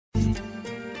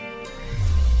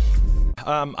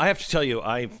I have to tell you,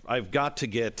 I've got to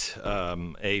get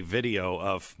a video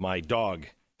of my dog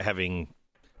having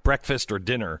breakfast or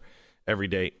dinner every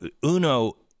day.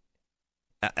 Uno,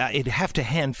 I'd have to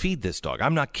hand feed this dog.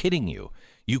 I'm not kidding you.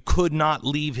 You could not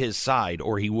leave his side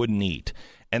or he wouldn't eat.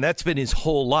 And that's been his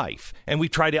whole life. And we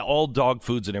tried all dog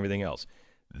foods and everything else.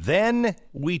 Then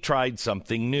we tried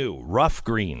something new, rough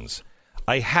greens.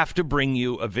 I have to bring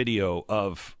you a video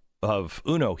of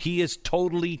Uno. He has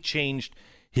totally changed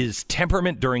his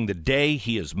temperament during the day.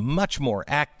 He is much more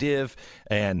active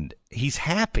and he's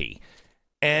happy.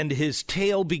 And his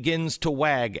tail begins to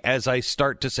wag as I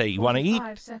start to say, you want to eat?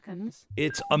 5 seconds.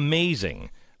 It's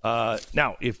amazing.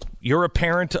 Now, if you're a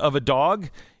parent of a dog,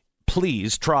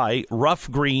 please try Rough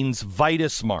Greens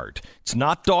VitaSmart. It's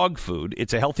not dog food.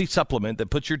 It's a healthy supplement that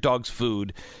puts your dog's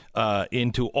food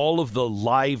into all of the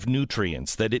live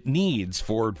nutrients that it needs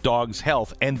for dog's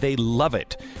health, and they love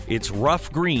it. It's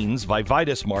Rough Greens by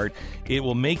VitaSmart. It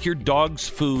will make your dog's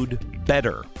food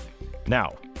better.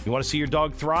 Now, you want to see your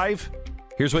dog thrive?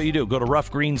 Here's what you do. Go to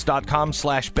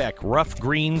roughgreens.com/Beck.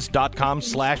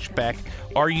 Roughgreens.com/Beck.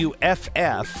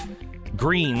 RUFF.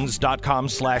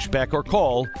 Greens.com/Beck or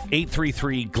call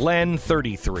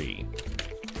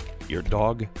 833-GLEN-33. Your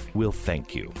dog will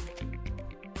thank you.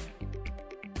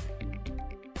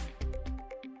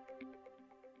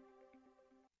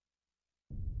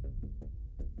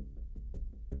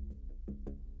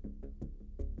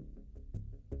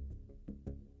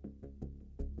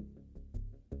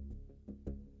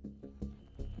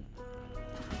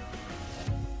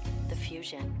 The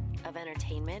fusion of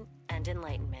entertainment and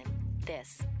enlightenment.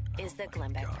 This is the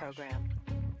Glenn Beck Program.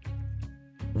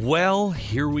 Well,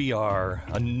 here we are,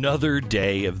 another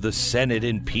day of the Senate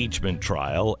impeachment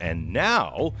trial, and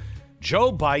now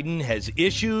Joe Biden has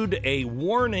issued a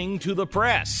warning to the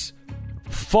press.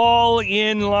 Fall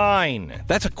in line.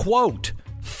 That's a quote.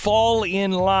 Fall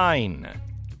in line.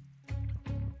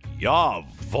 Ja,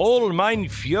 wohl, mein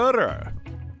Führer.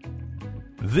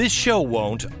 This show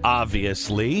won't,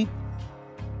 obviously,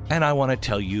 and I want to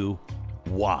tell you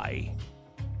why.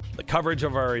 The coverage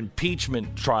of our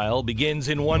impeachment trial begins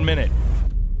in 1 minute.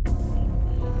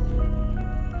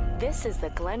 This is the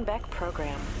Glenn Beck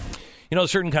Program. You know,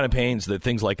 certain kind of pains that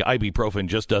things like ibuprofen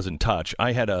just doesn't touch.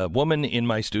 I had a woman in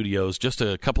my studios just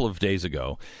a couple of days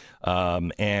ago,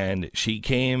 and she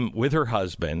came with her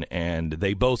husband, and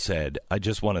they both said, I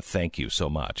just want to thank you so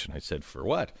much. And I said, for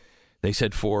what? They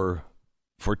said, for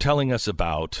telling us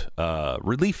about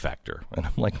Relief Factor. And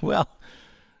I'm like, well,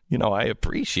 you know, I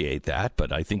appreciate that,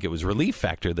 but I think it was Relief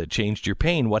Factor that changed your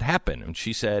pain. What happened? And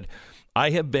she said, I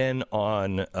have been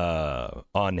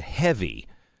on heavy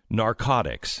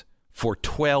narcotics for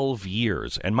 12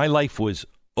 years, and my life was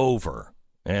over.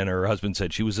 And her husband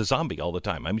said she was a zombie all the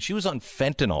time. I mean, she was on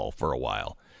fentanyl for a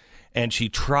while, and she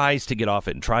tries to get off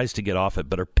it,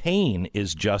 but her pain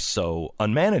is just so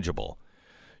unmanageable.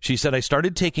 She said, I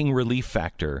started taking Relief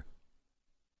Factor.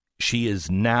 She is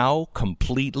now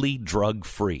completely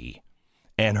drug-free,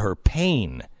 and her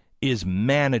pain is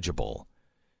manageable.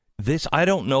 I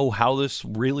don't know how this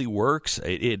really works.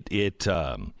 It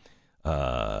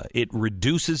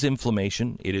reduces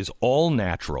inflammation. It is all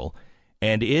natural,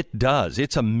 and it does.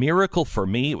 It's a miracle for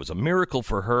me. It was a miracle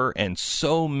for her and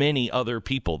so many other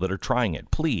people that are trying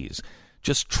it. Please,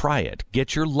 just try it.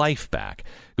 Get your life back.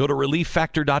 Go to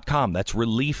relieffactor.com. That's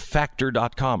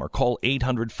relieffactor.com, or call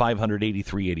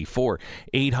 800-500-8384.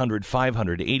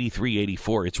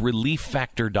 800-500-8384. It's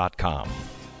relieffactor.com.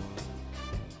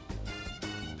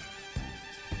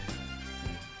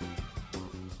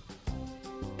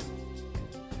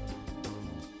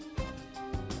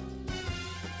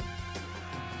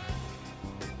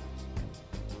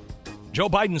 Joe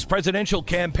Biden's presidential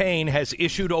campaign has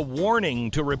issued a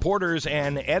warning to reporters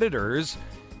and editors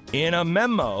in a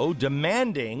memo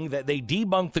demanding that they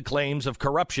debunk the claims of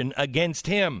corruption against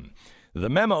him. The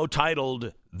memo,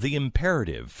 titled The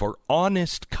Imperative for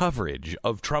Honest Coverage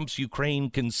of Trump's Ukraine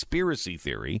Conspiracy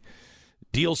Theory,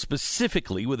 deals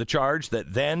specifically with the charge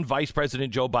that then Vice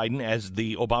President Joe Biden, as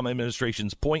the Obama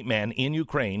administration's point man in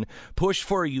Ukraine, pushed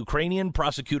for a Ukrainian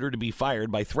prosecutor to be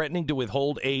fired by threatening to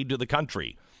withhold aid to the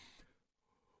country.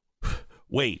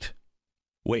 Wait.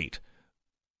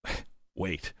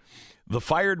 The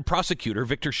fired prosecutor,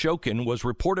 Victor Shokin, was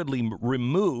reportedly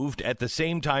removed at the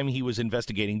same time he was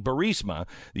investigating Burisma,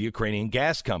 the Ukrainian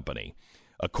gas company.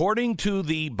 According to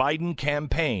the Biden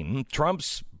campaign,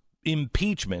 Trump's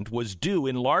impeachment was due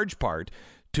in large part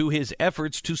to his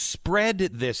efforts to spread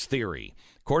this theory.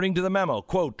 According to the memo,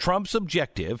 quote, Trump's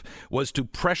objective was to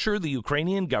pressure the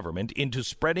Ukrainian government into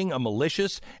spreading a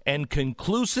malicious and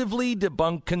conclusively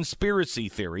debunked conspiracy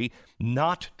theory.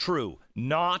 Not true.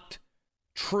 Not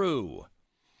true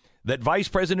that Vice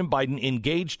President Biden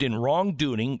engaged in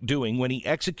wrongdoing when he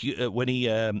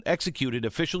executed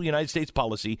official United States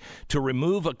policy to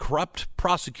remove a corrupt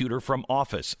prosecutor from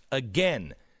office.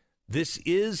 Again,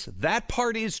 that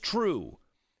part is true.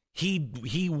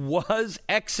 He was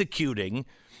executing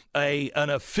an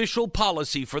official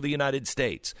policy for the United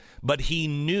States, but he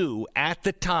knew at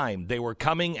the time they were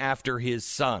coming after his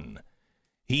son.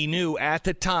 He knew at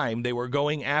the time they were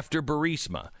going after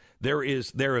Burisma.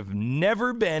 There have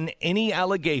never been any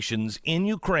allegations in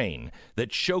Ukraine that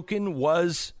Shokin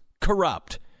was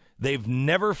corrupt. They've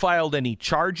never filed any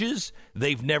charges.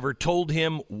 They've never told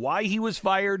him why he was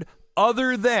fired,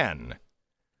 other than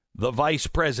the vice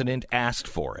president asked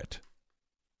for it.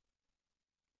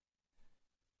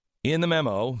 In the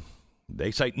memo,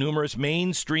 they cite numerous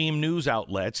mainstream news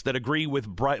outlets that agree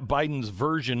with Biden's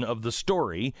version of the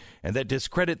story and that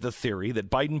discredit the theory that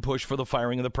Biden pushed for the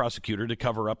firing of the prosecutor to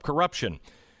cover up corruption.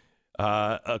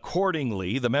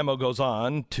 Accordingly, the memo goes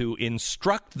on to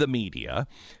instruct the media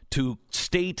to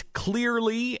state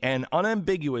clearly and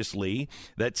unambiguously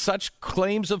that such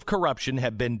claims of corruption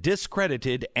have been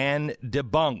discredited and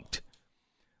debunked.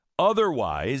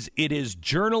 Otherwise, it is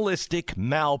journalistic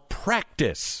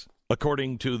malpractice,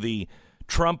 according to the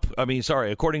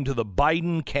according to the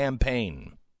Biden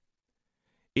campaign.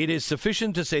 It is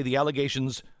sufficient to say the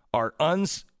allegations are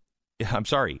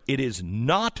it is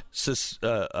not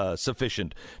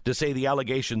sufficient to say the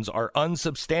allegations are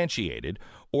unsubstantiated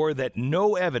or that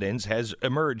no evidence has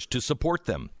emerged to support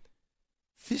them.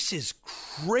 This is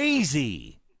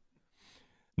crazy.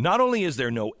 Not only is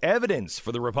there no evidence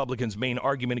for the Republicans' main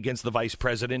argument against the vice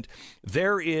president,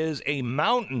 there is a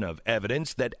mountain of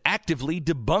evidence that actively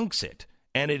debunks it,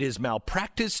 and it is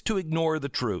malpractice to ignore the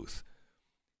truth.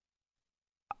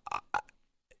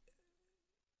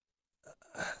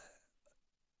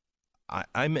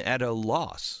 I'm at a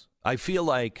loss. I feel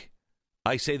like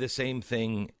I say the same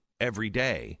thing every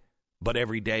day, but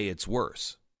every day it's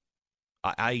worse.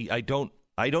 I don't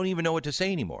even know what to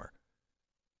say anymore.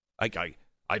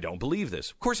 I don't believe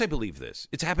this. Of course I believe this.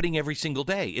 It's happening every single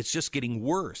day. It's just getting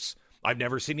worse. I've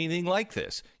never seen anything like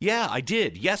this. Yeah, I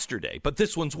did yesterday, but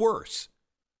this one's worse.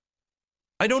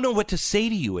 I don't know what to say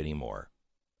to you anymore.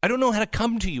 I don't know how to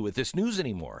come to you with this news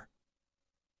anymore.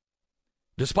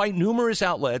 Despite numerous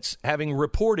outlets having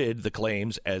reported the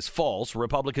claims as false,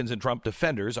 Republicans and Trump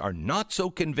defenders are not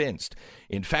so convinced.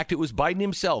 In fact, it was Biden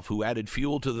himself who added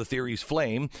fuel to the theory's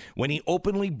flame when he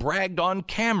openly bragged on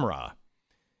camera.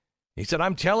 He said,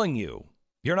 I'm telling you,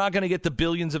 you're not going to get the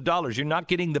billions of dollars. You're not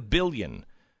getting the billion.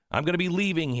 I'm going to be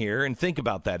leaving here, and think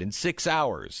about that, in 6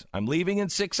 hours. I'm leaving in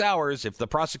 6 hours. If the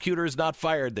prosecutor is not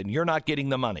fired, then you're not getting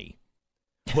the money.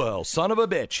 Well, son of a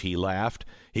bitch, he laughed.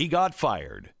 He got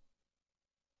fired.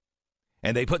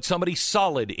 And they put somebody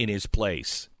solid in his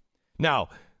place. Now,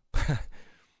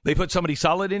 they put somebody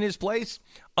solid in his place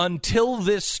until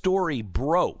this story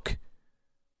broke.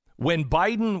 When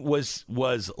Biden was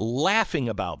laughing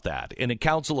about that in a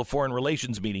Council of Foreign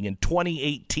Relations meeting in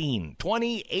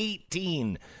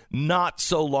 2018, not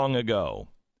so long ago,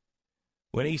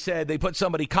 when he said they put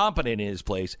somebody competent in his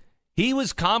place, he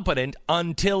was competent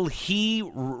until he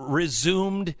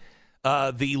resumed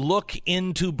the look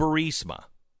into Burisma.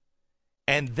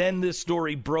 And then this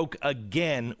story broke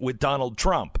again with Donald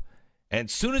Trump. And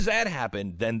as soon as that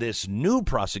happened, then this new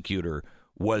prosecutor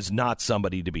was not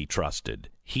somebody to be trusted.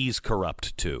 He's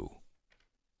corrupt too.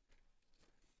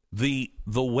 The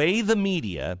way the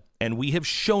media, and we have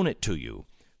shown it to you,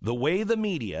 the way the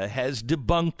media has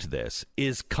debunked this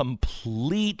is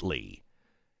completely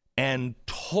and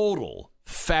total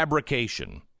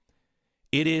fabrication.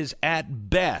 It is at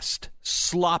best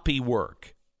sloppy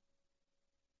work.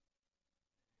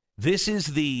 This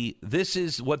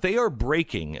is what they are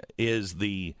breaking is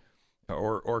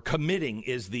or committing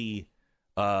is the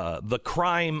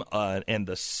crime and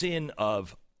the sin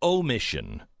of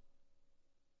omission.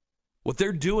 What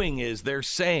they're doing is they're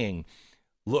saying,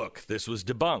 look, this was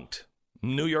debunked.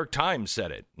 New York Times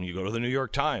said it. And you go to the New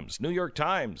York Times. New York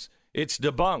Times, it's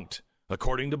debunked.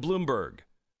 According to Bloomberg,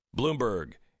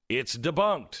 it's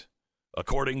debunked.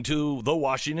 According to the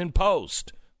Washington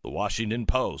Post,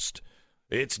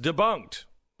 it's debunked.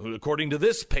 According to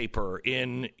this paper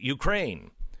in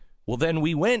Ukraine. Well, then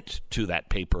we went to that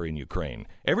paper in Ukraine.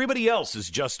 Everybody else is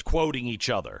just quoting each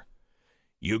other.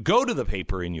 You go to the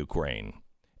paper in Ukraine,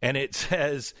 and it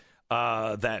says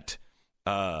that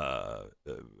Shokin,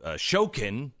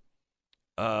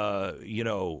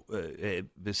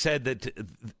 said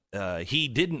that he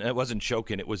didn't. It wasn't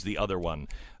Shokin. It was the other one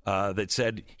that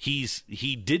said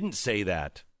he didn't say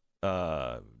that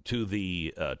to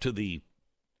the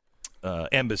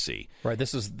embassy. Right.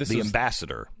 This is the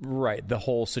ambassador. Right. The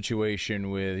whole situation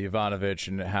with Yovanovitch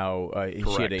and how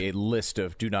she had a list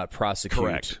of do not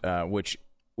prosecute, which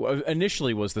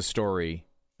initially was the story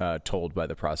told by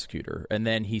the prosecutor. And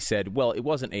then he said, well, it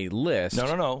wasn't a list.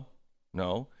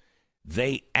 No.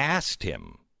 They asked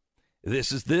him.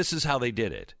 This is how they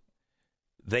did it.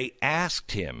 They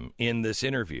asked him in this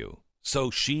interview. So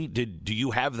do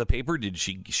you have the paper?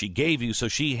 She gave you, so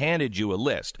she handed you a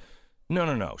list.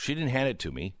 No. She didn't hand it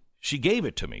to me. She gave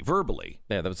it to me verbally.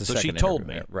 Yeah, that was the so second she told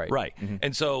interview. me. Right. Mm-hmm.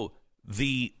 And so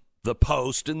the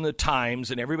Post and the Times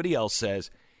and everybody else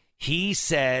says, he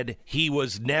said he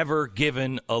was never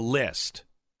given a list.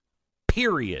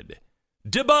 Period.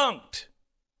 Debunked.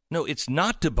 No, it's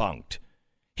not debunked.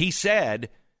 He said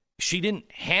she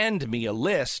didn't hand me a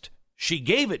list. She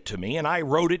gave it to me, and I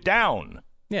wrote it down.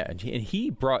 Yeah, and he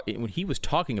brought, when he was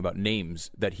talking about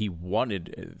names that he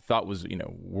thought was,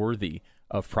 worthy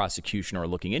of prosecution or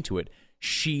looking into it,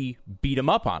 she beat him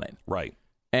up on it. Right.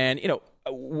 And,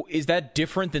 is that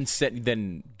different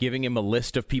than giving him a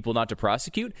list of people not to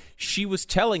prosecute? She was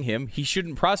telling him he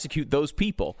shouldn't prosecute those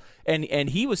people. And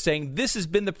he was saying, this has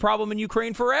been the problem in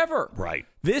Ukraine forever. Right.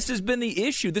 This has been the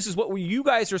issue. This is what you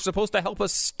guys are supposed to help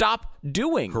us stop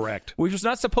doing. Correct. We're just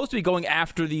not supposed to be going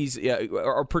after these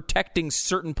or protecting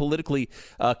certain politically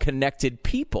connected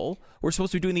people. We're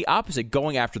supposed to be doing the opposite,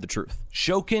 going after the truth.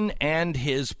 Shokin and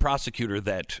his prosecutor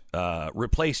that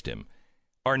replaced him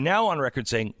are now on record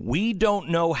saying, we don't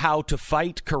know how to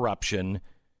fight corruption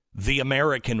the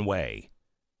American way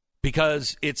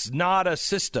because it's not a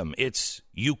system. It's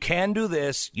you can do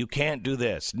this, you can't do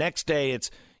this. Next day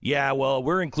it's,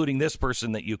 we're including this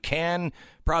person that you can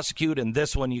prosecute and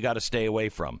this one you got to stay away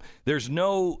from. There's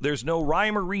no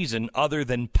rhyme or reason other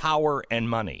than power and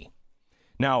money.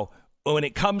 Now, when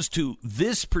it comes to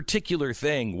this particular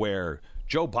thing where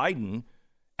Joe Biden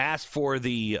asked for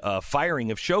the firing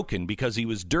of Shokin because he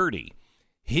was dirty.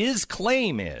 His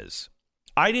claim is,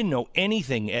 I didn't know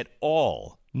anything at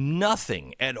all,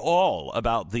 nothing at all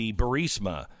about the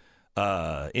Burisma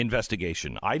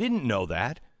investigation. I didn't know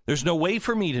that. There's no way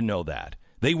for me to know that.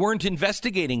 They weren't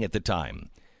investigating at the time.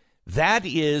 That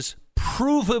is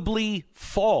provably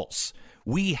false.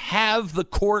 We have the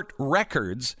court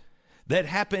records that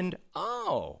happened,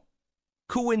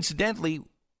 coincidentally,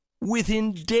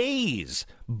 within days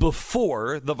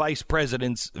before the vice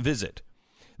president's visit.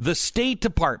 The State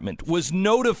Department was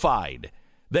notified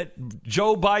that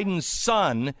Joe Biden's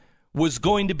son was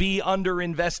going to be under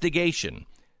investigation.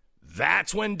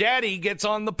 That's when Daddy gets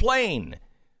on the plane.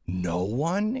 No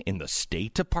one in the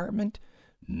State Department,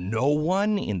 no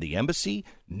one in the embassy,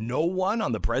 no one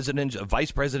on the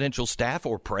vice presidential staff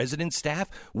or president's staff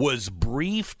was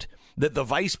briefed that the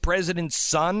vice president's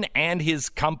son and his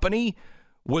company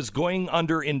was going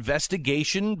under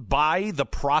investigation by the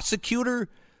prosecutor,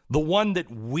 the one that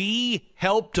we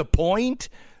helped appoint.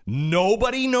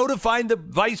 Nobody notified the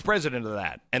vice president of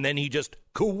that. And then he just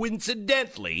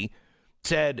coincidentally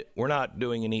said, we're not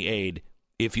doing any aid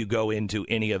if you go into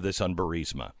any of this on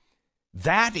Burisma.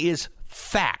 That is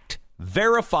fact,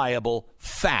 verifiable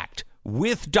fact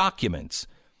with documents.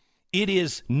 It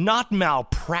is not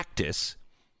malpractice.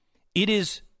 It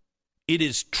is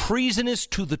treasonous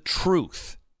to the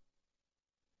truth.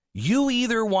 You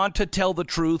either want to tell the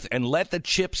truth and let the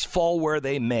chips fall where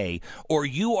they may, or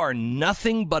you are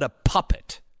nothing but a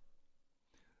puppet.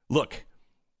 Look,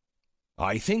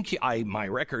 I think my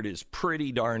record is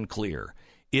pretty darn clear.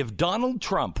 If Donald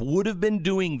Trump would have been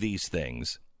doing these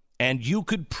things, and you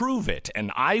could prove it,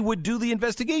 and I would do the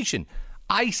investigation,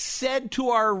 I said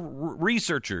to our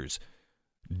researchers,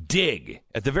 dig.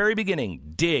 At the very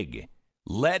beginning, dig.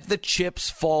 Let the chips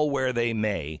fall where they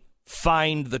may.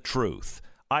 Find the truth.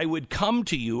 I would come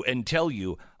to you and tell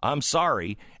you, I'm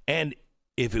sorry, and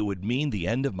if it would mean the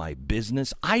end of my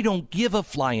business, I don't give a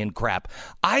flying crap.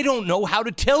 I don't know how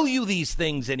to tell you these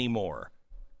things anymore.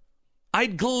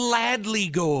 I'd gladly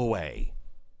go away.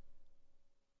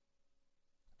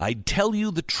 I'd tell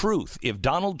you the truth. If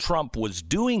Donald Trump was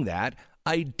doing that,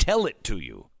 I'd tell it to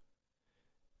you.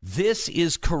 This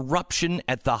is corruption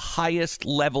at the highest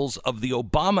levels of the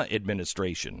Obama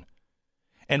administration.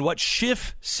 And what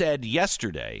Schiff said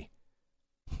yesterday,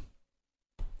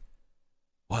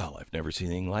 well, I've never seen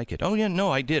anything like it. Oh, yeah,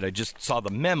 no, I did. I just saw the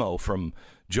memo from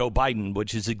Joe Biden,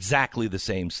 which is exactly the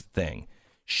same thing.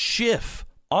 Schiff,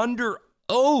 under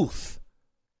oath,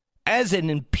 as an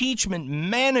impeachment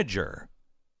manager,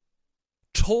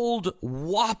 told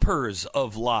whoppers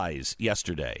of lies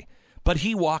yesterday. But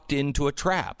he walked into a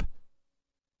trap.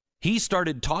 He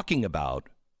started talking about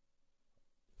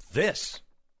this.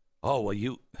 Oh,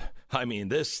 well,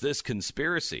 this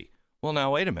conspiracy. Well,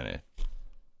 now, wait a minute.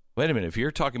 Wait a minute. If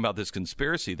you're talking about this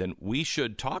conspiracy, then we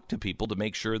should talk to people to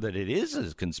make sure that it is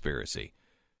a conspiracy.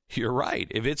 You're right.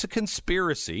 If it's a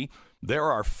conspiracy, there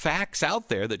are facts out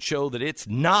there that show that it's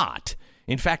not.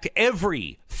 In fact,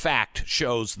 every fact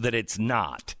shows that it's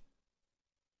not.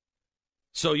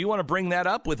 So you want to bring that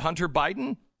up with Hunter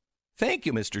Biden? Thank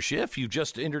you, Mr. Schiff. You've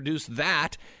just introduced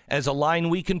that as a line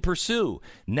we can pursue.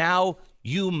 Now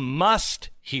you must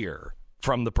hear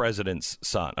from the president's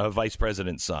son, vice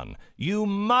president's son. You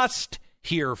must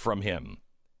hear from him.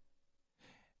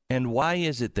 And why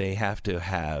is it they have to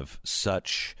have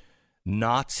such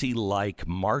Nazi-like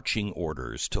marching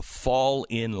orders to fall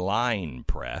in line,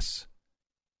 press?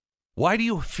 Why do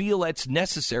you feel that's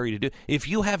necessary to do? If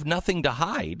you have nothing to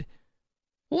hide,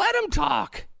 let him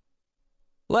talk.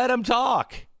 Let him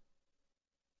talk.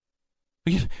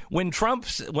 When Trump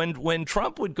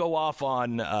would go off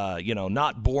on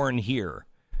not born here,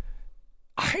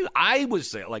 I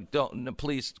was like, don't,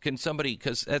 please, can somebody,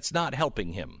 because that's not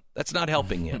helping him. That's not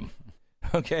helping him.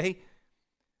 Okay.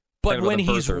 But when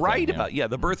he's right about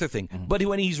the birther thing, but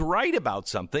when he's right about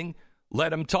something,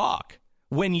 let him talk.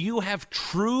 When you have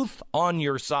truth on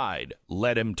your side,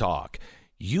 let him talk.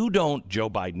 You don't, Joe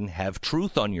Biden, have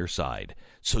truth on your side,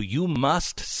 so you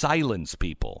must silence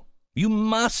people. You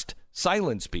must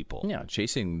silence people. Yeah,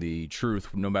 chasing the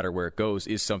truth, no matter where it goes,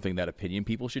 is something that opinion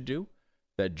people should do,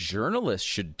 that journalists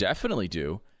should definitely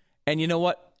do. And you know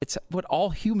what? It's what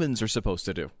all humans are supposed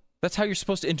to do. That's how you're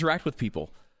supposed to interact with people.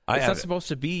 It's not supposed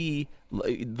to be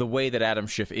the way that Adam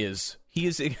Schiff is. He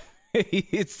is.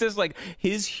 It's just like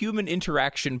his human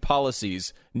interaction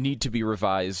policies need to be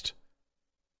revised.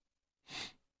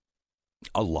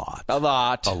 A lot.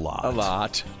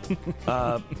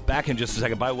 Back in just a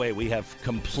second. By the way, we have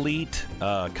complete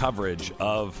coverage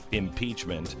of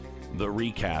impeachment, the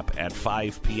recap at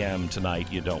 5 p.m.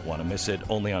 tonight. You don't want to miss it.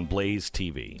 Only on Blaze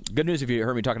TV. Good news if you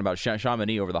heard me talking about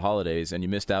Chamonix over the holidays and you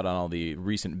missed out on all the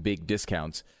recent big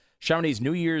discounts. Chamonix's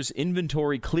New Year's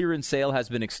inventory clearance sale has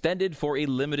been extended for a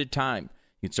limited time.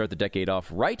 You can start the decade off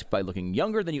right by looking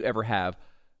younger than you ever have.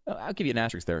 I'll give you an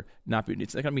asterisk there. It's not going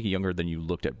to make you younger than you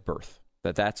looked at birth.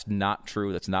 That's not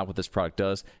true. That's not what this product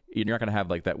does. You're not going to have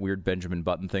like that weird Benjamin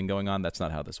Button thing going on. That's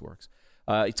not how this works.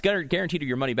 It's guaranteed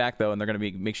your money back, though, and they're going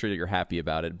to make sure that you're happy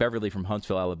about it. Beverly from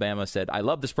Huntsville, Alabama said, I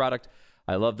love this product.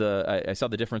 I saw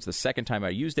the difference the second time I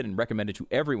used it and recommend it to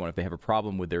everyone if they have a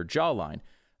problem with their jawline.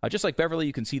 Just like Beverly,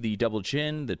 you can see the double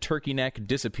chin, the turkey neck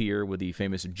disappear with the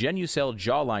famous Genucell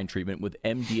jawline treatment with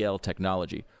MDL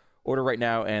technology. Order right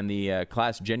now, and the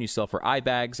class Genucell for eye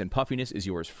bags and puffiness is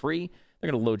yours free. They're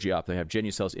going to load you up. They have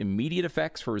Genucell's immediate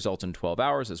effects for results in 12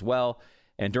 hours as well.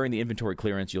 And during the inventory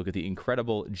clearance, you'll get the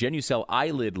incredible Genucell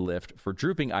eyelid lift for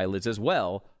drooping eyelids as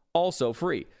well, also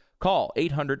free. Call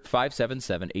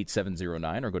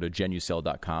 800-577-8709 or go to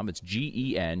Genucell.com. It's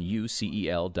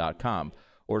GENUCEL.com.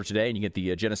 Order today, and you get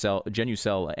the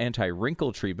Genucell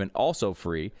anti-wrinkle treatment, also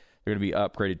free. They're going to be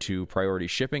upgraded to priority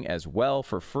shipping as well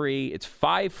for free. It's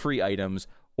 5 free items.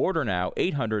 Order now,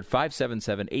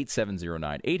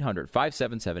 800-577-8709,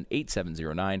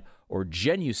 800-577-8709, or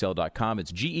Genucell.com.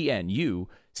 It's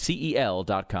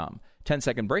GENUCEL.com.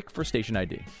 10-second break for station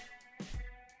ID.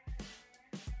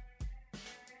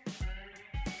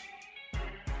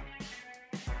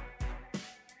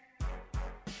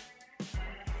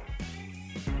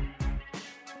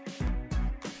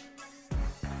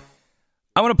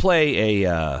 I want to play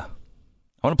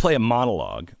a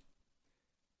monologue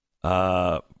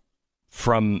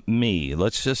from me.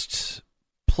 Let's just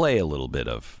play a little bit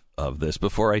of this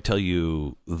before I tell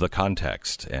you the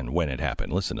context and when it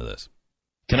happened. Listen to this.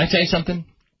 Can I tell you something?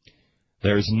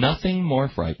 There's nothing more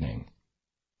frightening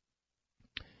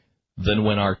than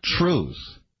when our truth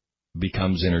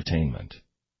becomes entertainment.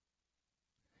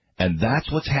 And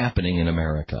that's what's happening in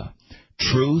America.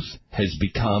 Truth has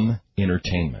become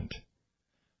entertainment.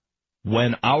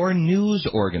 When our news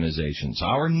organizations,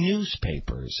 our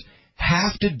newspapers,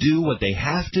 have to do what they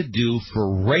have to do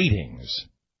for ratings,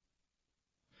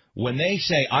 when they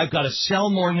say, I've got to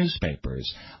sell more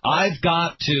newspapers, I've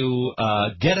got to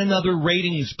get another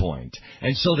ratings point,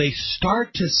 and so they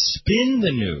start to spin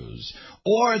the news,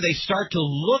 or they start to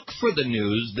look for the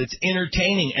news that's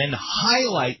entertaining and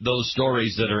highlight those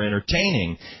stories that are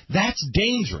entertaining, that's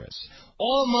dangerous.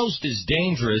 Almost as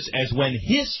dangerous as when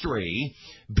history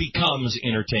becomes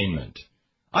entertainment.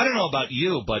 I don't know about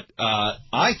you, but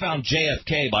I found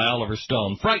JFK by Oliver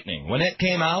Stone frightening when it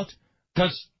came out,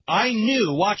 because I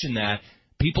knew watching that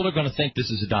people are going to think this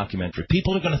is a documentary.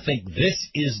 People are going to think this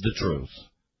is the truth,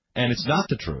 and it's not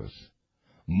the truth.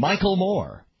 Michael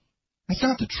Moore, that's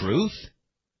not the truth.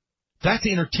 That's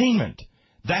entertainment.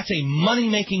 That's a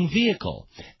money-making vehicle,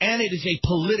 and it is a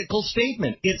political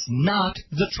statement. It's not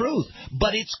the truth,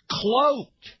 but it's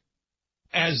cloaked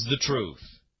as the truth.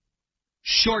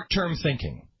 Short-term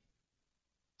thinking.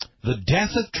 The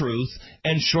death of truth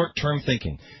and short-term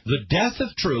thinking. The death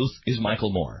of truth is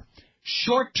Michael Moore.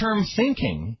 Short-term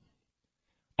thinking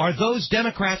are those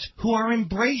Democrats who are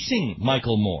embracing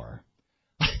Michael Moore.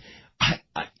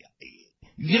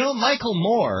 Michael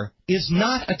Moore is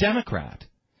not a Democrat.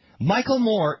 Michael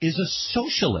Moore is a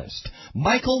socialist.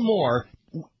 Michael Moore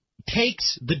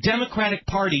takes the Democratic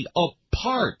Party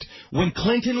apart. When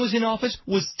Clinton was in office,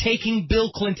 was taking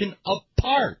Bill Clinton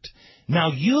apart.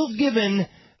 Now, you've given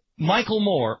Michael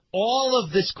Moore all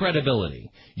of this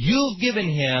credibility. You've given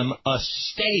him a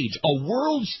stage, a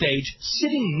world stage,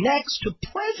 sitting next to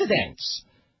presidents.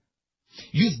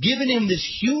 You've given him this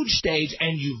huge stage,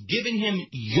 and you've given him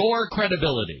your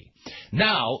credibility.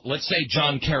 Now, let's say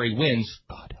John Kerry wins.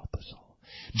 God help us all.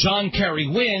 John Kerry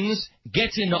wins,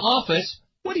 gets into office.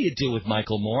 What do you do with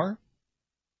Michael Moore?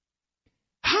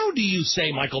 How do you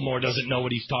say Michael Moore doesn't know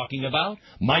what he's talking about?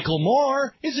 Michael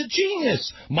Moore is a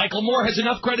genius. Michael Moore has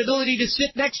enough credibility to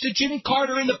sit next to Jimmy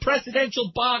Carter in the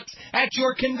presidential box at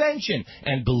your convention.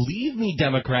 And believe me,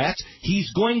 Democrats,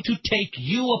 he's going to take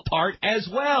you apart as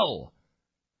well.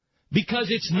 Because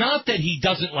it's not that he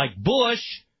doesn't like Bush.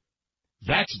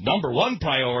 That's number one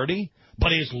priority.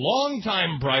 But his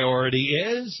longtime priority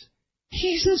is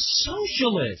he's a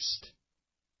socialist.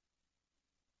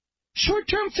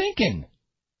 Short-term thinking.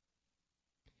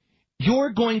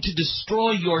 You're going to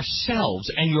destroy yourselves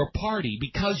and your party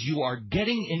because you are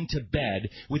getting into bed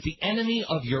with the enemy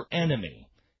of your enemy.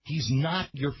 He's not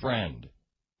your friend.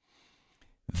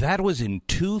 That was in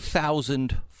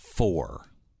 2004.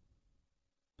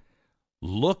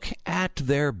 Look at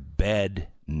their bed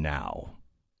now.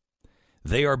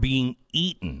 They are being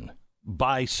eaten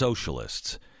by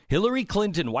socialists. Hillary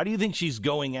Clinton, why do you think she's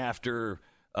going after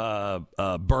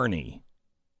Bernie?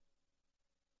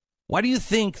 Why do you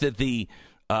think that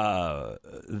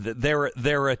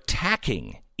they're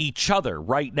attacking each other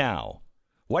right now?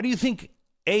 Why do you think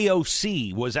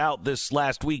AOC was out this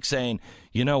last week saying,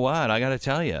 you know what, I got to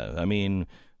tell you, I mean,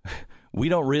 we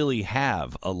don't really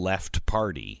have a left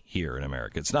party here in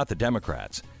America. It's not the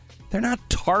Democrats. They're not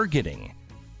targeting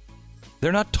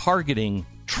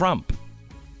Trump.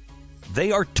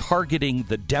 They are targeting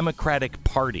the Democratic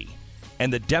Party.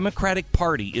 And the Democratic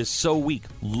Party is so weak.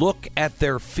 Look at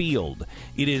their field.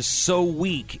 It is so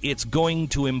weak, it's going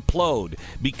to implode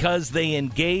because they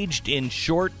engaged in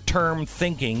short-term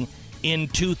thinking in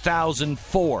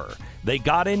 2004. They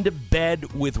got into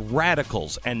bed with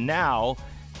radicals. And now,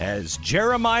 as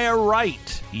Jeremiah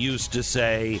Wright used to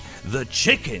say, the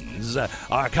chickens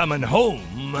are coming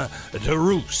home to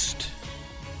roost.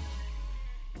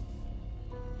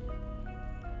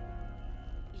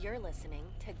 You're listening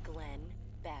to Glenn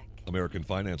Beck. American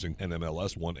Financing,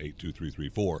 NMLS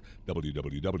 182334,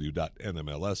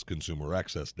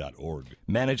 www.nmlsconsumeraccess.org.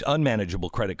 Manage unmanageable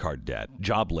credit card debt,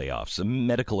 job layoffs,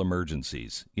 medical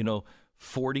emergencies.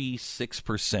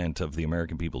 46% of the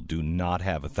American people do not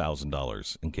have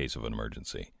 $1,000 in case of an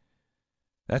emergency.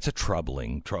 That's a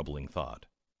troubling thought.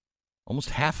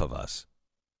 Almost half of us.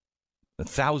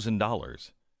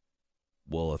 $1,000.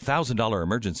 Well, a $1,000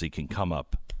 emergency can come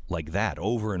up like that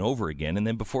over and over again, and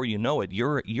then before you know it,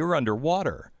 you're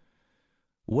underwater.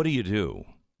 What do?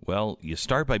 Well, you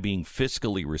start by being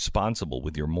fiscally responsible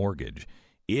with your mortgage.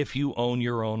 If you own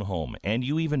your own home, and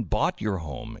you even bought your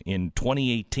home in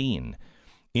 2018,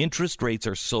 interest rates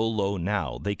are so low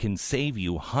now, they can save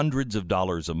you hundreds of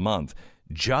dollars a month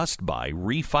just by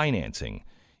refinancing.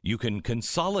 You can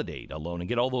consolidate a loan and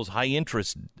get all those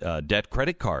high-interest debt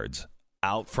credit cards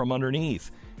out from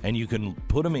underneath, and you can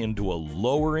put them into a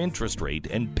lower interest rate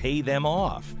and pay them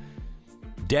off.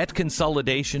 Debt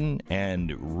consolidation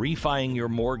and refining your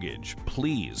mortgage.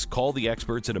 Please call the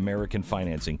experts at American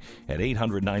Financing at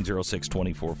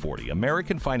 800-906-2440.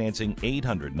 American Financing,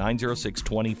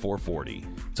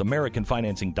 800-906-2440. It's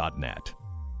AmericanFinancing.net.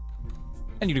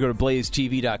 And you can go to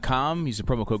blazetv.com, use the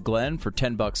promo code Glenn for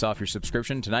 $10 off your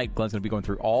subscription. Tonight, Glenn's going to be going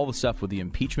through all the stuff with the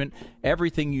impeachment,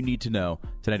 everything you need to know,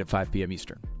 tonight at 5 p.m.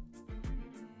 Eastern.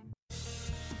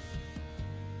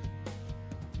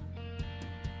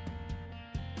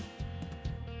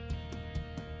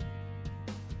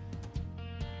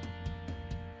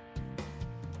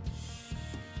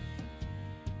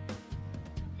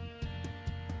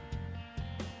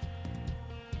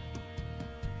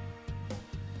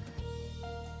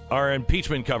 Our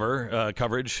impeachment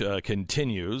coverage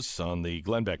continues on the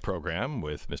Glenn Beck program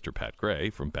with Mr. Pat Gray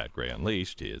from Pat Gray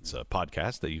Unleashed. It's a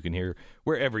podcast that you can hear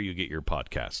wherever you get your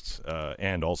podcasts,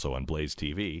 and also on Blaze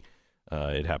TV.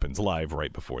 It happens live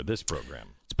right before this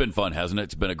program. It's been fun, hasn't it?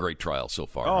 It's been a great trial so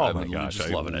far. Oh my gosh,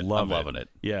 I'm loving it.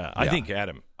 Yeah, I think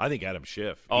Adam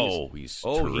Schiff. He's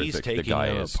terrific. He's taking the guy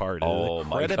them is. apart. Oh the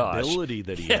my credibility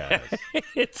that he has.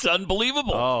 It's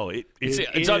unbelievable. Oh,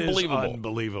 it's unbelievable.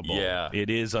 Unbelievable. Yeah, it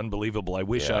is unbelievable. I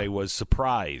wish I was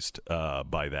surprised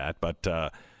by that, but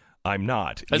I'm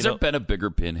not. Has there been a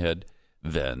bigger pinhead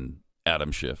than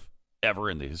Adam Schiff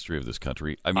ever in the history of this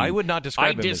country? I mean, I would not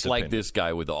describe him as a dislike pinhead. this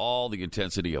guy with all the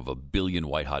intensity of a billion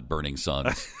white-hot burning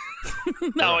suns.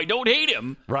 Now, I don't hate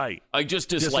him. Right. I just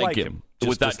dislike him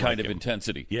with that kind of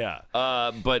intensity. Yeah.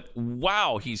 But,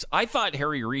 wow, I thought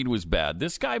Harry Reid was bad.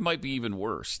 This guy might be even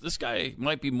worse. This guy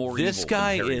might be more evil than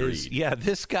Harry Reid. Yeah,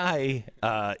 this guy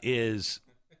is...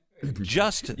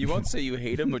 Just you won't say you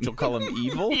hate him, but you'll call him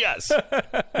evil? Yes.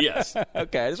 Yes.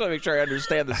 Okay, I just want to make sure I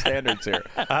understand the standards here.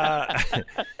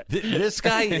 This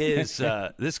guy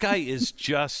is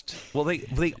just, well,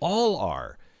 they all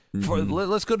are.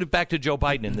 Let's go back to Joe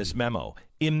Biden in this memo.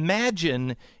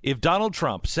 Imagine if Donald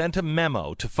Trump sent a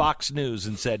memo to Fox News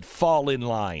and said, fall in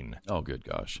line. Oh, good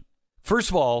gosh. First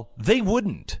of all, they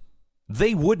wouldn't.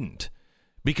 They wouldn't,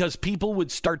 because people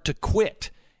would start to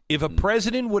quit. If a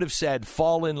president would have said,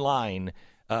 fall in line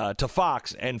to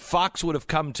Fox, and Fox would have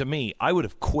come to me, I would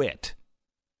have quit.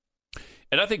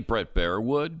 And I think Brett Baer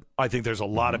would. I think there's a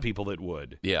lot of people that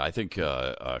would. Yeah, I think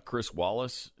Chris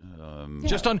Wallace.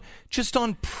 Just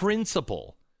on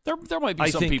principle. There might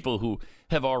be some people who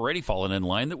have already fallen in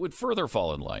line that would further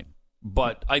fall in line.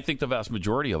 But I think the vast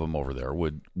majority of them over there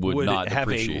would not have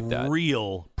appreciate that. a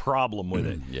real problem with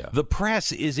it. Yeah. The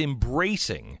press is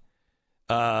embracing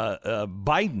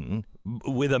Biden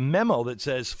with a memo that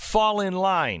says, fall in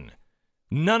line.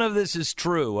 None of this is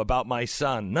true about my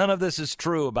son. None of this is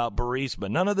true about Burisma.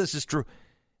 None of this is true.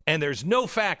 And there's no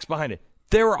facts behind it.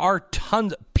 There are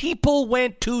tons. People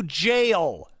went to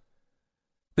jail.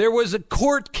 There was a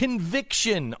court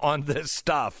conviction on this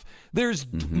stuff. There's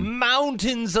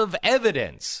mountains of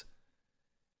evidence.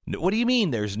 What do you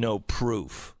mean there's no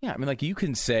proof? Yeah, I mean, like, you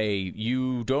can say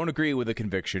you don't agree with a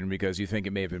conviction because you think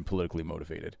it may have been politically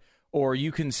motivated. Or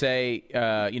you can say,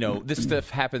 this stuff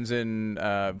happens in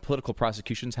political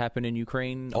prosecutions happen in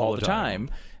Ukraine all the time.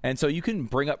 And so you can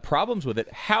bring up problems with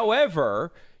it.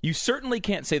 However, you certainly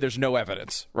can't say there's no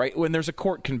evidence, right? When there's a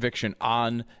court conviction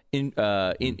on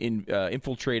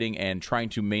infiltrating and trying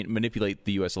to manipulate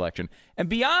the U.S. election. And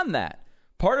beyond that,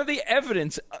 part of the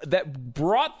evidence that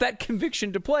brought that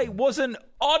conviction to play was an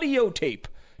audio tape.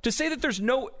 To say that there's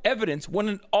no evidence when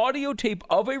an audio tape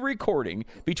of a recording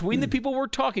between the people we're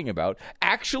talking about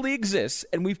actually exists,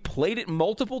 and we've played it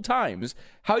multiple times,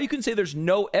 how you can say there's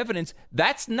no evidence,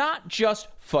 that's not just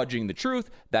fudging the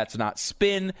truth, that's not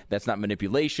spin, that's not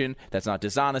manipulation, that's not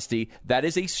dishonesty, that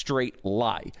is a straight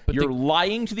lie. But you're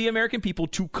lying to the American people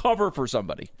to cover for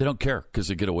somebody. They don't care because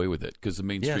they get away with it because the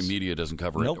mainstream media doesn't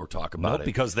cover it or talk about it.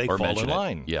 Because they fall in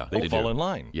line. Yeah, they fall in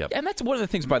line. Yep. And that's one of the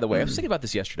things, by the way, I was thinking about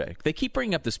this yesterday. They keep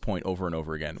bringing up this point over and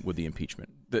over again with the impeachment.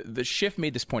 The Schiff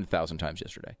made this point 1,000 times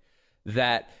yesterday,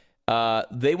 that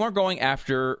they weren't going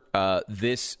after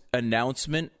this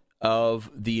announcement of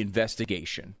the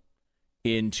investigation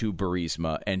into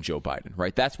Burisma and Joe Biden,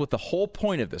 right? That's what the whole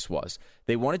point of this was.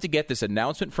 They wanted to get this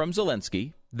announcement from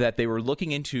Zelensky that they were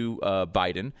looking into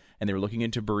Biden, and they were looking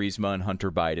into Burisma and Hunter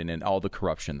Biden and all the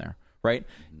corruption there, right?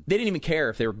 They didn't even care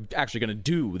if they were actually going to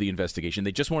do the investigation.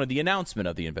 They just wanted the announcement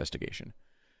of the investigation.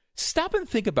 Stop and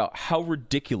think about how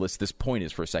ridiculous this point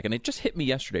is for a second. It just hit me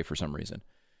yesterday for some reason.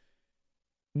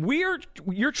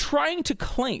 You're trying to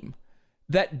claim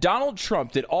that Donald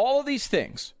Trump did all of these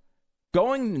things,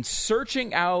 going and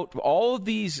searching out all of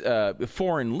these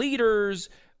foreign leaders,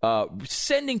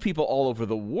 sending people all over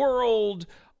the world,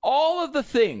 all of the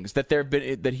things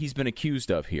that he's been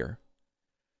accused of here,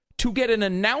 to get an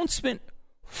announcement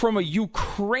from a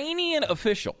Ukrainian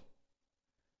official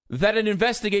that an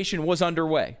investigation was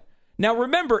underway. Now,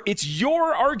 remember, it's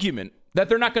your argument that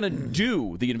they're not going to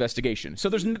do the investigation. So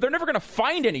they're never going to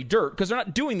find any dirt because they're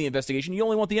not doing the investigation. You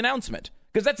only want the announcement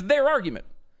because that's their argument.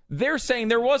 They're saying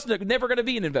there was never going to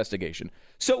be an investigation.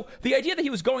 So the idea that he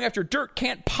was going after dirt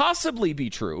can't possibly be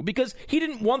true because he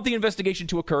didn't want the investigation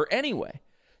to occur anyway.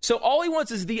 So all he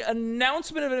wants is the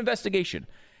announcement of an investigation.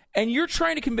 And you're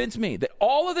trying to convince me that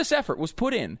all of this effort was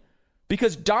put in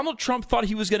because Donald Trump thought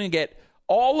he was going to get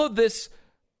all of this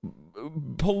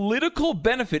political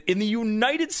benefit in the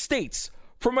United States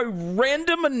from a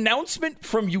random announcement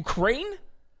from Ukraine?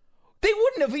 They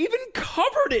wouldn't have even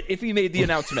covered it if he made the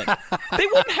announcement. They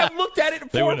wouldn't have looked at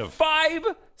it for 5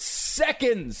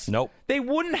 seconds. Nope. They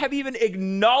wouldn't have even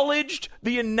acknowledged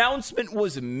the announcement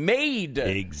was made.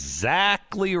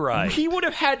 Exactly right. He would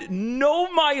have had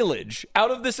no mileage out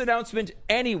of this announcement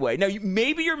anyway. Now,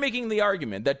 maybe you're making the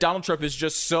argument that Donald Trump is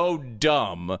just so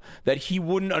dumb that he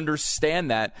wouldn't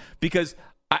understand that because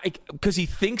he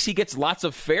thinks he gets lots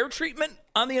of fair treatment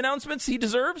on the announcements he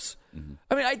deserves. Mm-hmm.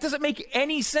 I mean, it doesn't make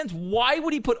any sense. Why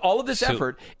would he put all of this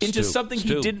effort into something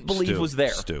he didn't believe was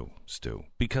there? Stu,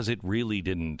 because it really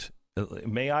didn't.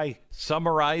 May I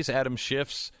summarize Adam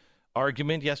Schiff's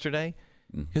argument yesterday?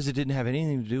 Because it didn't have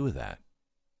anything to do with that.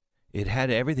 It had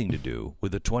everything to do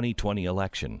with the 2020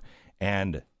 election.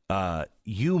 And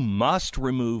you must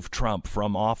remove Trump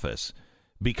from office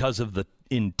because of the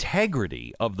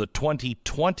integrity of the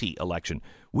 2020 election.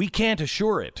 We can't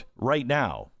assure it right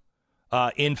now.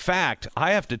 In fact,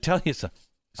 I have to tell you something.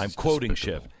 I'm quoting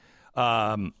Schiff.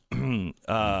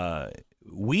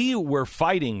 We were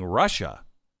fighting Russia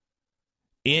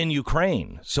in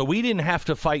Ukraine, so we didn't have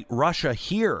to fight Russia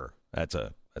here. That's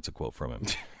a quote from him.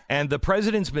 And the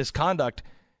president's misconduct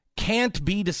can't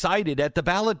be decided at the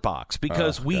ballot box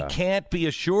because we can't be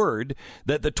assured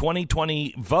that the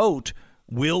 2020 vote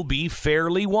will be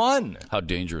fairly won. How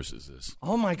dangerous is this?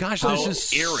 Oh, my gosh. How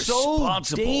this is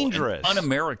irresponsible so dangerous. and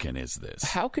un-American is this?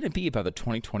 How can it be about the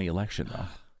 2020 election, though?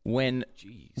 When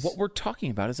what we're talking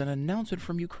about is an announcement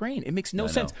from Ukraine. It makes no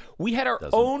sense. We had our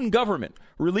own government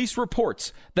release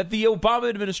reports that the Obama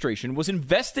administration was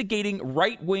investigating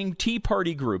right-wing Tea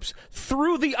Party groups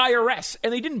through the IRS,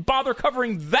 and they didn't bother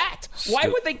covering that. Why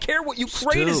would they care what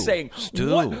Ukraine is saying?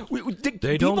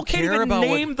 They people don't can't care even about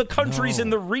name the countries in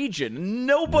the region.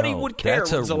 Nobody would care what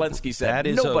Zelensky said. That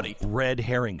is Nobody. a red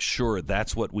herring. Sure,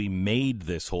 that's what we made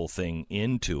this whole thing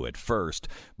into at first.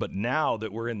 But now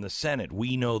that we're in the Senate,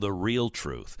 we know the real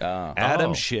truth.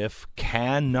 Adam Schiff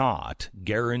cannot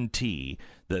guarantee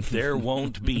that there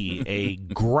won't be a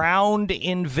ground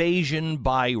invasion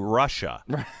by Russia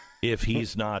if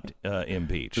he's not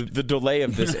impeached. The delay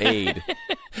of this aid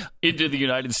into the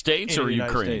United States or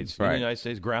Ukraine? In the United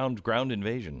States, ground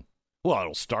invasion. Well,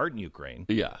 it'll start in Ukraine.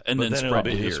 Yeah, and then spread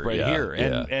to here.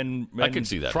 And I can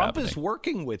see that Trump happening. is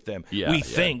working with them. Yeah, we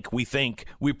think,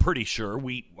 we're pretty sure.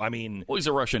 Well, he's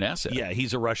a Russian asset. Yeah,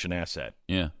 he's a Russian asset.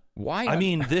 Yeah. Why? I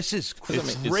mean, this is crazy.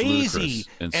 It's ludicrous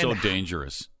and so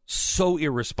dangerous. So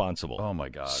irresponsible. Oh, my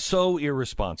God. So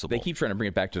irresponsible. They keep trying to bring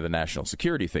it back to the national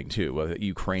security thing, too. That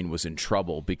Ukraine was in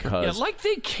trouble because... Yeah, like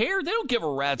they care. They don't give a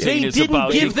rat's They anus didn't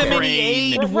about give them Ukraine.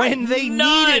 any aid when they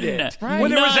needed it. Right.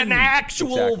 When there was an None.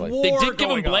 actual war They did give them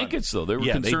going on. blankets, though. They were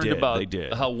concerned about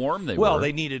how warm they were. Well,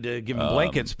 they needed to give them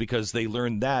blankets because they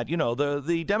learned that,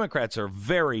 the Democrats are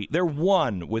they're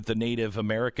one with the Native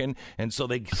American, and so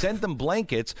they sent them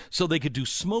blankets so they could do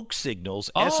smoke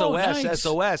signals, SOS, nice.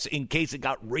 SOS, in case it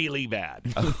got really bad.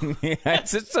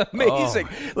 Yes, it's amazing.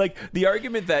 Like the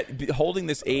argument that holding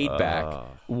this aid back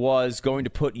was going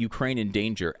to put Ukraine in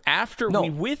danger after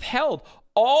we withheld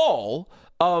all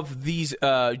of these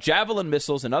Javelin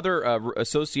missiles and other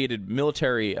associated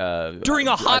military during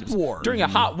a hot items. war. During a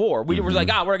hot war, we were like,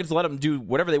 we're going to let them do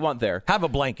whatever they want there. Have a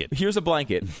blanket. Here's a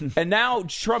blanket, and now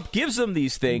Trump gives them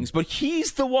these things, but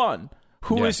he's the one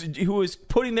who is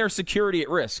putting their security at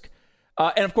risk.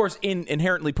 And, of course,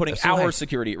 inherently putting our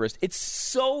security at risk. It's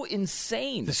so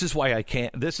insane. This is why I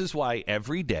can't. This is why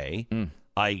every day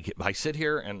I sit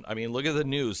here and, look at the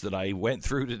news that I went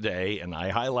through today, and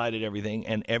I highlighted everything.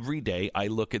 And every day I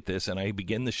look at this and I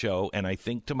begin the show and I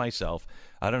think to myself,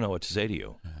 I don't know what to say to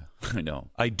you. I know.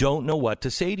 I don't know what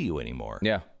to say to you anymore.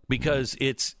 Yeah. Because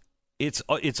it's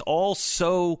all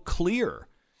so clear.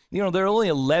 There are only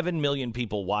 11 million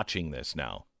people watching this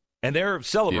now. And they're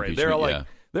celebrating. They're like...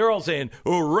 They're all saying,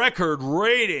 record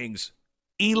ratings.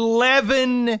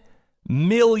 11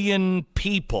 million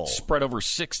people. Spread over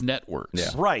 6 networks.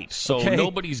 Yeah. Right. So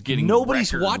nobody's getting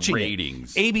watching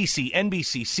ratings. It. ABC,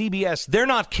 NBC, CBS, they're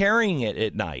not carrying it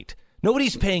at night.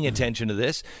 Nobody's paying attention to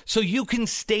this. So you can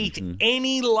state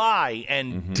any lie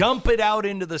and dump it out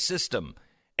into the system,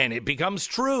 and it becomes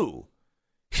true.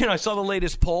 I saw the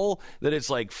latest poll that it's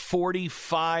like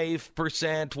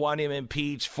 45% want him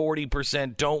impeached,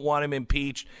 40% don't want him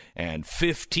impeached, and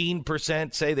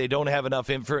 15% say they don't have enough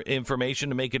information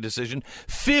to make a decision.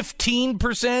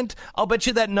 15%? I'll bet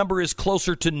you that number is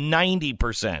closer to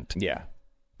 90%. Yeah.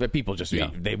 But people just,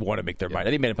 they want to make their mind.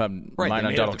 They made up their mind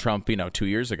on Donald Trump, 2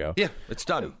 years ago. Yeah, it's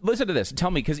done. Listen to this.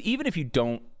 Tell me, because even if you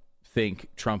don't think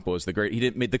Trump was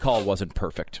the call wasn't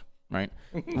perfect. right?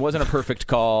 It wasn't a perfect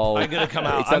call. I'm going to come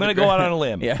out. I'm going to go out on a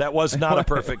limb. Yeah. That was not a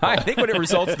perfect call. I think when it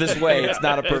results this way, it's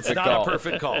not a perfect call. It's not a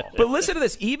perfect call. But listen to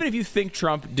this. Even if you think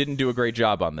Trump didn't do a great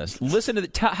job on this, listen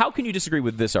to how can you disagree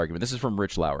with this argument? This is from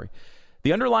Rich Lowry.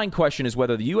 The underlying question is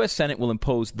whether the U.S. Senate will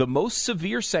impose the most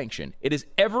severe sanction it has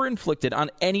ever inflicted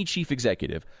on any chief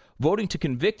executive, voting to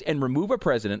convict and remove a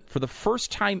president for the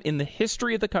first time in the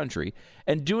history of the country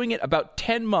and doing it about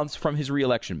 10 months from his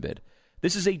reelection bid.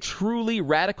 This is a truly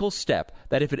radical step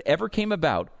that, if it ever came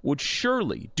about, would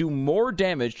surely do more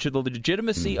damage to the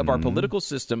legitimacy of our political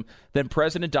system than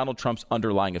President Donald Trump's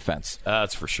underlying offense.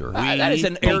 That's for sure. That is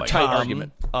an airtight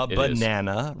argument. A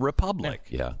banana republic.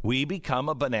 Yeah. We become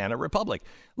a banana republic.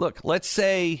 Look, let's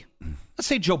say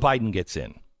Joe Biden gets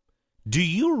in. Do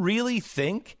you really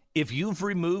think if you've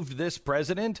removed this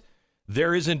president,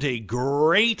 there isn't a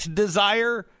great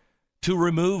desire to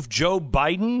remove Joe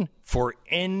Biden for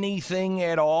anything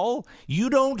at all?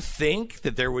 You don't think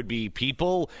that there would be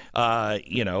people,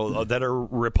 that are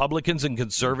Republicans and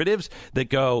conservatives that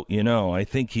go, I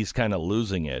think he's kind of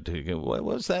losing it. What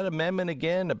was that amendment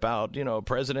again about,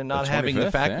 president not having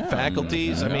the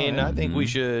faculties? I think we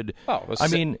should.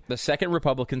 The second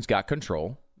Republicans got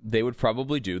control, they would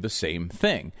probably do the same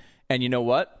thing. And you know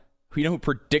what? You know who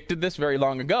predicted this very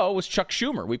long ago was Chuck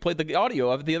Schumer. We played the audio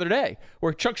of it the other day,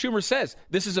 where Chuck Schumer says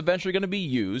this is eventually going to be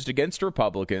used against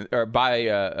Republicans or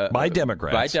by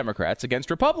Democrats against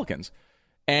Republicans,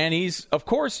 and he's of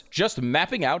course just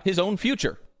mapping out his own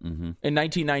future in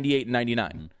 1998 and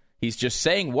 99. He's just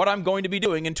saying what I'm going to be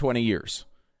doing in 20 years.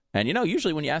 And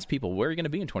usually when you ask people where are you going to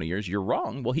be in 20 years, you're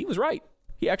wrong. Well, he was right.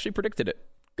 He actually predicted it.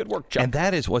 Good work, Chuck. And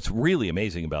that is what's really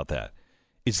amazing about that.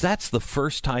 That's the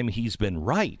first time he's been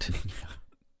right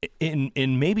in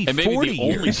maybe 40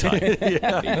 years. Maybe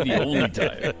the only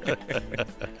time.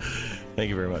 Thank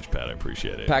you very much, Pat. I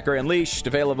appreciate it. Packer Unleashed,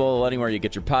 available anywhere you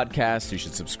get your podcasts. You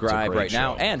should subscribe right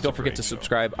now. And It's don't forget to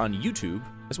subscribe on YouTube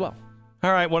as well.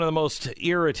 All right, one of the most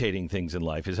irritating things in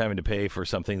life is having to pay for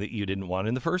something that you didn't want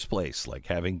in the first place, like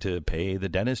having to pay the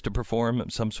dentist to perform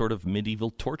some sort of medieval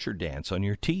torture dance on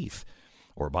your teeth,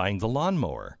 or buying the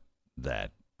lawnmower that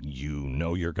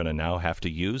you're going to now have to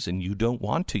use and you don't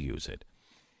want to use it.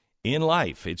 In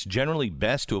life, it's generally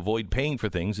best to avoid paying for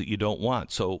things that you don't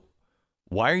want. So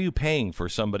why are you paying for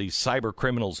somebody's cyber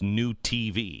criminal's new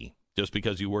TV just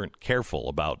because you weren't careful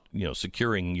about,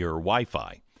 securing your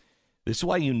Wi-Fi? This is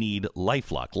why you need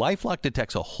LifeLock. LifeLock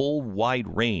detects a whole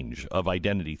wide range of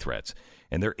identity threats,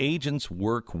 and their agents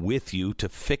work with you to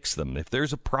fix them. If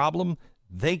there's a problem,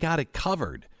 they got it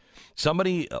covered.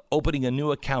 Somebody opening a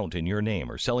new account in your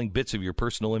name or selling bits of your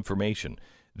personal information.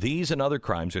 These and other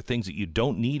crimes are things that you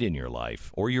don't need in your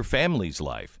life or your family's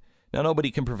life. Now,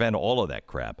 nobody can prevent all of that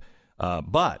crap.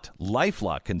 But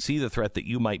LifeLock can see the threat that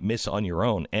you might miss on your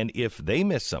own. And if they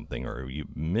miss something or you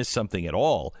miss something at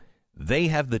all, they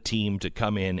have the team to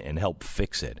come in and help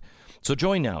fix it. So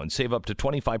join now and save up to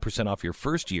 25% off your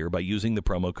first year by using the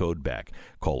promo code BECK.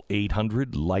 Call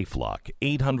 800-LIFELOCK,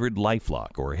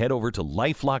 800-LIFELOCK, or head over to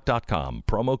lifelock.com.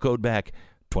 Promo code BECK,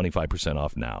 25%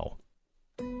 off now.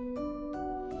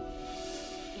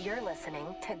 You're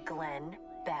listening to Glenn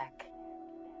Beck.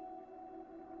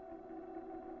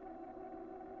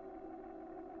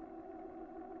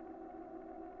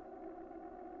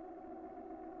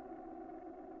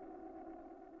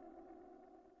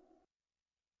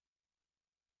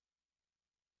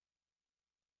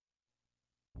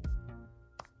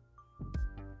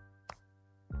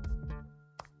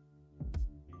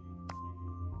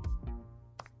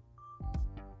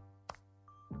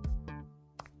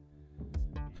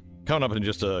 Coming up in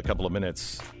just a couple of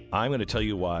minutes, I'm going to tell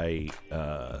you why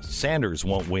Sanders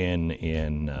won't win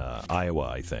in Iowa,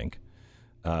 I think,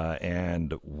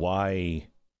 and why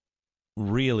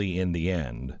really in the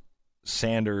end,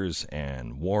 Sanders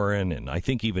and Warren and I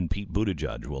think even Pete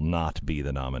Buttigieg will not be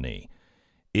the nominee.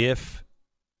 If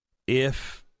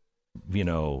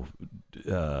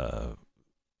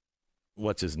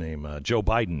what's his name, Joe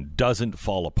Biden doesn't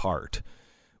fall apart,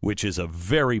 which is a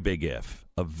very big if,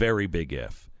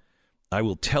 I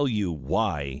will tell you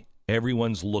why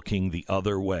everyone's looking the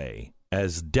other way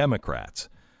as Democrats,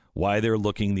 why they're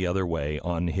looking the other way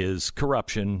on his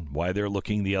corruption, why they're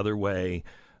looking the other way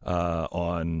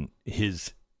on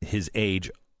his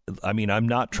age. I mean, I'm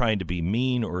not trying to be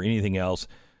mean or anything else,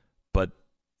 but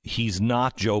he's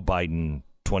not Joe Biden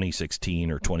 2016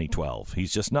 or 2012.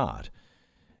 He's just not.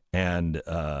 And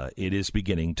it is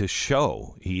beginning to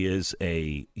show. He's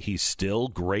still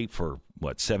great for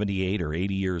 78 or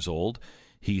 80 years old.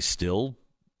 He's still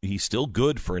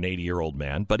good for an 80-year-old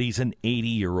man, but he's an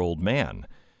 80-year-old man.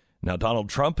 Now, Donald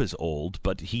Trump is old,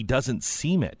 but he doesn't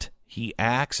seem it. He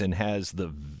acts and has the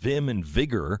vim and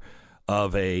vigor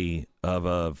of a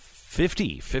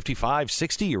 50, 55,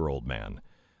 60-year-old man.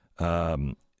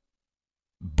 Biden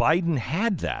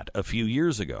had that a few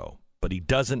years ago, but he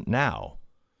doesn't now.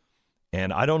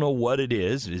 And I don't know what it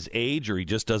is, his age, or he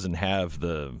just doesn't have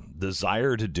the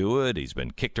desire to do it. He's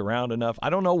been kicked around enough. I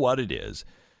don't know what it is,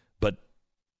 but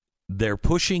they're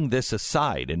pushing this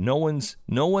aside, and no one's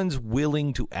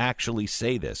willing to actually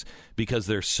say this because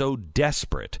they're so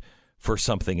desperate for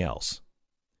something else.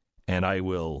 And I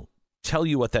will tell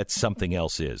you what that something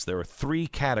else is. There are three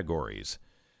categories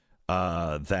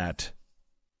that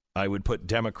I would put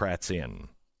Democrats in.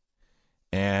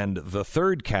 And the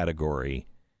third category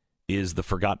is the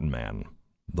forgotten man,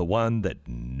 the one that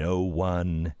no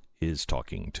one is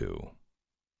talking to.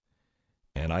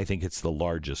 And I think it's the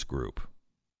largest group.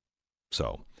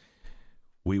 So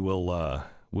we'll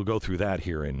go through that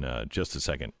here in just a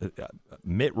second.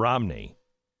 Mitt Romney.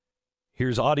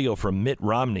 Here's audio from Mitt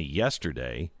Romney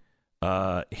yesterday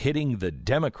hitting the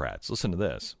Democrats. Listen to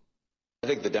this. I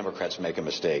think the Democrats make a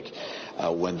mistake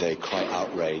when they cry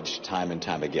outrage time and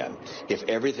time again. If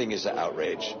everything is an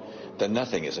outrage, then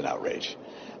nothing is an outrage.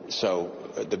 So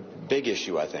the big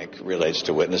issue, I think, relates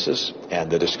to witnesses and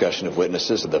the discussion of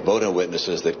witnesses. The vote on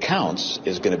witnesses that counts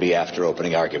is going to be after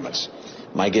opening arguments.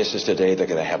 My guess is today they're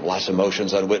going to have lots of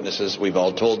motions on witnesses. We've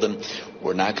all told them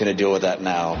we're not going to deal with that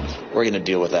now. We're going to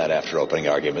deal with that after opening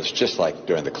arguments, just like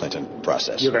during the Clinton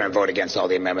process. You're going to vote against all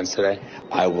the amendments today?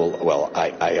 I will. Well,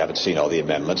 I haven't seen all the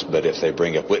amendments, but if they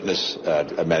bring up witness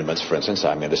amendments, for instance,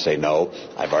 I'm going to say no.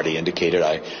 I've already indicated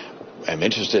I am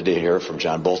interested to hear from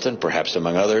John Bolton, perhaps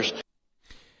among others.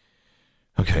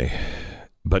 Okay,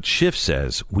 but Schiff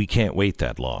says we can't wait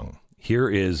that long. Here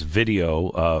is video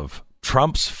of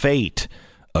Trump's fate,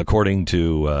 according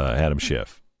to Adam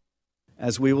Schiff.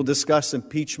 As we will discuss,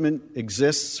 impeachment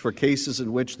exists for cases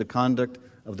in which the conduct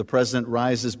of the president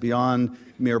rises beyond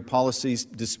mere policy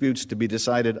disputes to be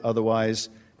decided otherwise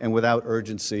and without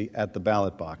urgency at the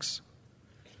ballot box.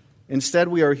 Instead,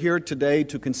 we are here today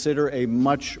to consider a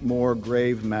much more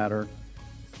grave matter,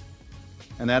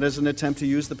 and that is an attempt to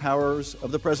use the powers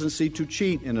of the presidency to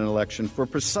cheat in an election for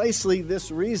precisely this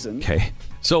reason. Okay,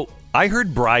 so I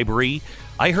heard bribery,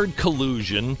 I heard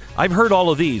collusion, I've heard all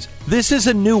of these. This is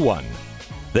a new one,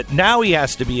 that now he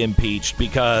has to be impeached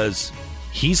because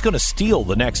he's going to steal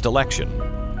the next election.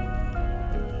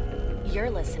 You're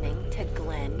listening to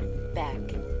Glenn Beck.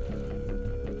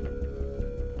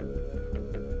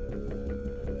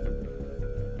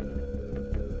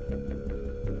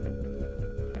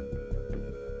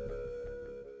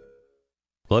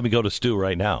 Let me go to Stu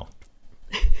right now.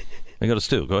 Let me go to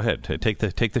Stu. Go ahead. Take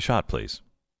the shot, please.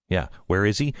 Yeah. Where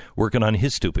is he? Working on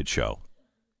his stupid show.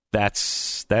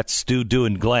 That's Stu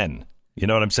doing Glenn. You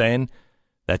know what I'm saying?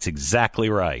 That's exactly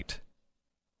right.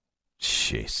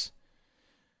 Jeez.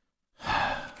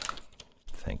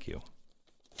 Thank you.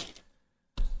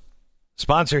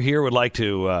 Sponsor here would like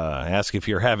to ask if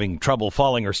you're having trouble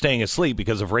falling or staying asleep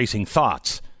because of racing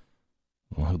thoughts.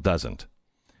 Well, who doesn't?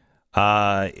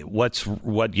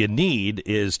 What you need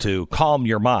is to calm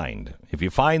your mind. If you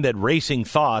find that racing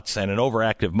thoughts and an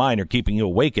overactive mind are keeping you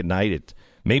awake at night, it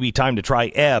may be time to try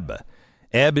Ebb.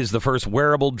 Ebb is the first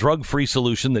wearable drug-free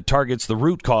solution that targets the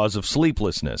root cause of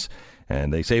sleeplessness.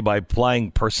 And they say by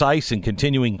applying precise and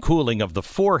continuing cooling of the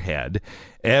forehead,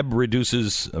 Ebb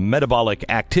reduces metabolic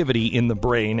activity in the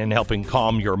brain and helping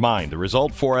calm your mind. The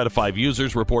result, 4 out of 5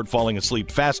 users report falling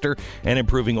asleep faster and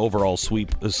improving overall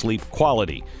sleep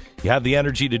quality. You have the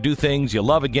energy to do things you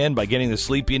love again by getting the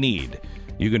sleep you need.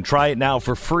 You can try it now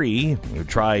for free. You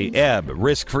try Ebb,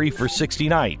 risk-free for 60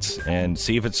 nights, and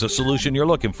see if it's a solution you're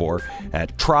looking for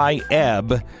at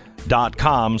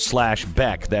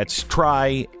tryebb.com/Beck. That's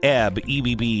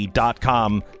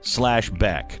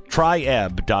tryebb.com/Beck.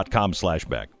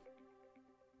 Tryebb.com/Beck.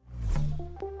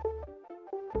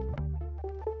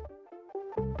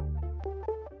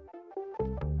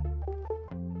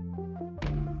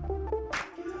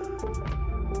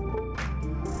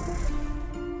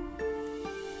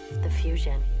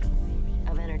 Fusion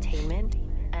of entertainment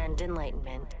and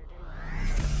enlightenment.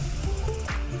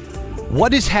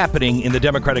 What is happening in the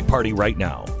Democratic Party right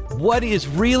now? What is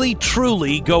really,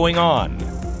 truly going on?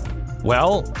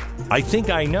 Well, I think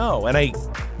I know, and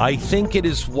I think it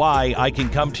is why I can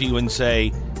come to you and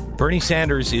say Bernie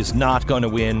Sanders is not going to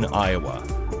win Iowa.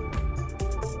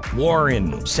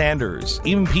 Warren, Sanders,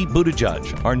 even Pete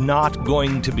Buttigieg are not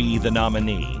going to be the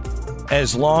nominee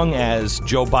as long as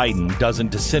Joe Biden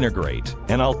doesn't disintegrate.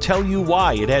 And I'll tell you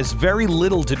why. It has very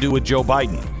little to do with Joe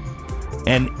Biden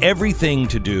and everything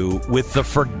to do with the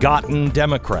forgotten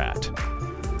Democrat.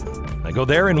 I go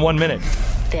there in 1 minute.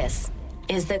 This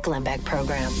is the Glenn Beck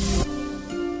Program.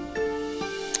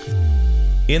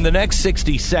 In the next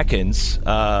 60 seconds,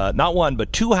 not one,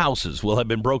 but 2 houses will have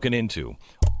been broken into.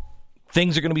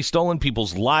 Things are going to be stolen.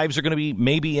 People's lives are going to be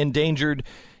maybe endangered.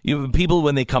 People,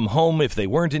 when they come home, if they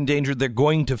weren't endangered, they're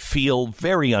going to feel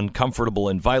very uncomfortable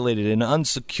and violated and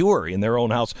unsecure in their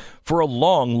own house for a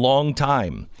long, long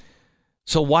time.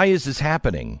 So why is this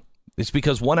happening? It's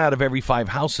because 1 out of every 5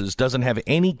 houses doesn't have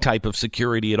any type of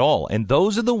security at all. And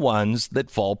those are the ones that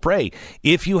fall prey.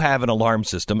 If you have an alarm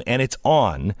system and it's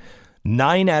on,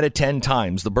 9 out of 10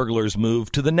 times the burglars move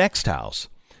to the next house.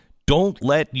 Don't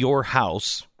let your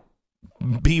house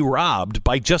be robbed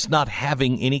by just not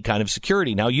having any kind of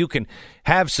security. Now, you can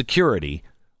have security,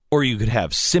 or you could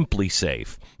have Simply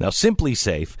Safe. Now, Simply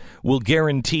Safe will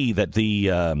guarantee that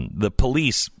the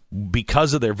police,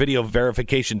 because of their video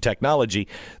verification technology,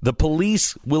 the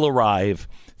police will arrive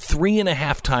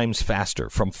 3.5 times faster,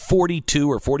 from 42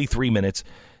 or 43 minutes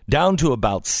down to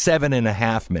about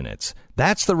 7.5 minutes.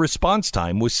 That's the response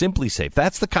time with Simply Safe.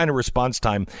 That's the kind of response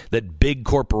time that big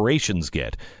corporations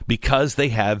get because they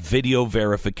have video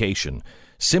verification.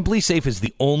 Simply Safe is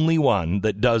the only one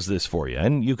that does this for you.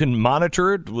 And you can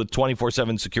monitor it with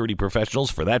 24/7 security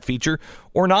professionals for that feature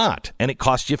or not. And it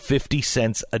costs you 50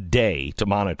 cents a day to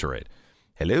monitor it.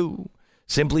 Hello?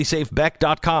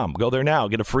 SimplySafeBeck.com. Go there now.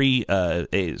 Get a free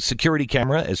a security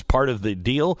camera as part of the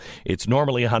deal. It's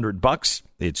normally $100.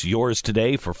 It's yours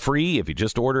today for free if you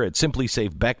just order at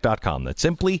SimplySafeBeck.com. That's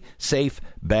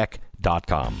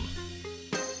SimplySafeBeck.com.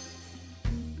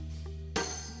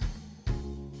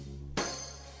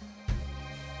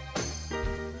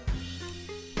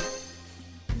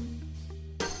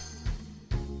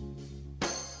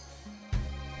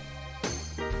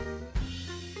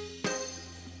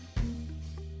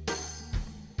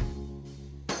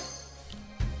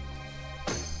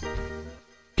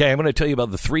 Okay, I'm going to tell you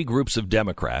about the 3 groups of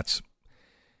Democrats,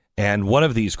 and one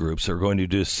of these groups are going to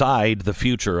decide the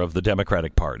future of the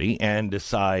Democratic Party and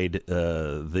decide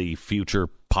the future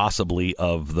possibly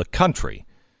of the country.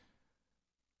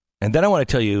 And then I want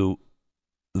to tell you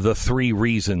the 3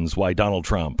 reasons why Donald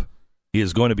Trump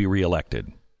is going to be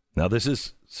reelected. Now, this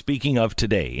is speaking of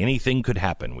today. Anything could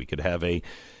happen. We could have an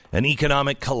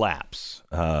economic collapse.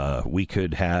 We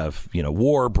could have,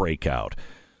 war breakout.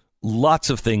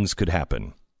 Lots of things could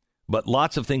happen. But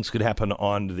lots of things could happen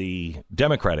on the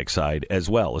Democratic side as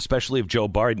well, especially if Joe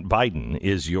Biden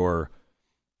is your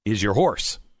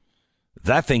horse.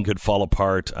 That thing could fall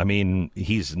apart. I mean,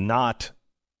 he's not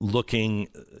looking,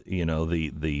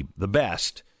 the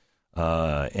best,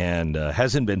 and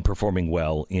hasn't been performing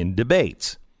well in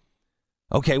debates.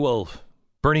 Okay, well,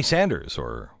 Bernie Sanders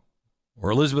or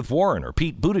Elizabeth Warren or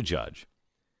Pete Buttigieg.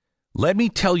 Let me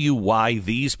tell you why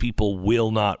these people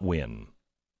will not win.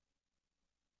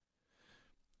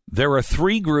 There are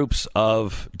 3 groups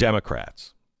of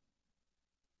Democrats.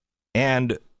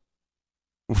 And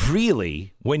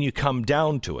really, when you come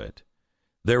down to it,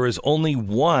 there is only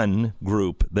one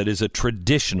group that is a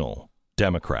traditional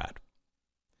Democrat.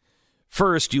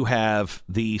 First, you have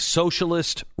the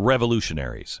socialist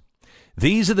revolutionaries.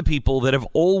 These are the people that have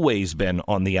always been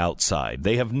on the outside.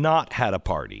 They have not had a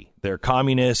party. They're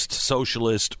communist,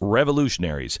 socialist,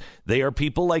 revolutionaries. They are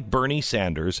people like Bernie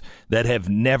Sanders that have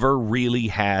never really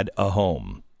had a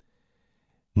home.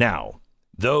 Now,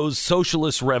 those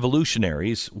socialist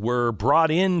revolutionaries were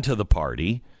brought into the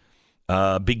party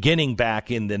beginning back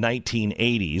in the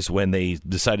 1980s when they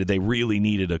decided they really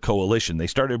needed a coalition. They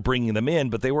started bringing them in,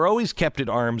 but they were always kept at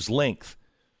arm's length.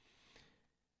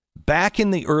 Back in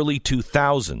the early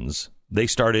 2000s, they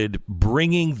started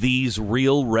bringing these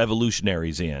real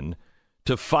revolutionaries in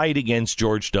to fight against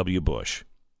George W. Bush.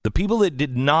 The people that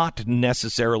did not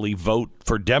necessarily vote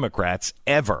for Democrats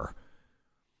ever,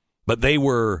 but they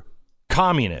were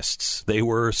communists, they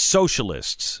were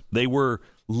socialists, they were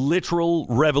literal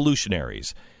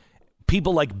revolutionaries.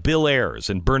 People like Bill Ayers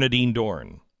and Bernardine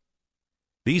Dohrn.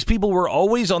 These people were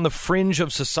always on the fringe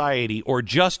of society or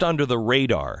just under the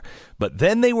radar, but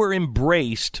then they were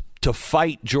embraced to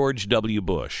fight George W.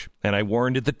 Bush. And I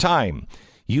warned at the time,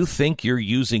 you think you're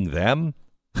using them?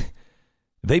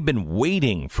 They've been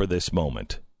waiting for this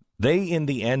moment. They, in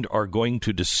the end, are going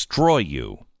to destroy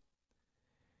you.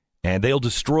 And they'll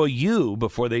destroy you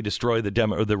before they destroy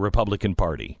the Republican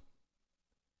Party.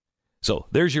 So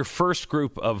there's your first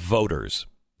group of voters.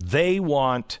 They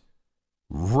want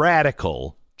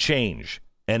radical change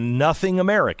and nothing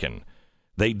American.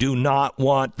 They do not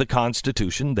want the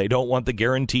Constitution. They don't want the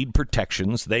guaranteed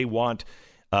protections. They want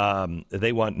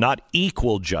not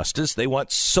equal justice. They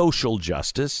want social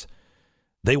justice.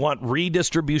 They want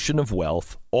redistribution of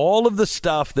wealth, all of the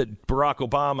stuff that Barack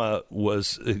Obama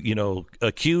was,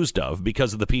 accused of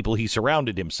because of the people he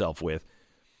surrounded himself with,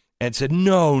 and said,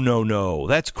 no,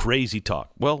 that's crazy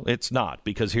talk. Well, it's not,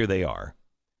 because here they are.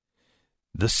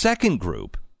 The second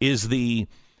group is the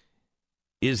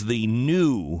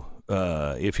new,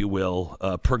 if you will,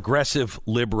 progressive,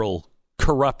 liberal,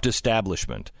 corrupt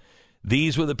establishment.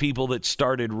 These were the people that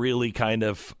started really kind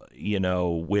of,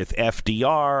 with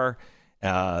FDR.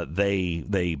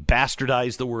 They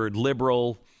bastardized the word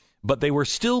liberal, but they were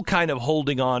still kind of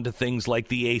holding on to things like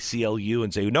the ACLU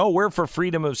and say, no, we're for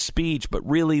freedom of speech, but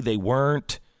really they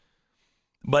weren't.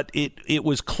 But it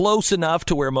was close enough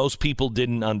to where most people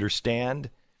didn't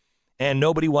understand, and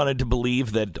nobody wanted to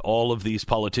believe that all of these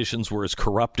politicians were as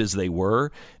corrupt as they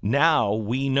were. Now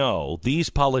we know these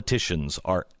politicians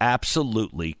are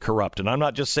absolutely corrupt, and I'm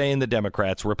not just saying the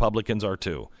Democrats, Republicans are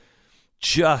too.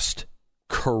 Just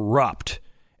corrupt,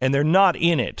 and they're not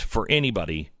in it for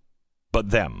anybody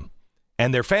but them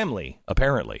and their family,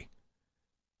 apparently.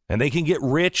 And they can get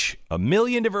rich a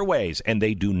million different ways, and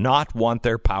they do not want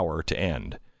their power to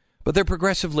end. But they're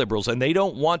progressive liberals, and they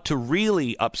don't want to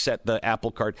really upset the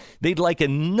apple cart. They'd like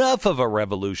enough of a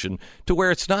revolution to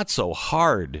where it's not so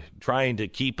hard trying to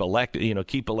keep electing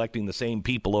the same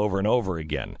people over and over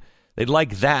again. They'd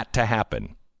like that to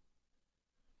happen.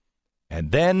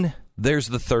 And then there's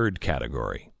the third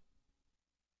category.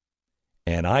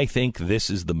 And I think this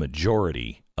is the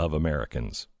majority of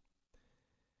Americans.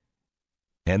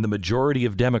 And the majority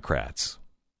of Democrats.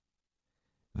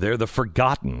 They're the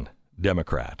forgotten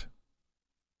Democrat.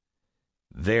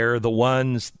 They're the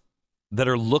ones that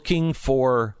are looking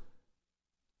for,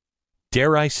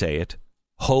 dare I say it,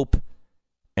 hope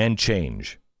and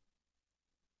change.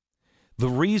 The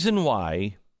reason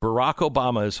why Barack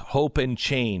Obama's hope and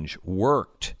change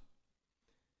worked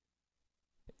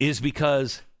is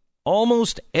because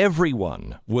almost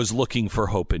everyone was looking for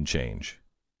hope and change.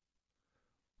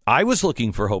 I was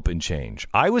looking for hope and change.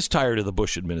 I was tired of the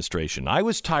Bush administration. I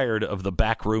was tired of the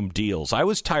backroom deals. I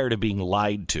was tired of being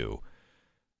lied to.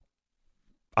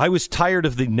 I was tired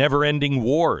of the never-ending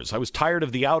wars. I was tired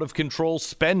of the out-of-control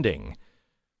spending.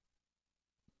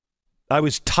 I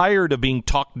was tired of being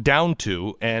talked down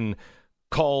to and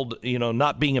called,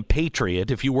 not being a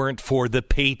patriot if you weren't for the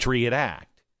Patriot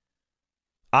Act.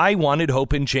 I wanted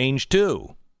hope and change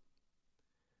too.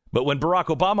 But when Barack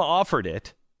Obama offered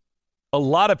it, a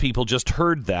lot of people just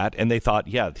heard that and they thought,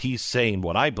 yeah, he's saying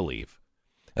what I believe.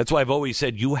 That's why I've always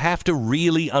said you have to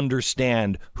really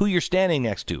understand who you're standing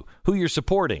next to, who you're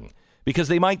supporting, because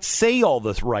they might say all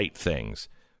the right things.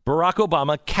 Barack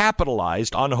Obama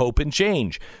capitalized on hope and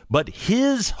change, but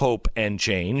his hope and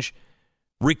change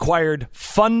required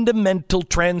fundamental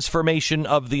transformation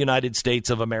of the United States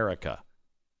of America.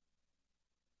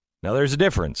 Now, there's a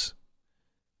difference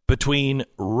between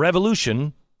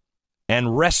revolution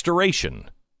and restoration.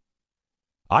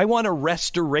 I want a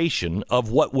restoration of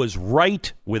what was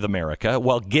right with America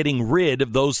while getting rid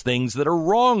of those things that are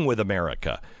wrong with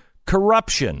America.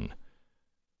 Corruption,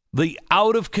 the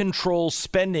out-of-control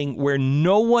spending where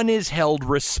no one is held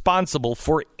responsible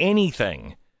for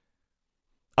anything.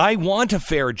 I want a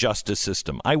fair justice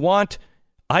system. I want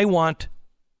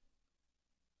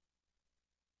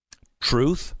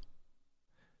truth,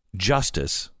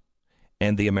 justice,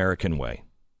 and the American way.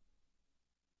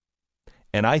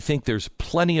 And I think there's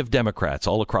plenty of Democrats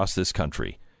all across this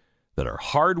country that are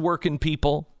hardworking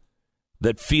people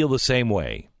that feel the same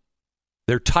way.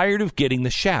 They're tired of getting the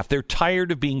shaft. They're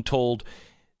tired of being told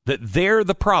that they're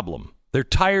the problem. They're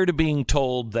tired of being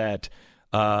told that,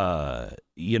 they'll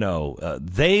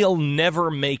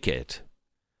never make it.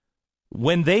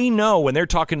 When they know, when they're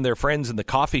talking to their friends in the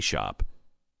coffee shop,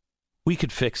 we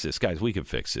could fix this. Guys, we could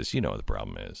fix this. You know what the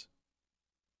problem is.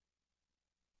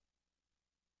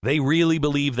 They really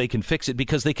believe they can fix it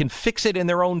because they can fix it in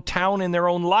their own town, in their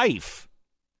own life.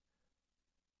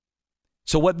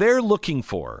 So what they're looking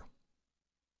for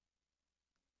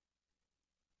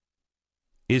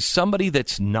is somebody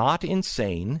that's not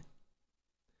insane,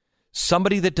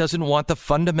 somebody that doesn't want the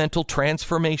fundamental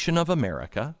transformation of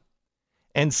America,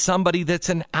 and somebody that's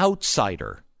an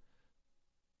outsider.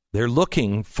 They're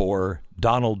looking for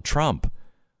Donald Trump,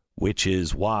 which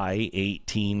is why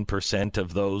 18%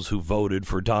 of those who voted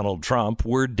for Donald Trump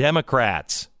were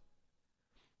Democrats.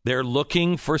 They're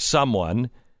looking for someone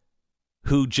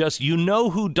who just,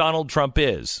 who Donald Trump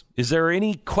is. Is there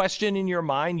any question in your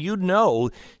mind?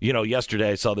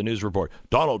 Yesterday I saw the news report.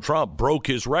 Donald Trump broke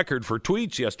his record for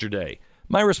tweets yesterday.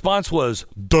 My response was,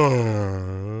 duh,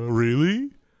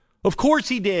 really? Of course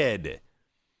he did.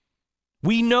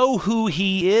 We know who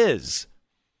he is.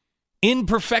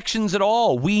 imperfections at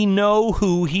all. We know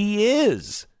who he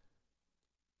is.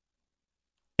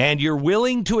 And you're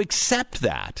willing to accept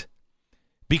that.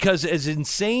 Because as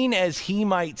insane as he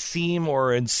might seem,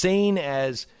 or insane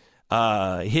as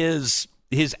his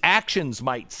actions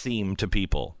might seem to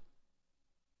people,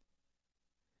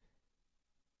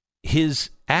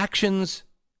 his actions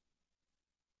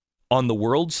on the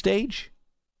world stage,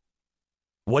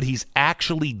 what he's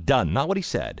actually done, not what he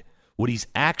said, what he's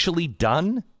actually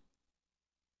done,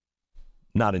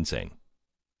 not insane.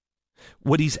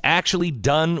 What he's actually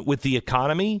done with the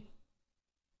economy,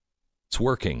 it's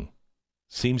working.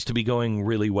 Seems to be going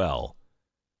really well.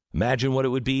 Imagine what it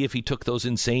would be if he took those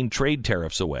insane trade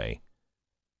tariffs away.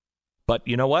 But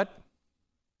you know what?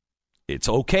 It's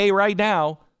okay right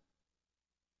now.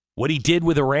 What he did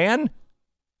with Iran?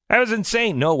 That was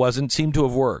insane. No, it wasn't. Seemed to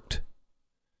have worked.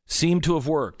 Seemed to have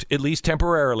worked, at least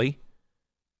temporarily.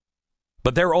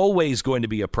 But they're always going to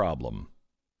be a problem.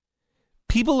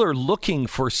 People are looking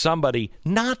for somebody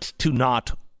not to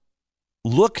not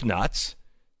look nuts.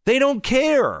 They don't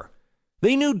care.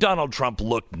 They knew Donald Trump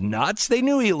looked nuts. They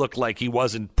knew he looked like he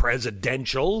wasn't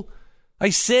presidential.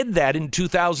 I said that in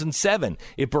 2007.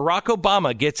 If Barack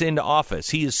Obama gets into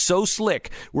office, he is so slick,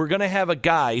 we're going to have a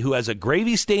guy who has a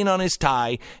gravy stain on his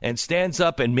tie and stands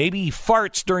up and maybe he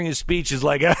farts during his speech, is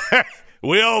like,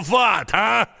 we all fought,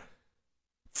 huh?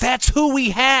 That's who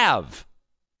we have.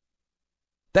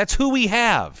 That's who we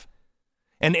have.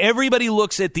 And everybody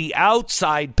looks at the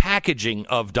outside packaging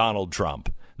of Donald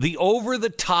Trump, the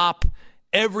over-the-top,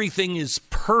 everything is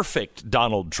perfect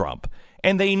Donald Trump.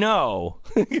 And they know,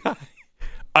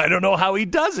 I don't know how he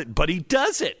does it, but he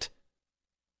does it.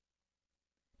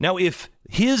 Now, if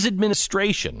his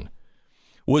administration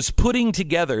was putting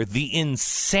together the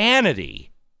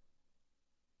insanity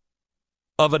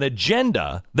of an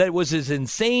agenda that was as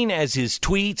insane as his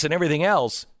tweets and everything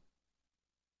else,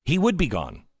 he would be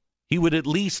gone. He would at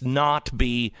least not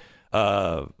be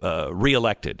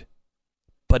reelected.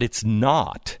 But it's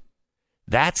not.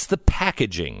 That's the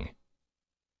packaging.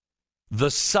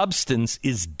 The substance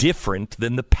is different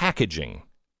than the packaging.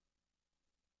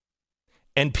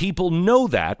 And people know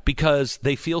that because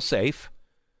they feel safe.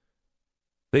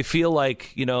 They feel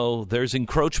like, there's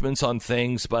encroachments on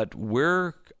things, but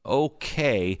we're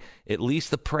okay. At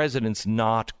least the president's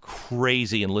not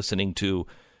crazy and listening to,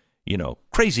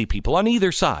 crazy people on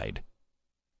either side.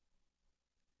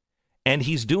 And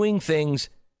he's doing things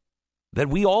that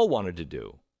we all wanted to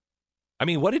do. I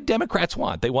mean, what did Democrats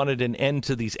want? They wanted an end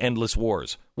to these endless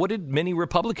wars. What did many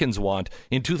Republicans want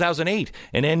in 2008?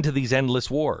 An end to these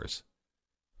endless wars.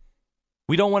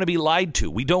 We don't want to be lied to.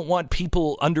 We don't want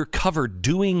people undercover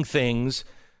doing things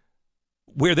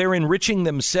where they're enriching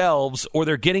themselves or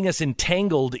they're getting us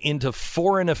entangled into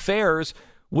foreign affairs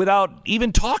without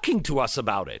even talking to us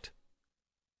about it.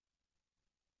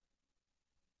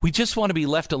 We just want to be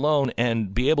left alone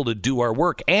and be able to do our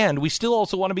work. And we still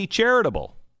also want to be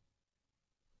charitable.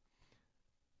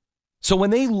 So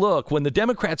when the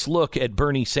Democrats look at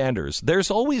Bernie Sanders, there's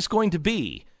always going to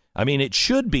be, it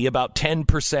should be about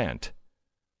 10%.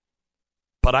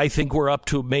 But I think we're up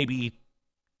to maybe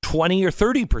 20 or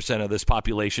 30% of this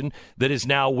population that is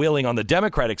now willing on the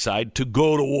Democratic side to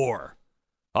go to war.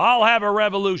 I'll have a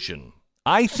revolution.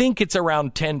 I think it's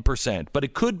around 10%, but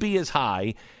it could be as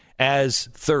high as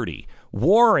 30.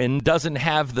 Warren doesn't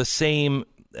have the same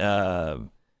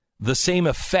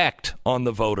effect on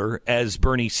the voter as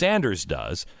Bernie Sanders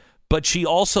does, but she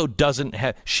also doesn't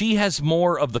have. She has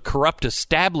more of the corrupt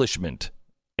establishment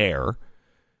air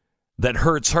that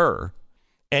hurts her,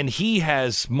 and he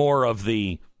has more of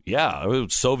the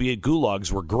Soviet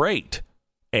gulags were great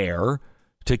air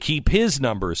to keep his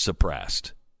numbers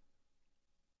suppressed.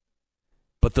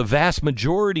 But the vast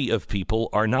majority of people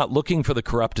are not looking for the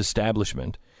corrupt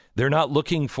establishment. They're not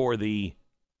looking for the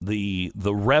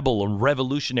rebel and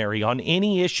revolutionary on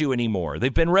any issue anymore.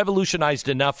 They've been revolutionized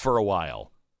enough for a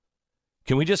while.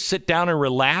 Can we just sit down and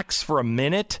relax for a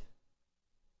minute?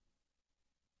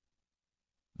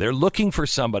 They're looking for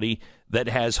somebody that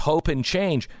has hope and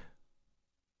change.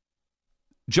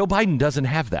 Joe Biden doesn't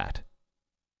have that.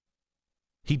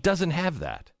 He doesn't have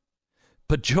that.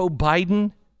 But Joe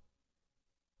Biden,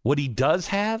 what he does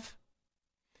have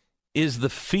is the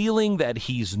feeling that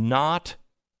he's not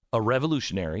a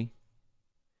revolutionary.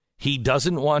 He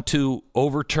doesn't want to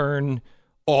overturn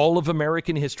all of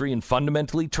American history and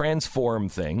fundamentally transform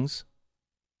things.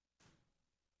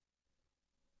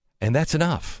 And that's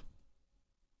enough.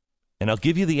 And I'll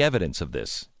give you the evidence of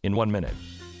this in 1 minute.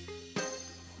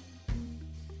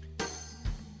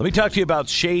 Let me talk to you about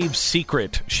Shave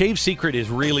Secret. Shave Secret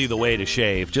is really the way to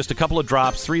shave. Just a couple of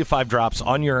drops, 3 to 5 drops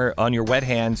on your wet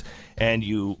hands, and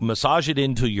you massage it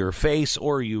into your face,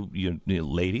 or you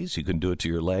ladies, you can do it to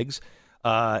your legs.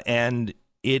 And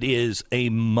it is a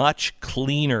much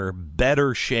cleaner,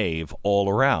 better shave all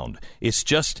around. It's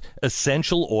just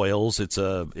essential oils. It's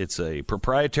a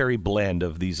proprietary blend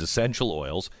of these essential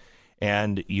oils.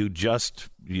 And you just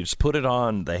put it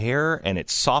on the hair, and it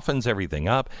softens everything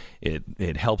up.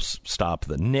 It helps stop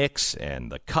the nicks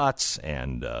and the cuts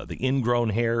and the ingrown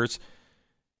hairs.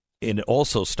 It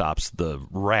also stops the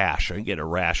rash. I get a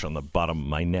rash on the bottom of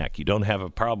my neck. You don't have a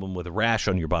problem with a rash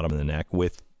on your bottom of the neck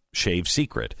with Shave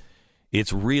Secret.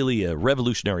 It's really a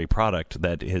revolutionary product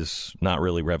that is not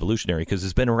really revolutionary because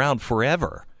it's been around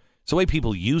forever. It's the way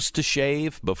people used to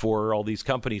shave before all these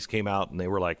companies came out, and they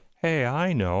were like, hey,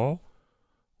 I know.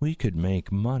 We could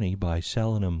make money by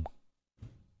selling them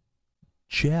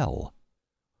gel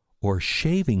or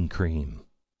shaving cream.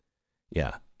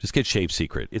 Yeah, just get Shave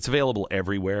Secret. It's available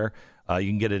everywhere. You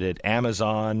can get it at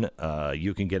Amazon.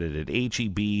 You can get it at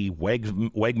H-E-B,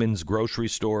 Wegmans grocery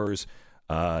stores.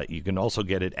 You can also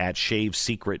get it at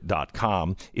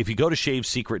shavesecret.com. If you go to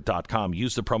shavesecret.com,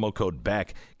 use the promo code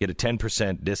BECK, get a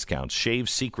 10% discount.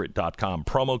 Shavesecret.com,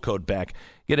 promo code BECK.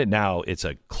 Get it now. It's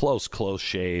a close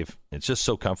shave. It's just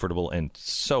so comfortable and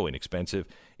so inexpensive.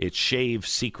 It's Shave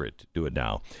Secret. Do it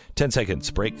now. 10 seconds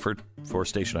break for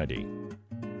station ID.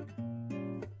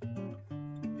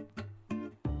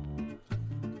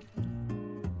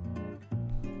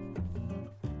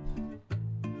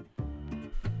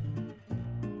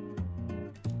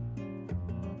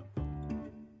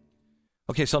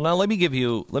 Okay, so now let me give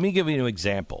you an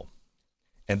example,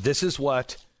 and this is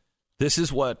what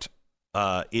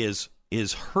is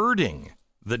hurting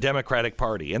the Democratic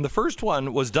Party. And the first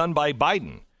one was done by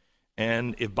Biden.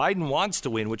 And if Biden wants to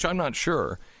win, which I'm not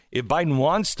sure, if Biden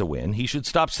wants to win, he should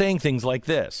stop saying things like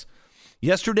this.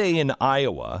 Yesterday in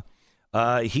Iowa,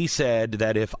 he said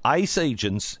that if ICE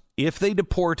agents, if they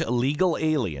deport illegal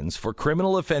aliens for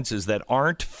criminal offenses that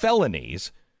aren't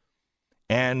felonies,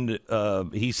 and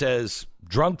he says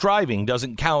drunk driving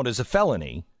doesn't count as a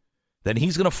felony, then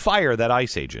he's going to fire that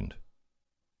ICE agent.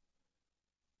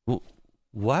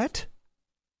 What?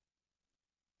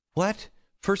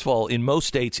 First of all, in most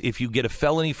states, if you get a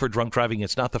felony for drunk driving,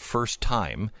 it's not the first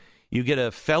time. You get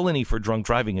a felony for drunk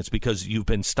driving, it's because you've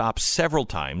been stopped several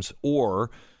times,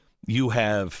 or you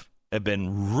have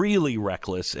been really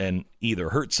reckless and either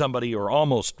hurt somebody or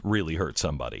almost really hurt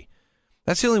somebody.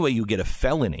 That's the only way you get a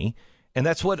felony. And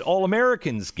that's what all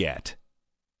Americans get.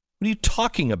 What are you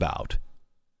talking about?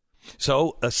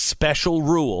 So a special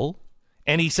rule.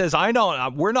 And he says, I know,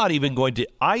 we're not even going to.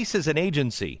 ICE as an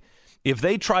agency, if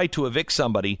they try to evict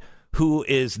somebody who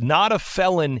is not a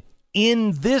felon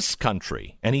in this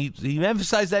country, and he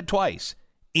emphasized that twice,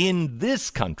 in this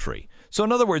country. So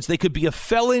in other words, they could be a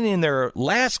felon in their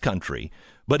last country,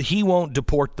 but he won't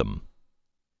deport them.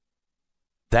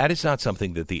 That is not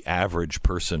something that the average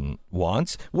person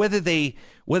wants, whether they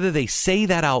say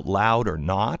that out loud or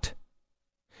not.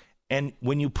 And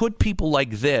when you put people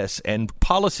like this and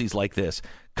policies like this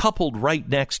coupled right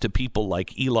next to people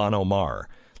like Ilhan Omar.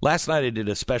 Last night I did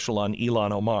a special on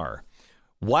Ilhan Omar.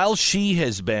 While she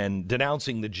has been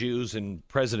denouncing the Jews and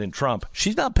President Trump,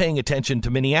 she's not paying attention to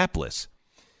Minneapolis.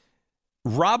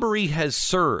 Robbery has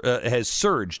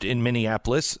surged in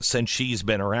Minneapolis since she's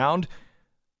been around.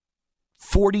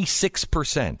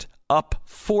 46%, up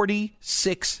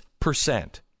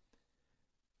 46%.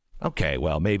 Okay,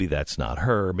 well, maybe that's not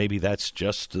her. Maybe that's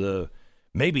just the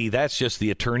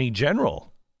Attorney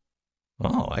General.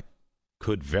 Oh, that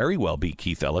could very well be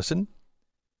Keith Ellison.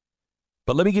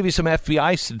 But let me give you some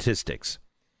FBI statistics.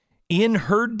 In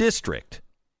her district,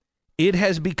 it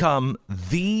has become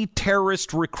the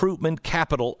terrorist recruitment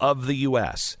capital of the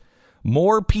U.S.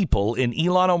 More people in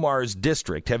Ilhan Omar's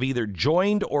district have either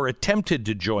joined or attempted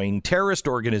to join terrorist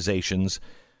organizations,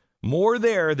 more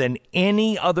there than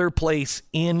any other place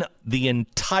in the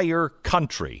entire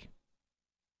country.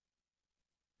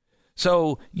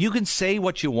 So you can say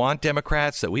what you want,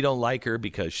 Democrats, that we don't like her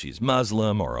because she's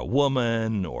Muslim or a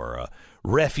woman or a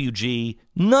refugee.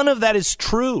 None of that is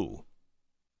true.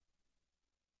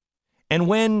 And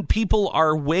when people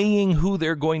are weighing who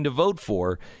they're going to vote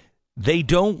for, they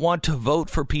don't want to vote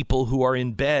for people who are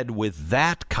in bed with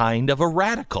that kind of a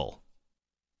radical.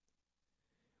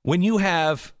 When you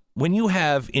have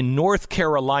in North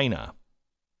Carolina,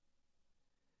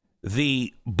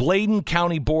 the Bladen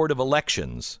County Board of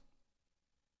Elections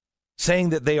saying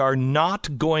that they are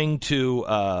not going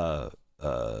to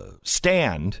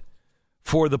stand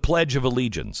for the Pledge of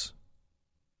Allegiance.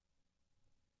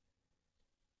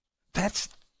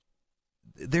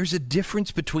 there's a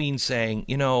difference between saying,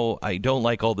 I don't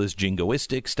like all this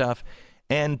jingoistic stuff,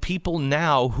 and people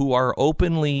now who are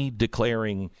openly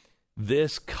declaring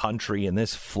this country and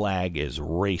this flag is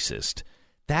racist.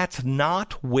 That's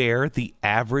not where the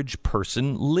average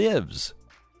person lives.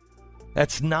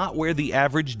 That's not where the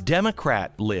average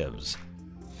Democrat lives.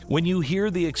 When you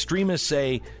hear the extremists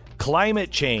say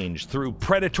climate change through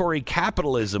predatory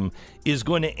capitalism is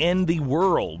going to end the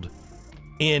world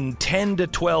in 10 to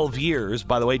 12 years,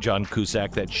 by the way, John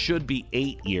Cusack, that should be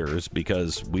 8 years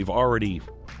because we've already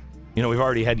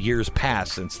had years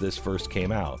pass since this first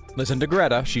came out. Listen to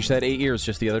Greta. She said 8 years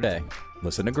just the other day.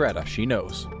 Listen to Greta. She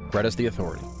knows. Greta's the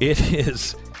authority.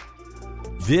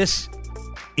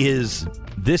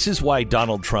 This is why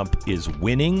Donald Trump is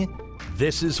winning.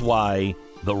 This is why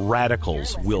the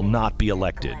radicals will not be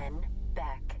elected.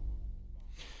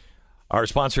 Our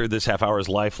sponsor this half hour is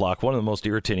LifeLock. One of the most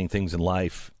irritating things in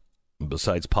life,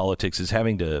 besides politics, is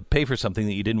having to pay for something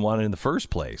that you didn't want in the first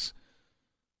place.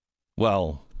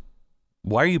 Well,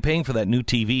 why are you paying for that new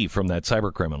TV from that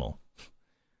cyber criminal?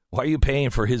 Why are you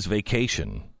paying for his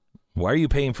vacation? Why are you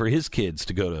paying for his kids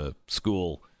to go to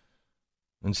school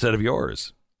instead of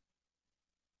yours?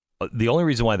 The only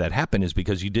reason why that happened is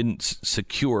because you didn't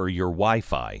secure your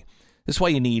Wi-Fi. This is why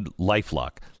you need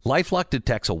LifeLock. LifeLock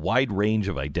detects a wide range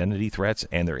of identity threats,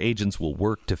 and their agents will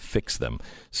work to fix them.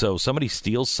 So somebody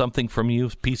steals something from you, a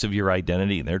piece of your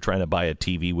identity, and they're trying to buy a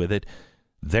TV with it,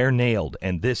 they're nailed,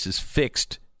 and this is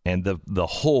fixed, and the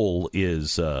hole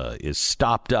is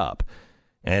stopped up.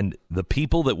 And the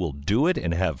people that will do it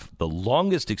and have the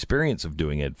longest experience of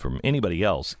doing it from anybody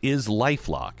else is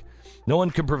LifeLock. No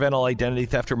one can prevent all identity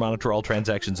theft or monitor all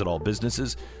transactions at all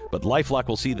businesses, but LifeLock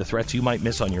will see the threats you might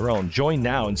miss on your own. Join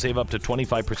now and save up to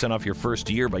 25% off your first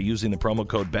year by using the promo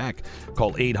code BECK.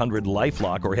 Call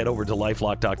 800-LifeLock or head over to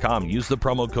LifeLock.com. Use the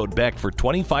promo code BECK for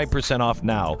 25% off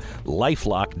now.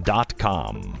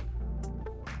 LifeLock.com.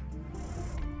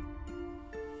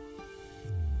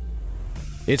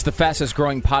 It's the fastest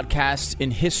growing podcast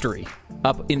in history.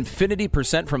 Up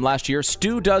infinity% from last year.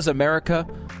 Stu Does America.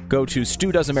 Go to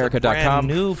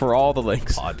StuDoesAmerica.com for all the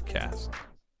links. Podcast.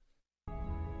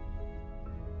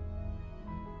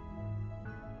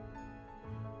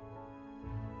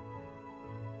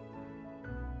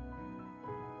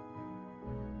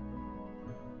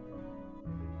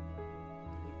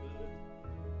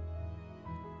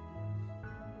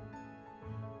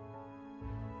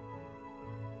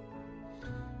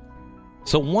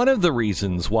 So one of the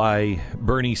reasons why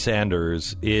Bernie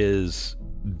Sanders is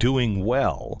doing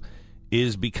well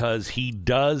is because he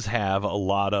does have a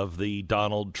lot of the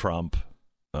Donald Trump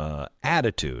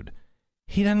attitude.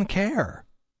 He doesn't care.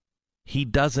 He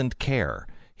doesn't care.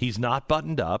 He's not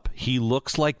buttoned up. He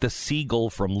looks like the seagull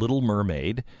from Little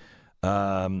Mermaid.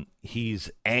 He's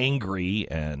angry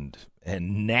and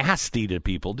nasty to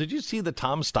people. Did you see the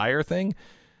Tom Steyer thing?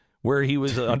 Where he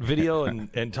was on video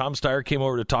and Tom Steyer came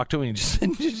over to talk to him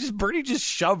and Bernie just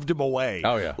shoved him away.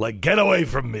 Oh, yeah. Like, get away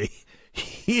from me.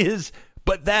 He is,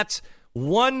 but that's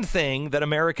one thing that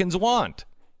Americans want.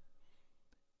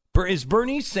 Is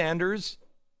Bernie Sanders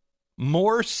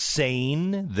more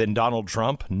sane than Donald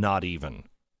Trump? Not even.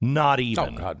 Not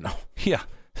even. Oh, God, no. Yeah,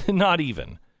 not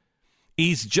even.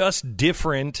 He's just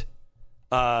different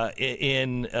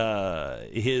in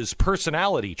his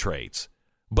personality traits.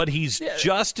 But he's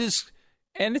just as...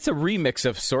 And it's a remix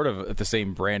of sort of the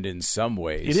same brand in some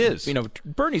ways. It is.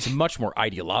 Bernie's much more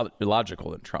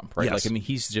ideological than Trump, right? Yes. Like,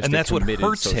 he's just and that's what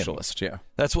hurts socialist. Him. Yeah.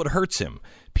 That's what hurts him.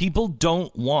 People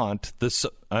don't want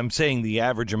I'm saying the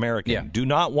average American, do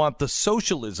not want the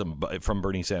socialism from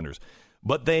Bernie Sanders.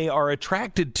 But they are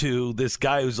attracted to this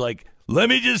guy who's like, let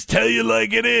me just tell you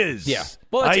like it is. Yeah.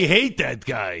 Well, I hate that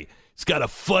guy. He's got a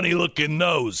funny-looking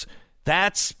nose.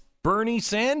 That's Bernie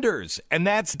Sanders, and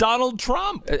that's Donald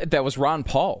Trump. That was Ron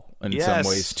Paul in some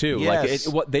ways, too. Yes.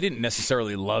 Like, they didn't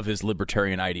necessarily love his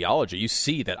libertarian ideology. You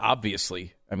see that,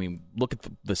 obviously. I mean, look at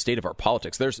the state of our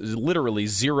politics. There's literally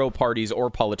zero parties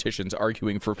or politicians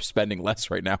arguing for spending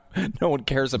less right now. No one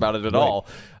cares about it at all.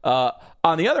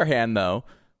 On the other hand, though,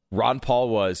 Ron Paul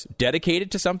was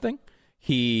dedicated to something.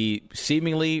 He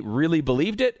seemingly really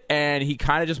believed it, and he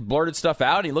kind of just blurted stuff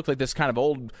out. He looked like this kind of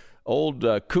old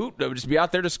coot that would just be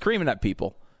out there just screaming at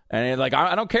people. And like,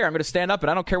 I don't care. I'm going to stand up, and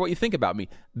I don't care what you think about me.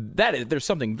 There's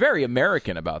something very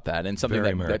American about that, and something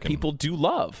that people do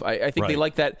love. I think they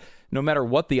like that no matter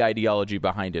what the ideology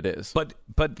behind it is.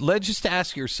 But let's just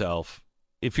ask yourself,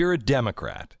 if you're a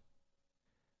Democrat,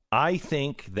 I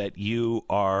think that you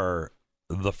are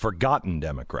the forgotten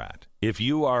Democrat. If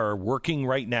you are working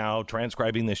right now,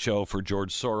 transcribing this show for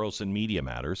George Soros and Media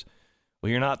Matters, Well,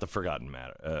 you're not the forgotten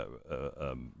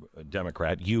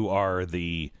Democrat. You are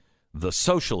the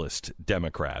socialist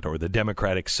Democrat, or the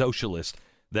democratic socialist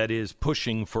that is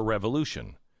pushing for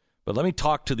revolution. But let me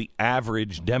talk to the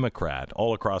average Democrat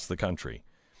all across the country.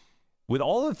 With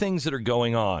all the things that are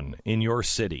going on in your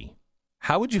city,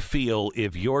 how would you feel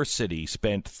if your city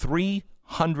spent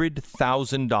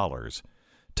 $300,000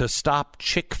 to stop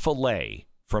Chick-fil-A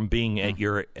from being at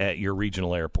your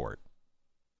regional airport?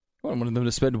 Well, I wanted them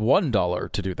to spend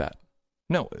 $1 to do that.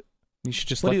 No. You should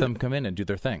just let them come in and do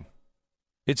their thing.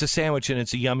 It's a sandwich, and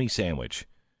it's a yummy sandwich.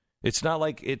 It's not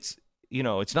like it's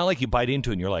not like you bite into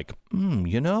it and you're like,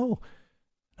 not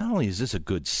only is this a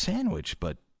good sandwich,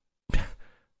 but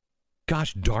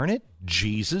gosh darn it,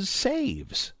 Jesus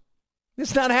saves.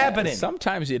 It's not happening.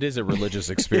 Sometimes it is a religious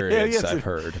experience, yes, I've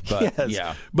heard. But yes.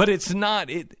 Yeah. But it's not.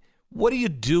 What are you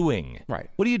doing? Right.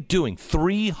 What are you doing?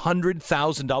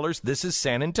 $300,000. This is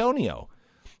San Antonio.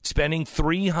 Spending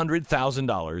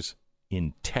 $300,000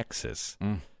 in Texas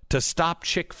to stop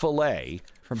Chick-fil-A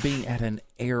from being at an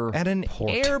airport. At an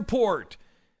airport.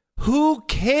 Who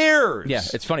cares? Yeah,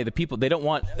 it's funny. The people, they don't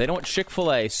want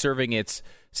Chick-fil-A serving its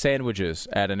sandwiches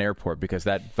at an airport because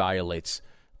that violates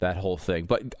that whole thing.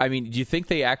 But, I mean, do you think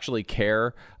they actually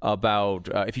care about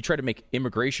if you try to make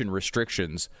immigration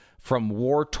restrictions from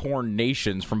war-torn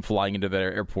nations from flying into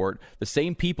their airport, the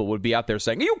same people would be out there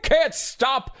saying, you can't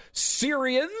stop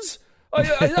Syrians.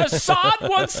 Assad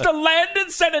wants to land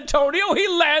in San Antonio. He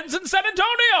lands in San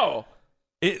Antonio.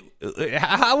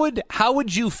 How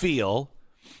would you feel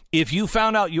if you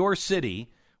found out your city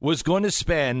was going to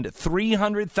spend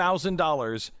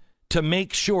 $300,000 to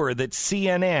make sure that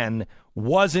CNN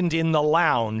wasn't in the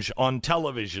lounge on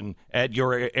television at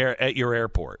your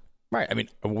airport? Right. I mean,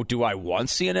 do I want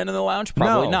CNN in the lounge?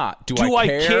 Probably not. Do I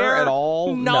care at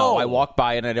all? No. I walk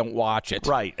by and I don't watch it.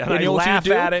 Right. And I laugh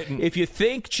at it. If you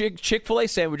think Chick-fil-A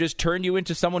sandwiches turn you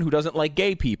into someone who doesn't like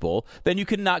gay people, then you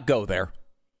cannot go there.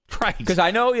 Right. Because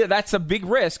I know that's a big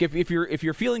risk. If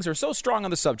your feelings are so strong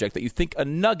on the subject that you think a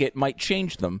nugget might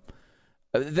change them,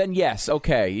 then yes,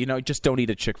 okay, just don't eat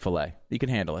at Chick-fil-A. You can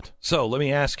handle it. So let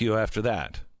me ask you after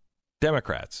that,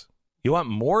 Democrats, you want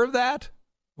more of that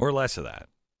or less of that?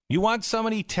 You want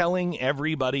somebody telling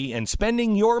everybody and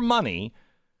spending your money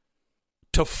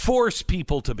to force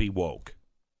people to be woke?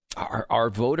 Are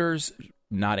voters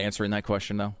not answering that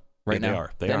question, though, right now?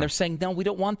 They are. And they're saying, no, we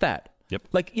don't want that. Yep.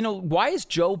 Like, why is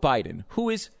Joe Biden, who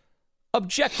is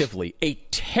objectively a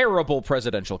terrible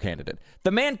presidential candidate,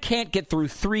 the man can't get through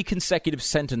 3 consecutive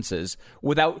sentences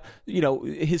without,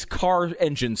 his car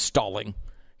engine stalling.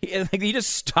 He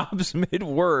just stops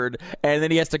mid-word, and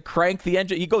then he has to crank the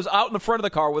engine. He goes out in the front of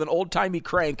the car with an old-timey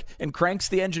crank and cranks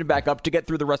the engine back up to get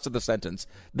through the rest of the sentence.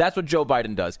 That's what Joe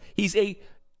Biden does. He's a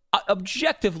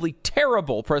objectively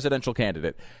terrible presidential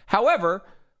candidate. However,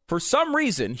 for some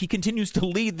reason, he continues to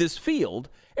lead this field,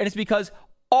 and it's because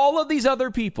all of these other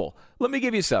people, let me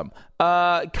give you some,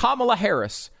 Kamala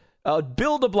Harris,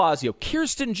 Bill de Blasio,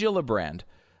 Kirsten Gillibrand,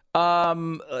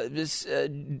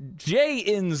 Jay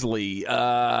Inslee,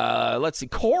 let's see,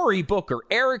 Cory Booker,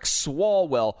 Eric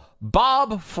Swalwell,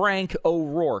 Bob Frank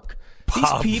O'Rourke.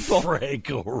 Frank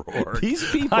O'Rourke.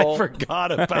 These people. I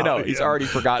forgot about I know, him. he's already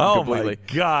forgotten completely. Oh,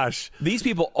 my gosh. These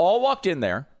people all walked in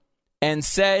there and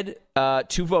said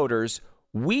to voters,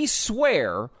 we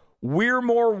swear we're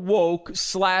more woke /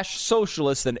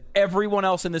 socialist than everyone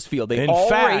else in this field. They all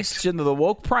raced into the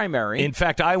woke primary. In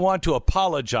fact, I want to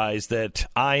apologize that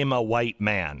I'm a white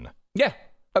man. Yeah.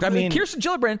 I mean, Kirsten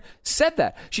Gillibrand said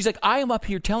that. She's like, I am up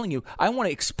here telling you, I want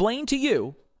to explain to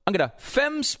you, I'm going to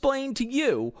femsplain to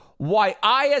you why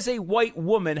I, as a white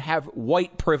woman, have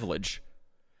white privilege.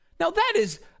 Now, that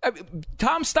is,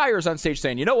 Tom Steyer's on stage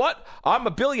saying, you know what? I'm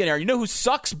a billionaire. You know who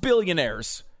sucks?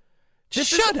 Billionaires.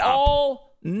 Shut up.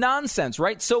 All nonsense,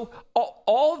 right? So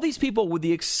all of these people, with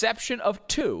the exception of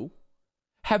 2,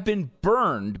 have been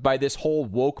burned by this whole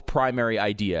woke primary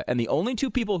idea. And the only 2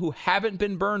 people who haven't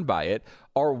been burned by it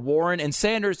are Warren and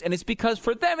Sanders. And it's because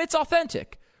for them, it's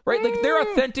authentic, right? Like, they're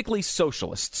authentically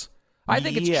socialists. I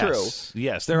think it's true.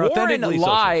 Yes, they're authentically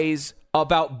Warren lies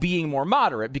about being more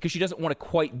moderate because she doesn't want to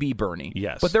quite be Bernie.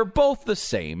 Yes. But they're both the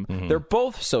same. Mm-hmm. They're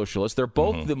both socialists. They're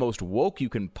both the most woke you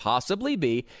can possibly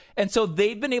be. And so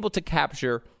they've been able to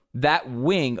capture that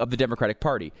wing of the Democratic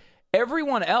Party.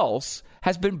 Everyone else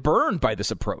has been burned by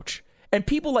this approach. And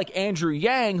people like Andrew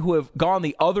Yang, who have gone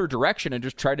the other direction and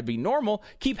just tried to be normal,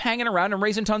 keep hanging around and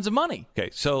raising tons of money.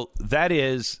 Okay, so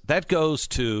that goes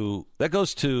to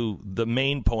the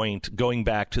main point, going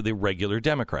back to the regular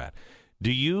Democrat.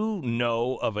 Do you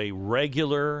know of a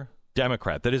regular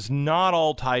Democrat that is not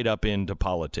all tied up into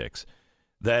politics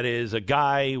that is a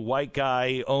guy, white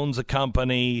guy, owns a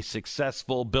company,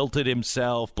 successful, built it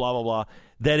himself, blah, blah, blah,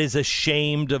 that is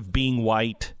ashamed of being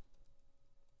white?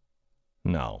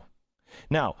 No.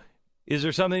 Now, is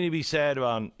there something to be said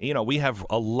on, we have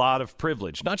a lot of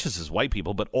privilege, not just as white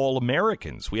people, but all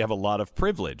Americans. We have a lot of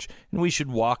privilege, and we should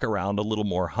walk around a little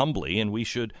more humbly, and we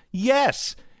should,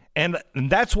 yes. And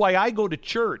that's why I go to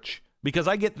church, because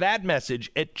I get that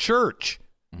message at church.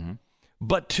 Mm-hmm.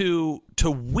 But to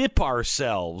whip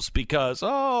ourselves because,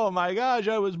 oh, my gosh,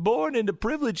 I was born into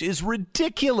privilege is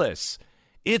ridiculous.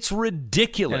 It's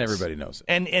ridiculous. And everybody knows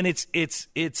it. And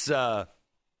it's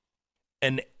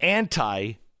an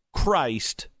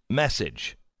anti-Christ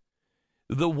message.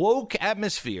 The woke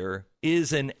atmosphere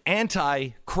is an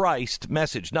anti-Christ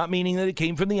message, not meaning that it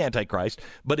came from the Antichrist,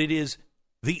 but it is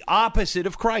the opposite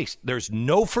of Christ. There's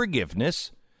no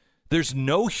forgiveness. There's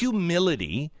no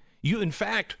humility. In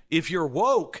fact, if you're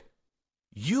woke,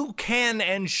 you can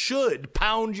and should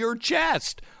pound your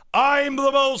chest. I'm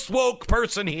the most woke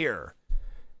person here.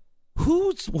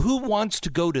 Who wants to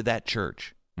go to that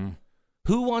church?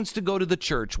 Who wants to go to the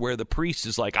church where the priest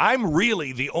is like, I'm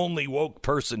really the only woke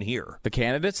person here? The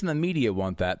candidates and the media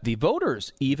want that. The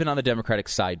voters, even on the Democratic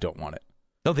side, don't want it.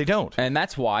 No, they don't. And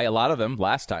that's why a lot of them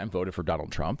last time voted for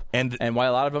Donald Trump. And why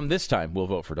a lot of them this time will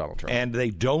vote for Donald Trump. And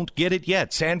they don't get it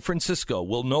yet. San Francisco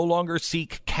will no longer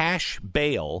seek cash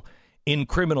bail in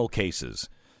criminal cases.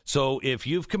 So if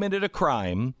you've committed a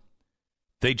crime,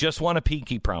 they just want a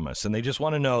pinky promise. And they just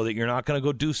want to know that you're not going to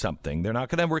go do something. They're not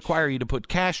going to require you to put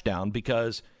cash down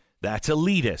because that's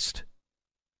elitist.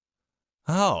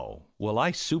 Oh, well,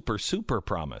 I super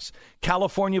promise.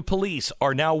 California police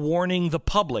are now warning the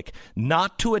public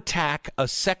not to attack a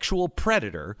sexual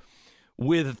predator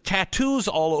with tattoos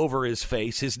all over his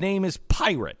face. His name is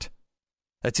Pirate.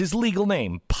 That's his legal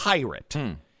name, Pirate.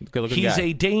 He's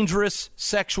a dangerous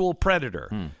sexual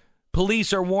predator.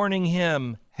 Police are warning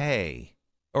him,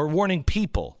 warning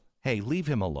people, hey, leave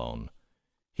him alone.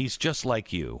 He's just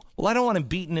like you. Well, I don't want him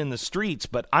beaten in the streets,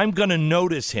 but I'm going to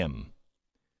notice him.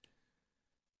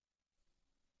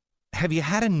 Have you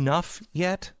had enough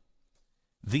yet?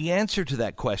 The answer to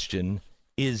that question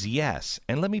is yes.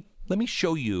 And let me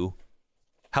show you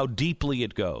how deeply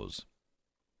it goes.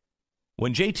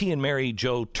 When JT and Mary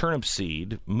Jo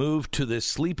Turnipseed moved to this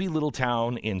sleepy little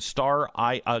town in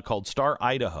called Star,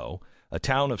 Idaho, a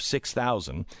town of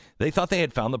 6,000, they thought they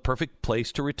had found the perfect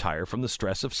place to retire from the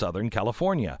stress of Southern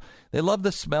California. They loved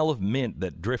the smell of mint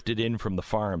that drifted in from the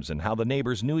farms and how the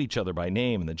neighbors knew each other by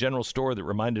name and the general store that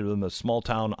reminded them of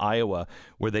small-town Iowa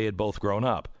where they had both grown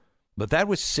up. But that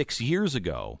was 6 years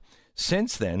ago.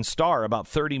 Since then, Star, about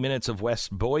 30 minutes of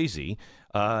West Boise,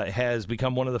 has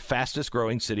become one of the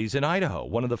fastest-growing cities in Idaho,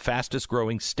 one of the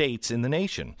fastest-growing states in the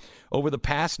nation. Over the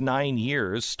past 9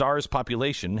 years, Star's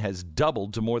population has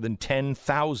doubled to more than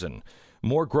 10,000.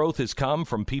 More growth has come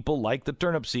from people like the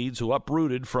Turnipseeds who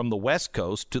uprooted from the West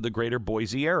Coast to the greater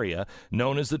Boise area,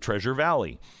 known as the Treasure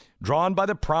Valley. Drawn by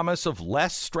the promise of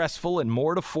less stressful and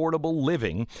more affordable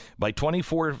living, by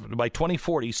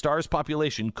 2040, Star's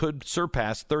population could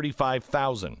surpass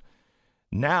 35,000.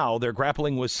 Now they're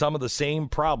grappling with some of the same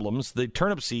problems the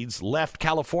Turnipseeds left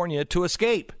California to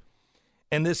escape.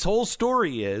 And this whole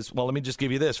story is, well, let me just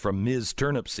give you this from Ms.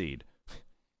 Turnipseed.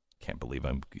 Can't believe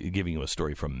I'm giving you a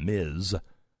story from Ms.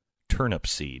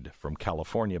 Turnipseed from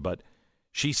California, but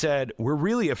she said, we're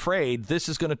really afraid this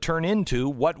is going to turn into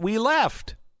what we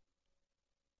left.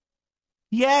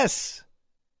 Yes,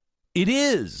 it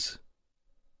is.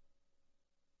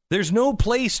 There's no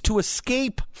place to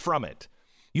escape from it.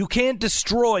 You can't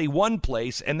destroy one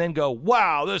place and then go,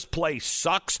 wow, this place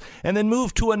sucks, and then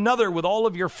move to another with all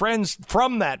of your friends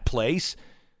from that place,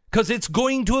 because it's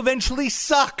going to eventually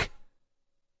suck.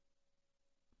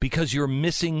 Because you're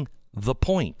missing the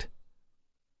point.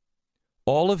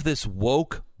 All of this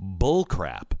woke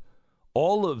bullcrap,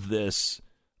 all of this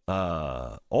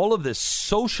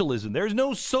socialism. There's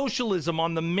no socialism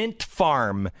on the mint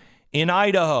farm in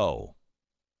Idaho.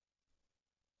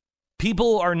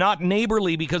 People are not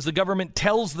neighborly because the government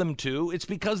tells them to. It's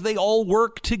because they all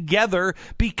work together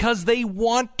because they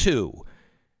want to.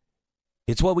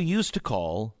 It's what we used to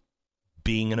call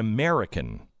being an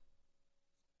American.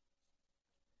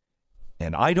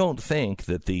 And I don't think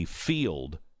that the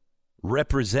field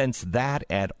represents that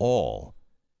at all.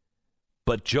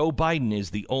 But Joe Biden is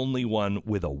the only one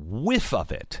with a whiff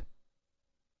of it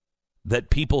that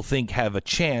people think have a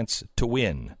chance to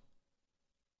win.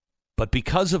 But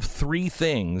because of three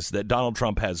things that Donald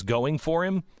Trump has going for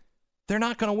him, they're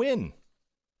not going to win.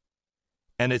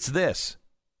 And it's this.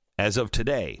 As of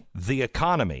today, the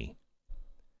economy.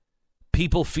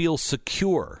 People feel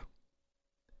secure.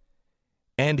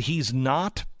 And he's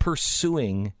not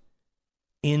pursuing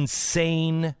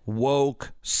insane,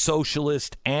 woke,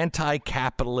 socialist,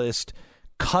 anti-capitalist,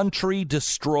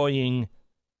 country-destroying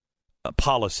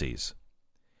policies.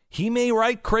 He may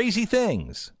write crazy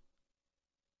things,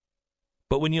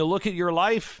 but when you look at your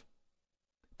life,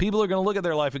 people are going to look at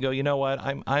their life and go, you know what?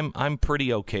 I'm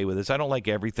pretty okay with this. I don't like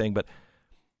everything, but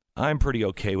I'm pretty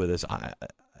okay with this.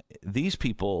 These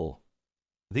people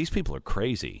are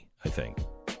crazy, I think.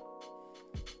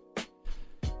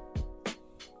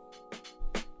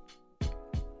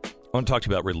 I want to talk to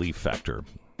you about Relief Factor.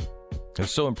 I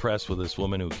was so impressed with this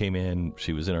woman who came in.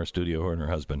 She was in our studio, her and her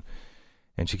husband,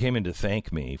 and she came in to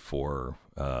thank me for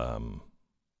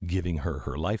giving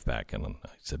her life back. And I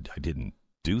said, I didn't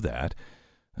do that.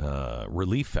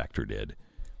 Relief Factor did.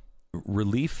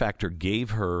 Relief Factor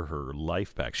gave her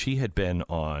life back. She had been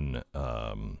on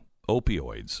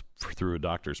opioids through a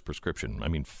doctor's prescription. I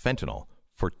mean, fentanyl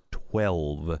for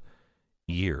 12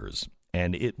 years.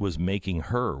 And it was making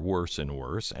her worse and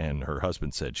worse. And her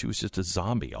husband said she was just a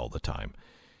zombie all the time.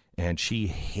 And she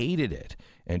hated it.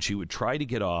 And she would try to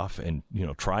get off and,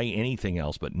 try anything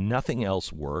else, but nothing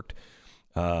else worked.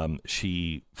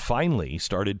 She finally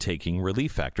started taking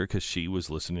Relief Factor because she was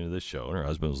listening to this show and her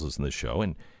husband was listening to this show.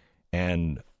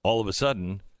 And all of a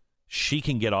sudden, she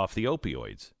can get off the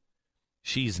opioids.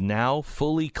 She's now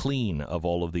fully clean of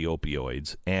all of the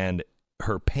opioids, and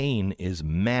her pain is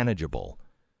manageable.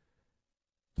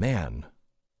 Man,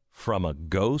 from a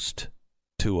ghost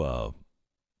to a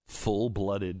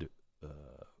full-blooded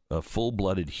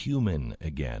human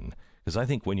again. Because I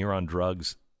think when you're on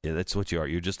drugs, that's what you are.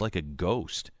 You're just like a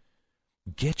ghost.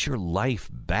 Get your life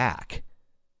back.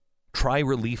 Try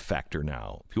Relief Factor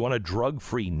now. If you want a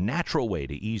drug-free, natural way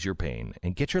to ease your pain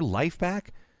and get your life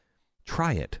back,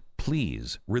 try it.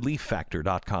 Please,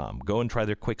 ReliefFactor.com. Go and try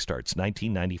their quick starts.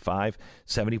 $19.95.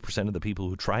 70% of the people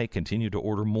who try it continue to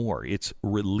order more. It's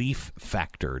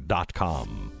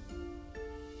ReliefFactor.com.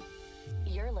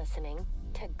 You're listening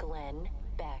to Glenn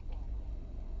Beck.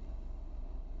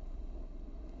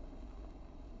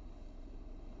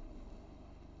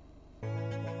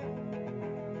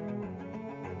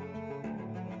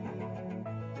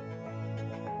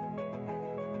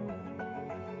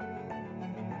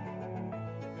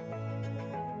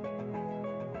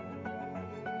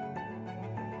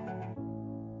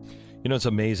 What's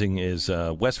amazing is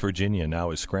West Virginia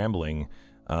now is scrambling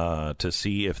to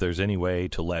see if there's any way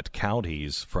to let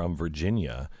counties from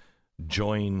Virginia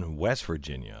join West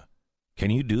Virginia. Can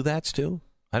you do that, Stu?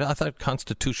 I thought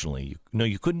constitutionally,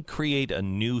 you couldn't create a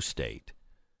new state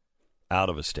out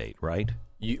of a state, right?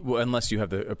 Unless you have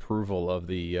the approval of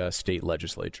the state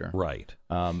legislature. Right.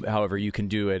 However, you can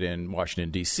do it in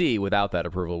Washington, D.C. without that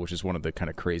approval, which is one of the kind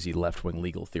of crazy left-wing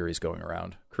legal theories going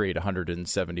around. Create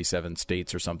 177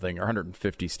 states or something, or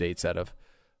 150 states out of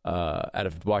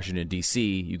Washington,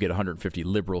 D.C. You get 150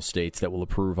 liberal states that will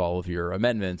approve all of your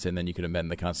amendments, and then you can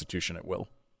amend the Constitution at will.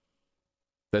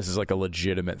 This is like a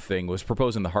legitimate thing. It was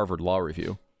proposed in the Harvard Law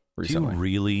Review recently. Do you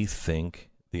really think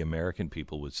the American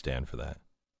people would stand for that?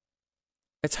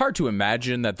 It's hard to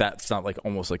imagine that's not like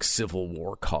almost like Civil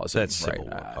War cause. That's Civil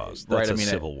War cause. Right? That's a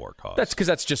Civil War cause. That's because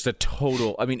that's just a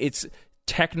total. I mean, it's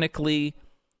technically,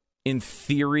 in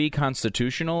theory,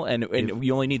 constitutional, and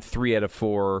you only need 3 out of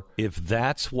 4. If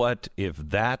that's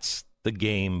the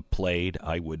game played,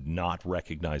 I would not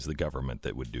recognize the government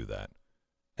that would do that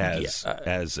as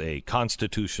a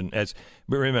constitution.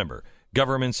 But remember,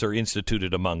 governments are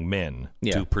instituted among men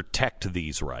to protect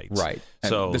these rights. Right.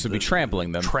 So and this would be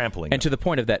trampling them. And to the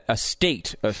point of that, a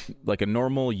state, like a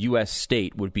normal U.S.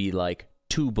 state, would be like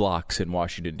 2 blocks in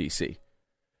Washington, D.C.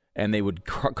 And they would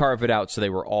carve it out so they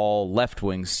were all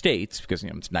left-wing states, because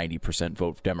it's 90%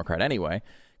 vote Democrat anyway.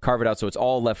 Carve it out so it's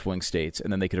all left-wing states,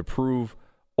 and then they could approve.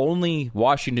 Only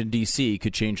Washington, D.C.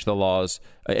 could change the laws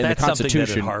in the Constitution.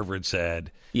 That's something that Harvard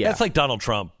said. Yeah. That's like Donald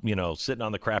Trump, sitting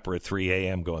on the crapper at 3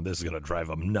 a.m. going, this is going to drive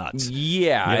him nuts.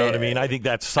 Yeah. You know what I mean? I think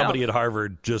that's somebody at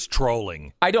Harvard just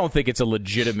trolling. I don't think it's a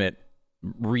legitimate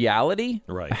reality.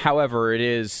 Right. However, it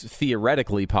is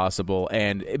theoretically possible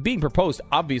and being proposed,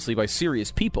 obviously, by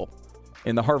serious people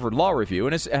in the Harvard Law Review,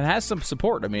 and it has some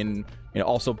support. I mean,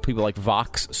 also people like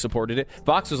Vox supported it.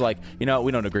 Vox was like, we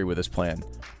don't agree with this plan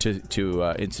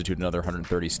to institute another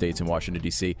 130 states in Washington,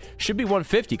 D.C. Should be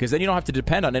 150, because then you don't have to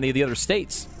depend on any of the other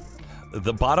states.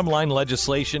 The bottom line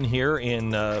legislation here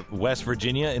in West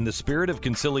Virginia, in the spirit of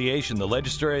conciliation, the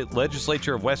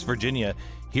legislature of West Virginia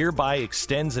hereby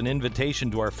extends an invitation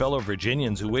to our fellow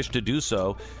Virginians who wish to do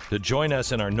so to join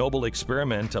us in our noble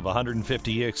experiment of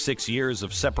 156 years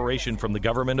of separation from the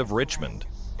government of Richmond.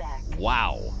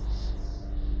 Wow.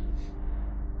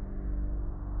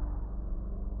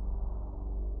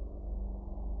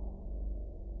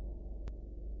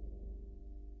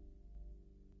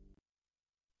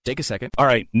 Take a second. All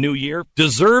right, new year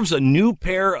deserves a new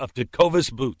pair of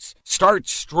Tecovas boots. Start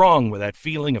strong with that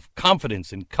feeling of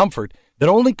confidence and comfort that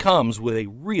only comes with a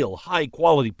real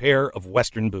high-quality pair of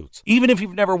Western boots. Even if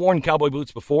you've never worn cowboy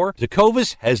boots before,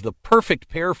 Tecovas has the perfect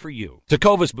pair for you.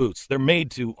 Tecovas boots, they're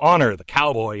made to honor the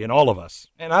cowboy in all of us.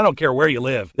 And I don't care where you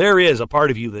live, there is a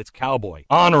part of you that's cowboy.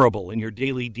 Honorable in your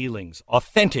daily dealings,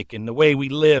 authentic in the way we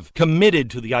live, committed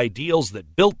to the ideals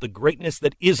that built the greatness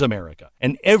that is America.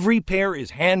 And every pair is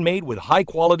handmade with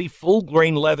high-quality,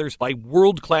 full-grain leathers by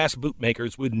world-class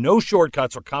bootmakers with no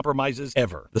shortcuts or compromises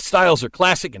ever. The styles are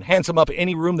classic and handsome up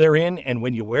any room they're in, and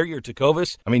when you wear your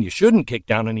Tecovas, you shouldn't kick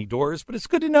down any doors, but it's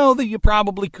good to know that you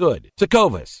probably could.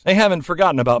 Tecovas, they haven't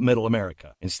forgotten about Middle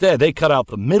America. Instead, they cut out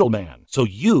the middleman, so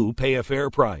you pay a fair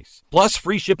price. Plus,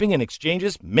 free shipping and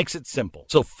exchanges makes it simple.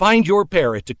 So find your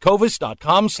pair at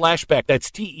tecovas.com/Beck.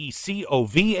 That's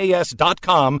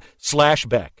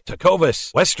TECOVAS.com/Beck.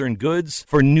 Tecovas, Western goods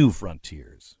for new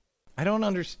frontiers. I don't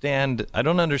understand,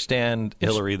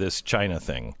 Hillary, this China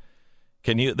thing.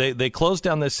 Can you? They closed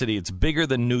down this city. It's bigger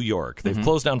than New York. They've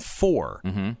closed down 4.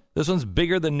 This one's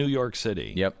bigger than New York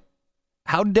City. Yep.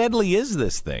 How deadly is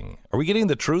this thing? Are we getting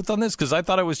the truth on this? Because I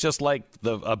thought it was just like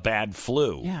a bad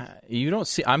flu. Yeah, you don't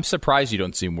see. I'm surprised you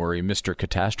don't seem worried, Mr.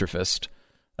 Catastrophist.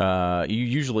 You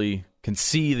usually can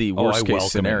see the worst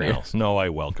case scenario. No, I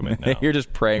welcome it now. You're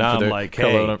just praying now for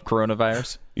the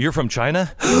coronavirus. You're from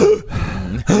China?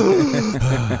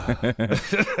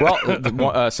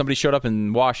 Well, somebody showed up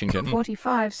in Washington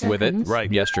 45 seconds. with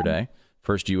it yesterday.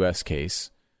 First U.S. case.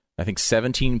 I think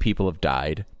 17 people have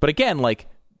died. But again,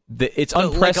 it's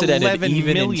unprecedented. Like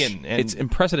 11 million. It's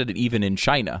unprecedented even in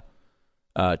China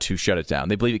to shut it down.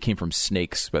 They believe it came from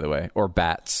snakes, by the way, or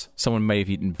bats. Someone may have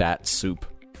eaten bat soup.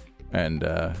 And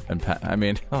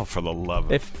for the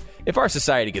love of... If our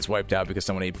society gets wiped out because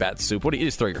someone ate bat soup, what do you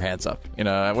just throw your hands up? What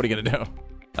are you going to do?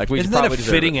 Isn't that a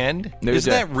fitting end? Isn't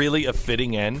that really a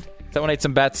fitting end? Someone ate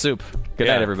some bat soup. Good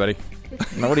night, everybody.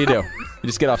 Now, what do? You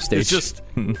just get off stage. It's just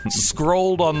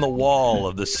scrolled on the wall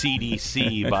of the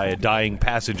CDC by a dying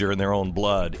passenger in their own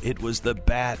blood. It was the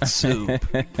bat soup.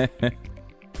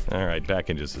 All right, back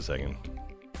in just a second.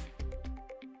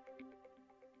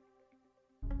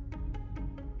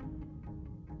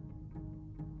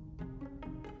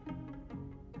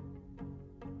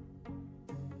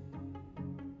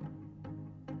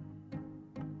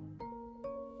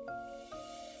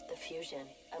 Fusion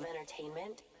of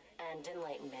entertainment and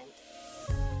enlightenment.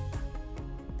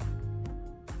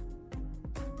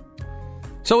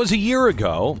 So it was a year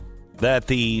ago that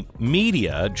the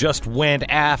media just went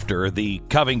after the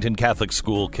Covington Catholic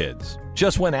school kids.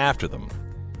 Just went after them.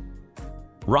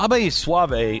 Robby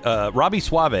Soave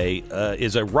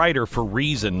is a writer for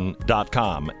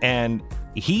Reason.com, and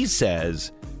he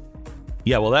says,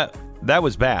 yeah, well, that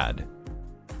was bad.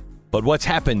 But what's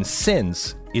happened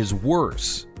since is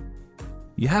worse.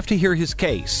 You have to hear his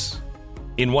case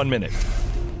in 1 minute.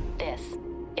 This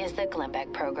is the Glenn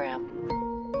Beck Program.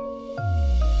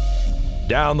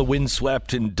 Down the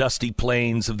windswept and dusty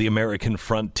plains of the American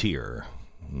frontier,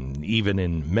 even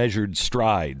in measured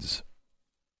strides,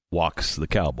 walks the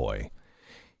cowboy.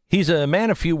 He's a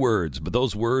man of few words, but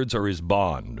those words are his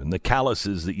bond, and the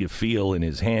calluses that you feel in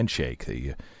his handshake that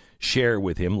you share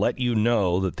with him let you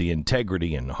know that the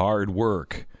integrity and hard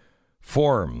work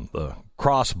form the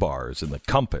crossbars and the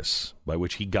compass by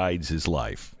which he guides his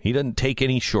life. He doesn't take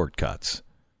any shortcuts.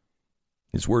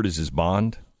 His word is his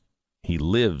bond. He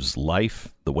lives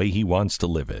life the way he wants to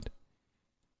live it.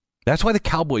 That's why the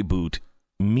cowboy boot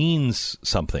means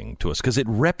something to us, because it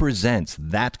represents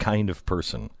that kind of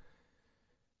person.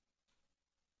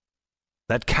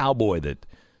 That cowboy that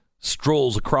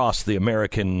strolls across the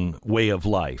American way of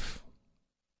life.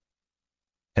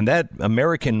 And that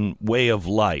American way of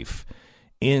life,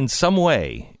 in some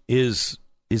way, is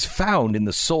found in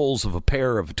the soles of a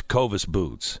pair of Tecovas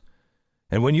boots.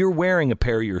 And when you're wearing a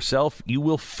pair yourself, you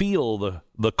will feel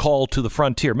the call to the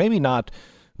frontier. Maybe not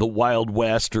the Wild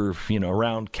West or,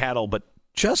 around cattle, but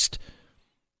just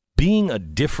being a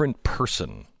different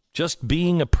person. Just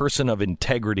being a person of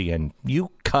integrity, and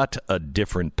you cut a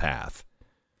different path.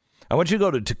 I want you to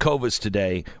go to Tecovas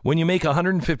today. When you make a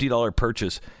 $150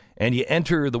 purchase and you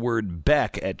enter the word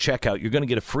Beck at checkout, you're going to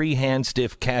get a free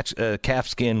hand-stiff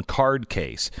calfskin card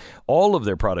case. All of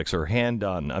their products are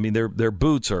hand-done. I mean, their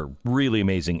boots are really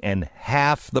amazing, and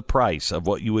half the price of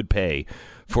what you would pay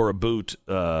for a boot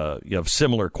of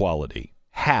similar quality.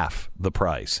 Half the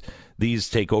price. These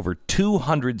take over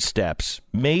 200 steps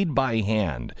made by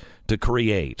hand to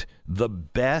create the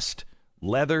best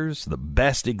leathers, the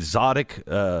best exotic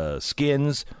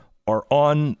skins are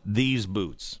on these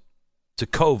boots.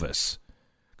 Tecovas.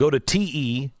 Go to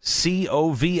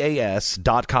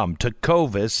TECOVAS.com,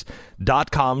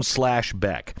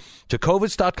 tecovas.com/Beck.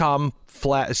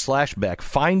 Tecovas.com/Beck.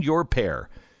 Find your pair.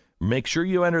 Make sure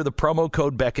you enter the promo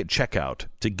code Beck at checkout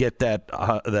to get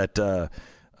that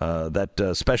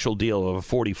special deal of a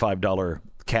 $45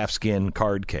 calfskin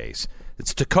card case.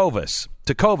 It's Tecovas.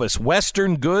 Tecovas,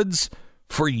 Western goods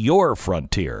for your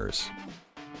frontiers.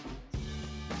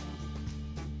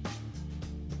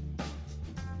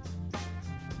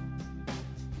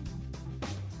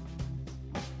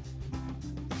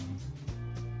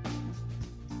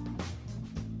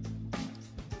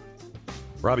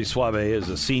 Robby Soave is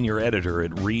a senior editor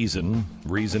at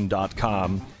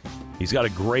Reason.com. He's got a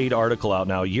great article out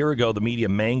now. A year ago, the media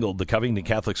mangled the Covington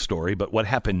Catholic story, but what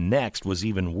happened next was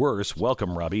even worse.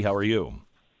 Welcome, Robby. How are you?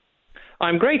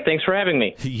 I'm great. Thanks for having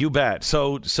me. You bet.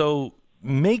 So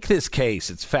make this case.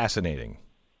 It's fascinating.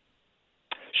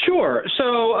 Sure.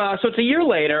 So it's a year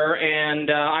later,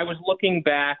 and I was looking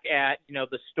back at,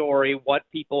 the story, what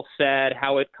people said,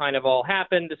 how it kind of all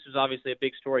happened. This was obviously a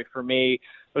big story for me.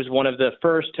 I was one of the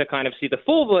first to kind of see the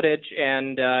full footage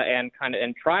and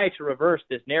try to reverse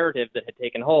this narrative that had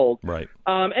taken hold. Right.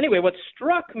 Anyway, what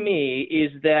struck me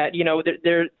is that,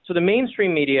 so the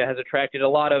mainstream media has attracted a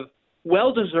lot of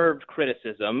well-deserved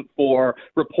criticism for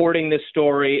reporting this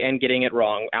story and getting it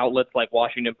wrong. Outlets like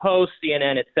Washington Post,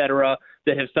 CNN, et cetera,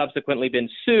 that have subsequently been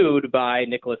sued by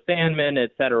Nicholas Sandmann,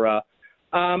 et cetera.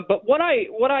 But what I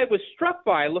was struck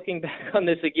by looking back on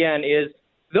this again is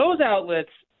those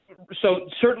outlets so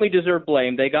certainly deserve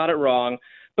blame. They got it wrong,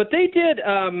 but they did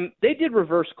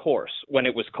reverse course when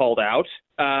it was called out.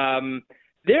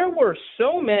 There were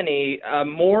so many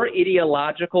more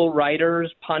ideological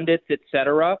writers, pundits, et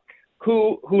cetera,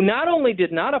 who not only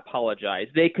did not apologize,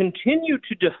 they continued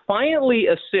to defiantly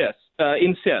insist,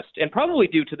 and probably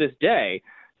do to this day,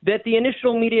 that the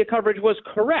initial media coverage was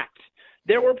correct.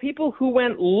 There were people who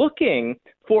went looking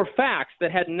for facts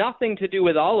that had nothing to do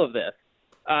with all of this.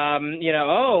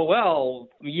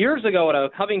 Years ago at a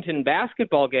Covington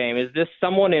basketball game, is this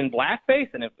someone in blackface?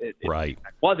 And it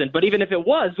wasn't. But even if it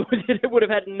was, it would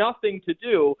have had nothing to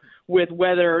do with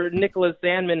whether Nicholas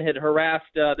Sandmann had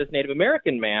harassed this Native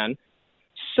American man.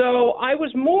 So I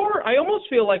almost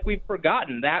feel like we've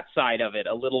forgotten that side of it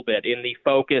a little bit in the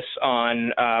focus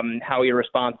on how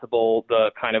irresponsible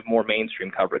the kind of more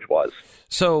mainstream coverage was.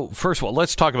 So first of all,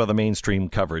 let's talk about the mainstream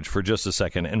coverage for just a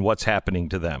second and what's happening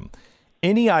to them.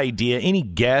 Any idea, any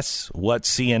guess what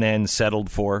CNN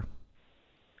settled for?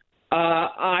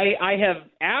 I have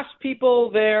asked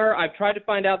people there. I've tried to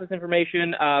find out this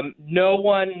information. No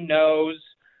one knows.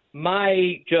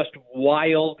 My just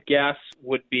wild guess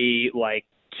would be like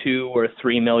 $2 or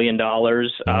 $3 million.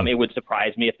 It would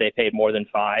surprise me if they paid more than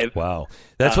 $5 million. Wow,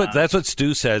 that's what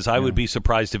Stu says. I would be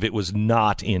surprised if it was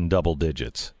not in double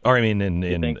digits, or I mean in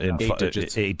 8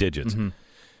 digits. 8 digits. Mm-hmm.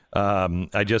 My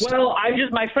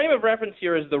frame of reference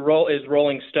here is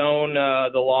Rolling Stone,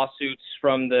 the lawsuits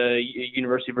from the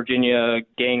University of Virginia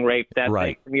gang rape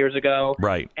from years ago,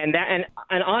 right? And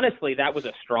honestly, that was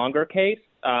a stronger case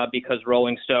because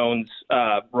Rolling Stone's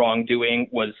wrongdoing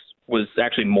was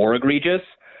actually more egregious.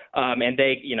 And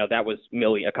they, that was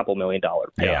a couple $1 million payout.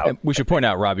 Yeah. And we should point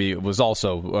out, Robby was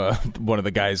also one of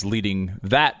the guys leading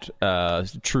that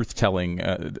truth-telling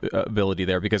ability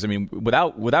there. Because, I mean,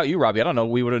 without you, Robby, I don't know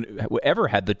we would have ever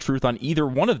had the truth on either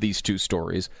one of these two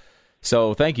stories.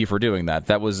 So thank you for doing that.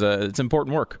 That was it's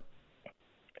important work.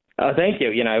 Thank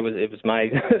you. It was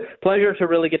my pleasure to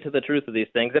really get to the truth of these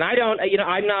things. And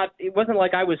it wasn't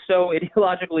like I was so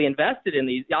ideologically invested in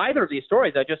either of these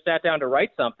stories. I just sat down to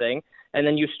write something, and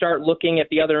then you start looking at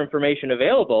the other information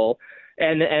available.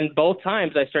 And both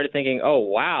times I started thinking, oh,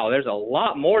 wow, there's a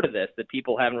lot more to this that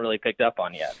people haven't really picked up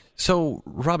on yet. So,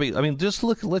 Robby, I mean,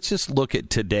 let's just look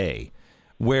at today,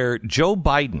 where Joe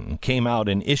Biden came out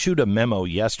and issued a memo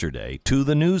yesterday to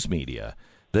the news media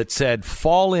that said,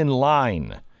 fall in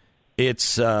line.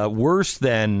 It's worse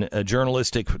than a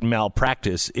journalistic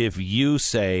malpractice if you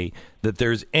say that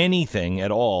there's anything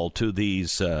at all to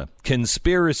these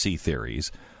conspiracy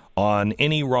theories on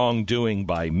any wrongdoing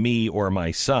by me or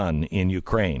my son in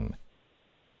Ukraine.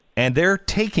 And they're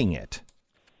taking it.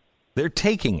 They're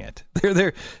taking it.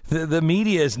 The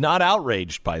media is not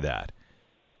outraged by that.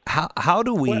 How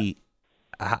do we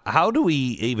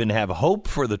even have hope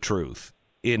for the truth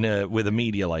with a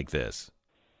media like this?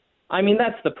 I mean,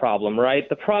 that's the problem, right?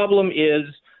 The problem is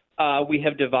we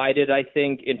have divided, I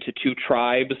think, into two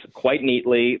tribes quite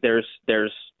neatly. There's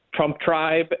Trump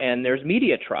tribe and there's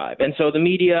media tribe. And so the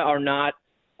media are not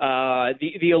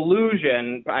the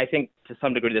illusion, I think to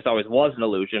some degree this always was an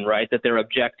illusion, right, that they're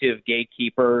objective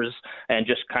gatekeepers and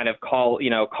just kind of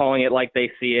calling it like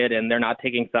they see it, and they're not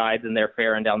taking sides and they're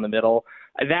fair and down the middle.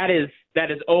 That is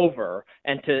over.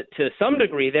 And to some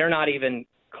degree, they're not even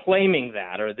claiming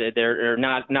that, or they're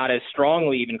not as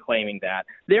strongly even claiming that.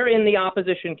 They're in the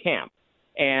opposition camp.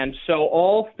 And so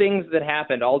all things that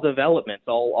happened, all developments,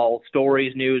 all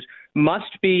stories, news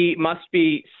must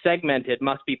be segmented,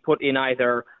 must be put in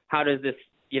either how does this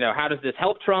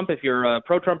help Trump if you're a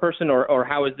pro-Trump person, or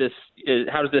how does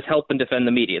this help and defend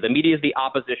the media? The media is the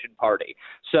opposition party.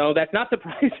 So that's not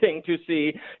surprising to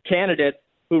see candidates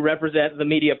who represent the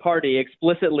media party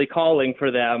explicitly calling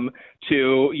for them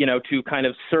to kind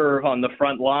of serve on the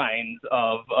front lines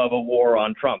of a war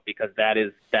on Trump, because that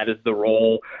is the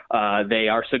role they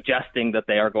are suggesting that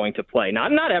they are going to play.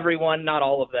 Not everyone, not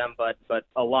all of them, but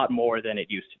a lot more than it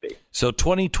used to be. So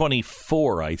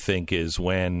 2024, I think, is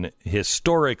when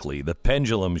historically the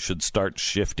pendulum should start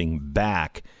shifting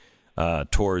back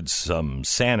towards some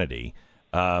sanity.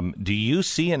 Do you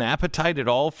see an appetite at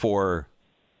all for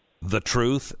the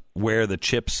truth, where the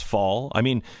chips fall? I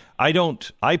mean, I try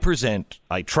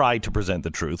to present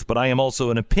the truth, but I am also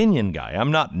an opinion guy.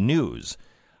 I'm not news.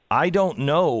 I don't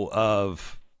know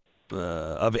of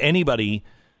anybody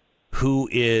who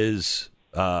is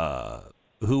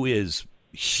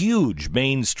huge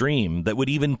mainstream that would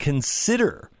even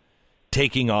consider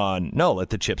taking on, no,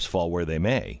 let the chips fall where they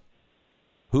may.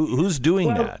 Who's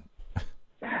doing that?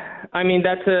 I mean,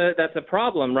 that's a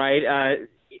problem, right?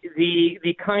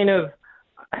 The kind of,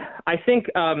 I think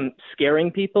scaring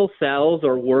people sells,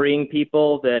 or worrying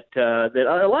people that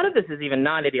a lot of this is even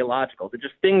non-ideological. That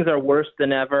just things are worse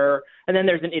than ever. And then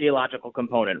there's an ideological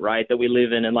component, right, that we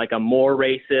live in like a more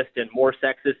racist and more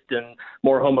sexist and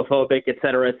more homophobic, et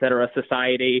cetera,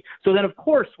 society. So then, of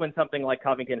course, when something like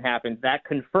Covington happens, that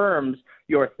confirms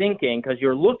your thinking, because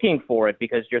you're looking for it,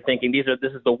 because you're thinking this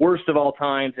is the worst of all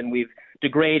times and we've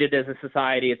degraded as a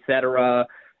society, et cetera.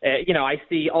 I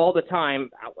see all the time,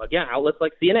 again, outlets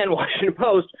like CNN, Washington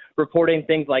Post, reporting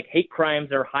things like hate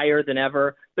crimes are higher than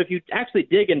ever. But if you actually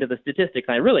dig into the statistics,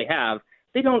 and I really have,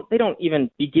 they don't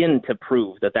even begin to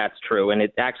prove that that's true. And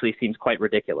it actually seems quite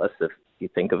ridiculous if you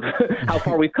think of how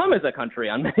far we've come as a country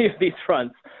on many of these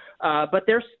fronts. But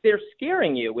they're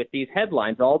scaring you with these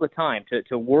headlines all the time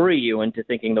to worry you into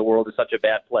thinking the world is such a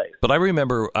bad place. But I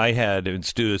remember I had, and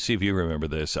Stu, see if you remember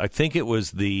this, I think it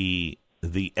was the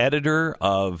editor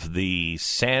of the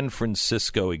San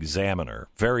Francisco Examiner,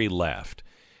 very left.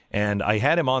 And I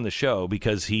had him on the show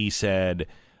because he said,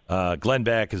 Glenn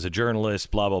Beck is a journalist,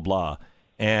 blah, blah, blah.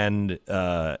 And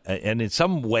in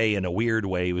some way, in a weird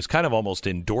way, he was kind of almost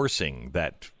endorsing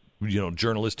that,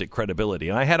 journalistic credibility.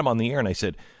 And I had him on the air and I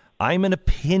said, I'm an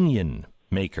opinion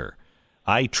maker.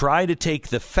 I try to take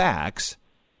the facts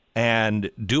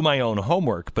and do my own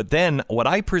homework, but then what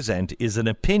I present is an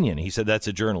opinion. He said, that's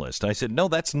a journalist. And I said, no,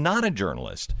 that's not a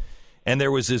journalist. And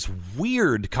there was this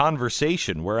weird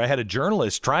conversation where I had a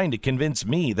journalist trying to convince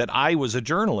me that I was a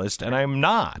journalist, and I'm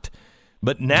not.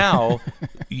 But now,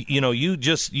 you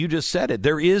just said it.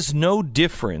 There is no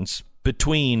difference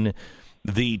between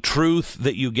the truth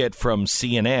that you get from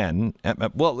CNN.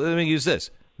 Well, let me use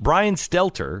this. Brian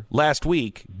Stelter last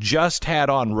week just had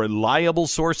on reliable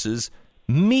sources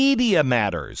Media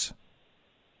Matters.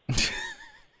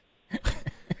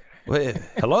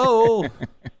 Hello.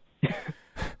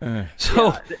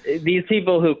 These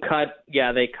people who cut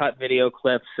video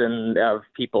clips and of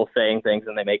people saying things,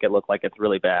 and they make it look like it's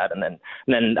really bad, and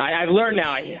then I've learned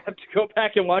now I have to go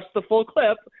back and watch the full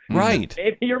clip. Right.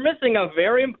 Maybe you're missing a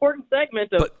very important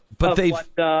segment of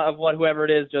what whoever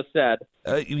it is just said.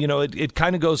 It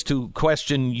kind of goes to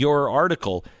question your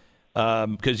article.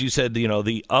 Because you said,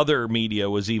 the other media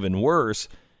was even worse.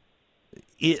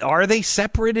 Are they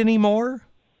separate anymore?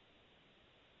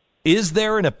 Is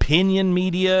there an opinion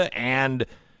media and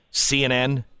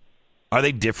CNN? Are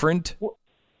they different? Well,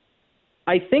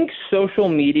 I think social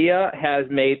media has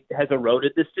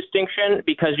eroded this distinction,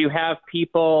 because you have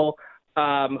people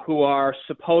who are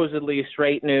supposedly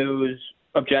straight news,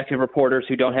 objective reporters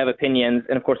who don't have opinions,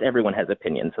 and of course everyone has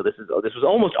opinions, so this was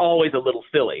almost always a little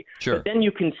silly. Sure. But then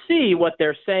you can see what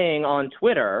they're saying on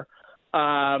Twitter.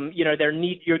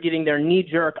 You're getting their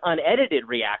knee-jerk, unedited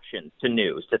reactions to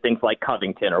news, to things like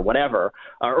Covington or whatever,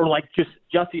 or like just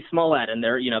Jussie Smollett, and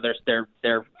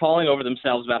they're falling over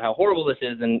themselves about how horrible this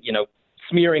is, and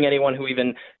smearing anyone who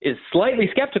even is slightly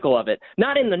skeptical of it,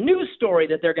 not in the news story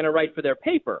that they're going to write for their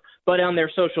paper, but on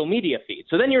their social media feed.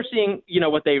 So then you're seeing,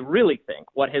 what they really think,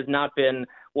 what has not been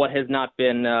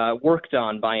worked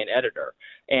on by an editor.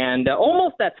 And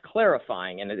almost that's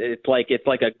clarifying, and it's like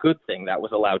a good thing that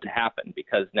was allowed to happen,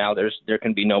 because now there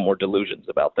can be no more delusions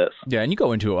about this. Yeah, and you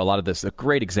go into a lot of this, the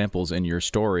great examples in your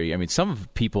story. I mean, some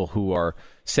of people who are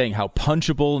saying how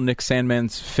punchable Nick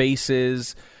Sandmann's face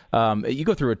is. You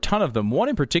go through a ton of them. One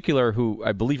in particular who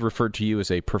I believe referred to you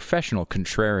as a professional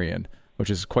contrarian, which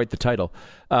is quite the title.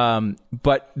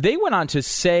 But they went on to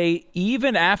say,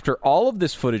 even after all of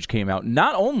this footage came out,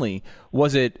 not only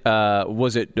was it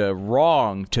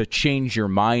wrong to change your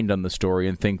mind on the story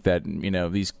and think that,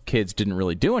 these kids didn't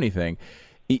really do anything,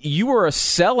 you were a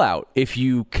sellout if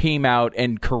you came out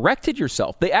and corrected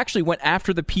yourself. They actually went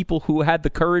after the people who had the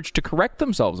courage to correct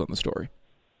themselves on the story.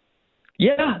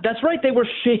 Yeah, that's right. They were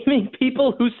shaming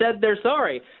people who said they're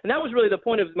sorry. And that was really the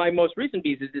point of my most recent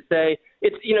piece, is to say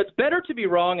it's better to be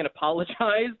wrong and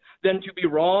apologize than to be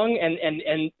wrong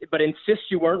but insist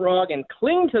you weren't wrong and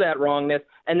cling to that wrongness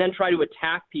and then try to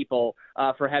attack people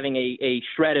for having a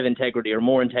shred of integrity or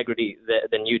more integrity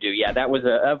than you do. Yeah, that was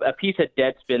a piece at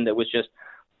Deadspin that was just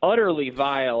utterly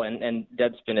vile, and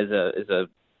Deadspin is a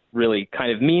really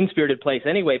kind of mean-spirited place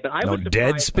anyway. But I was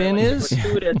Deadspin is?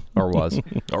 Or was.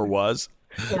 Or was.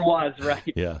 Or was, right.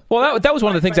 Yeah. Well, that was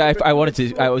one of the things I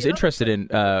was interested in,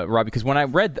 Rob, because when I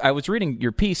was reading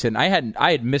your piece, and I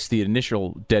had missed the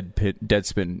initial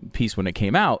Deadspin piece when it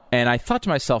came out, and I thought to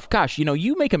myself, gosh,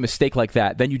 you make a mistake like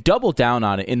that, then you double down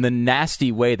on it in the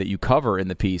nasty way that you cover in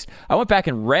the piece. I went back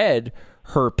and read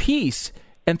her piece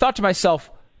and thought to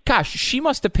myself, gosh, she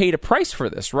must have paid a price for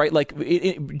this, right? Like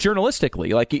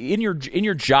journalistically, like in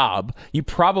your job, you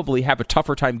probably have a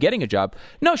tougher time getting a job.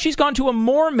 No, she's gone to a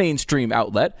more mainstream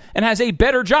outlet and has a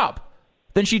better job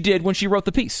than she did when she wrote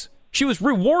the piece. She was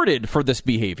rewarded for this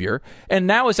behavior, and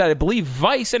now is at, I believe,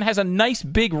 Vice, and has a nice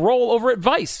big role over at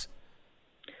Vice.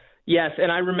 Yes,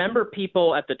 and I remember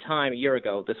people at the time, a year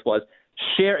ago,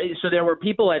 so there were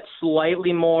people at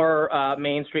slightly more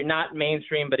mainstream, not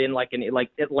mainstream, but in like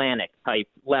Atlantic type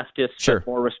leftist, sure,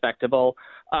 more respectable.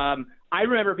 I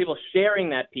remember people sharing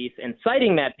that piece and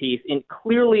citing that piece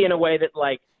clearly in a way that,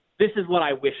 like, this is what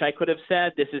I wish I could have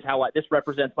said. This is how this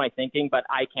represents my thinking, but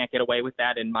I can't get away with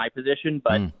that in my position.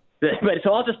 But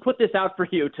so I'll just put this out for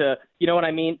you to, you know what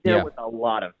I mean? There was a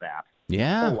lot of that.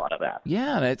 Yeah, a lot of that.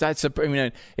 Yeah,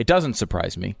 it doesn't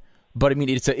surprise me. But I mean,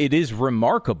 it is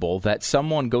remarkable that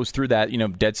someone goes through that.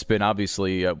 Deadspin,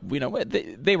 obviously, it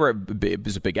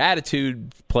was a big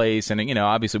attitude place, and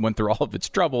obviously went through all of its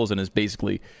troubles and is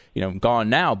basically gone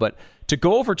now. But to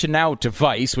go over to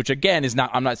Vice, which again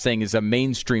I'm not saying is a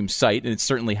mainstream site, and it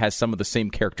certainly has some of the same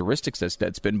characteristics as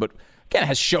Deadspin, but again, it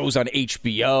has shows on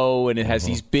HBO, and it has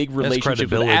these big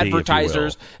relationships with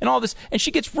advertisers and all this, and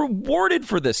she gets rewarded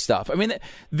for this stuff. I mean,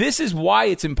 this is why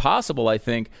it's impossible, I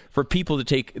think, for people to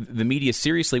take the media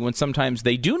seriously when sometimes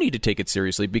they do need to take it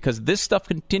seriously, because this stuff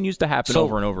continues to happen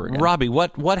over and over again. Robbie,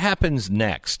 what happens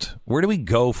next? Where do we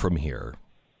go from here?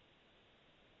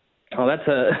 Oh, that's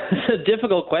a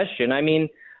difficult question. I mean,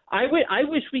 I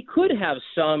wish we could have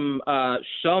some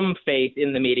faith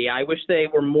in the media. I wish they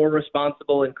were more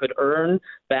responsible and could earn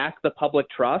back the public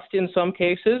trust in some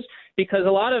cases, because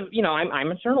a lot of,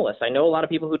 I'm a journalist. I know a lot of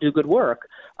people who do good work,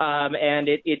 and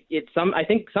I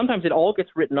think sometimes it all gets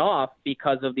written off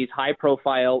because of these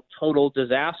high-profile total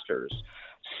disasters.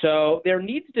 So there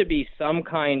needs to be some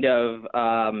kind of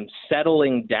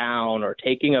settling down or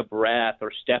taking a breath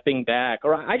or stepping back.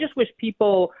 Or I just wish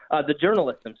people, the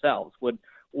journalists themselves,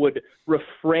 would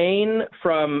refrain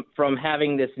from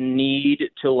having this need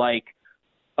to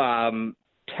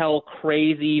tell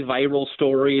crazy viral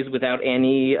stories without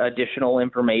any additional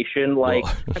information.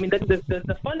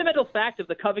 The fundamental fact of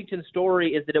the Covington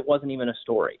story is that it wasn't even a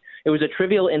story. It was a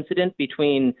trivial incident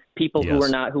between people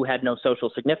who had no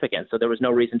social significance. So there was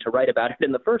no reason to write about it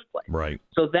in the first place. Right.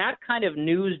 So that kind of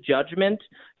news judgment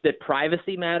that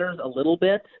privacy matters a little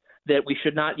bit, that we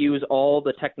should not use all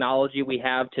the technology we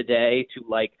have today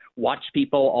to watch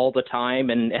people all the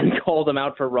time and call them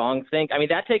out for wrong things. I mean,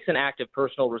 that takes an act of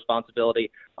personal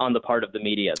responsibility on the part of the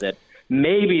media that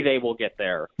maybe they will get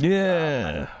there.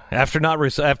 Yeah. After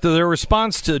their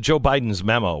response to Joe Biden's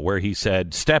memo where he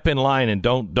said, step in line and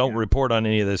don't report on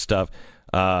any of this stuff,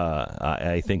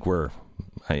 I think we're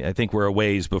a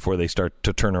ways before they start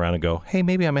to turn around and go, hey,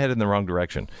 maybe I'm headed in the wrong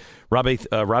direction.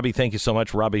 Robbie, thank you so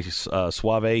much. Robby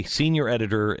Soave, senior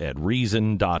editor at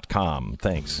Reason.com.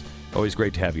 Thanks. Always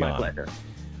great to have you on. My pleasure.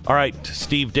 All right.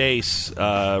 Steve Deace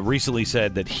recently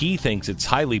said that he thinks it's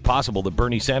highly possible that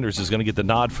Bernie Sanders is going to get the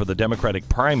nod for the Democratic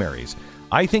primaries.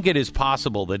 I think it is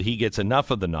possible that he gets enough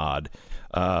of the nod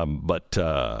But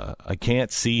I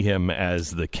can't see him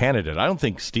as the candidate. I don't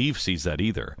think Steve sees that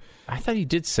either. I thought he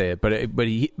did say it, but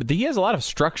he has a lot of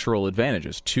structural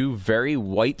advantages. 2 very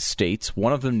white states,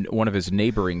 one of his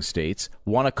neighboring states,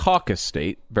 one a caucus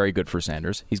state, very good for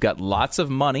Sanders. He's got lots of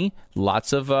money,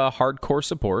 lots of hardcore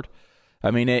support.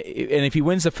 I mean, and if he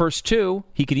wins the first 2,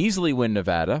 he could easily win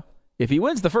Nevada. If he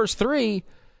wins the first 3,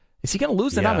 is he going to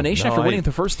lose the nomination after winning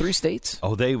the first 3 states?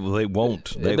 Oh, they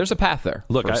won't. There's a path there.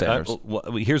 Look, for Sanders.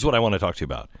 Here's what I want to talk to you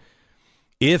about.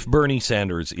 If Bernie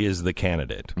Sanders is the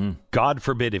candidate, God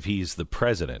forbid if he's the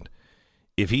president,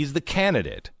 if he's the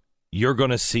candidate, you're going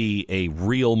to see a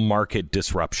real market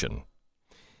disruption.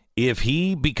 If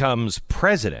he becomes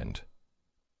president,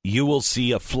 you will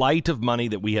see a flight of money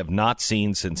that we have not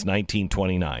seen since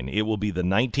 1929. It will be the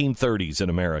 1930s in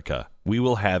America. We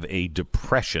will have a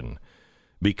depression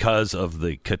because of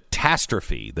the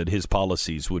catastrophe that his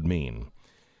policies would mean.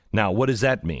 Now, what does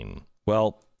that mean?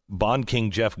 Well, Bond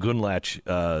King Jeff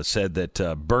Gundlach said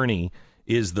that Bernie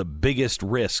is the biggest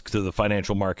risk to the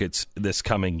financial markets this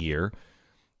coming year.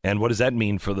 And what does that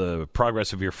mean for the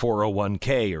progress of your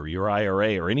 401k or your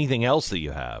IRA or anything else that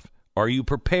you have? Are you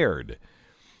prepared?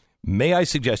 May I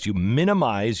suggest you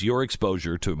minimize your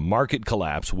exposure to market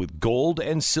collapse with gold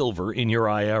and silver in your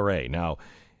IRA. Now,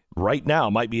 right now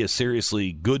might be a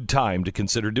seriously good time to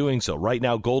consider doing so. Right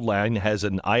now, Goldline has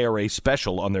an IRA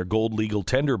special on their gold legal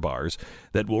tender bars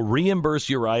that will reimburse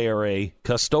your IRA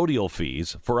custodial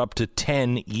fees for up to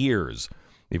 10 years.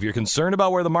 If you're concerned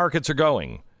about where the markets are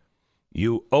going,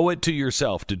 you owe it to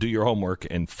yourself to do your homework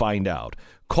and find out.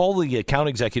 Call the account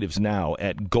executives now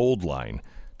at Goldline.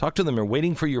 Talk to them. They're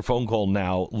waiting for your phone call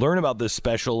now. Learn about this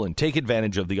special and take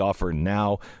advantage of the offer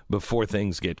now before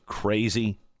things get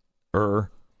crazy.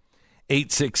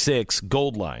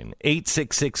 866-GOLDLINE,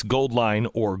 866-GOLDLINE,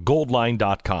 or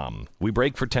goldline.com. We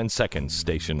break for 10 seconds,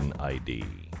 station ID.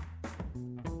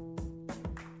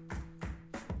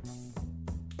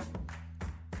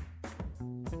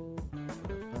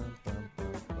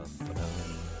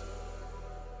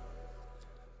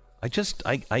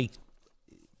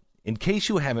 In case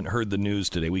you haven't heard the news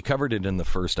today, we covered it in the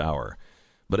first hour.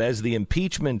 But as the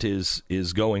impeachment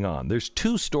is going on, there's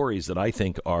 2 stories that I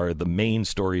think are the main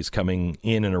stories coming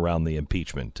in and around the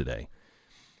impeachment today.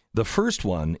 The first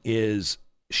one is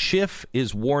Schiff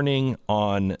is warning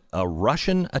on a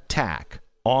Russian attack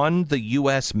on the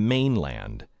U.S.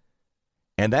 mainland.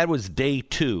 And that was day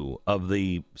 2 of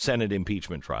the Senate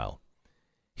impeachment trial.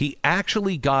 He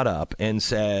actually got up and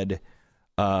said,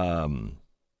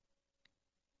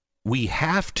 we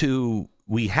have to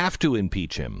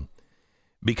impeach him,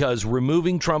 because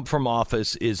removing Trump from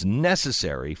office is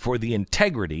necessary for the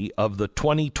integrity of the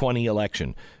 2020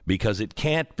 election, because it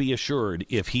can't be assured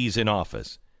if he's in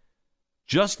office.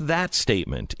 Just that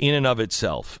statement in and of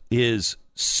itself is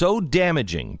so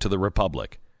damaging to the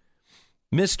Republic.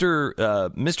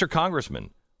 Mr.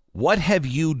 Congressman, what have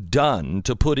you done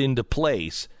to put into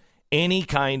place any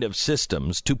kind of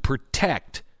systems to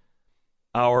protect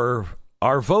our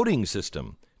voting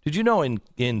system? Did you know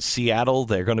in Seattle,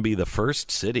 they're going to be the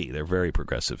first city, they're very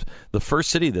progressive, the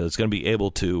first city that's going to be able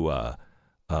to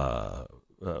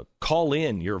call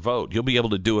in your vote. You'll be able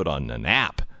to do it on an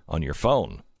app on your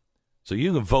phone. So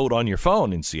you can vote on your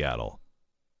phone in Seattle.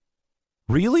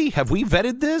 Really? Have we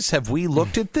vetted this? Have we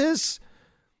looked at this?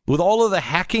 With all of the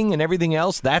hacking and everything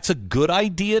else, that's a good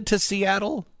idea to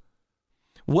Seattle?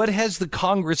 What has the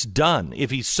Congress done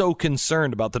if he's so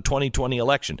concerned about the 2020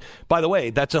 election? By the way,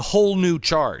 that's a whole new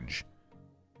charge.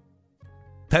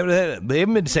 They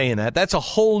haven't been saying that. That's a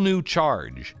whole new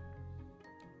charge.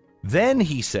 Then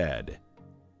he said,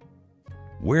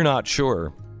 we're not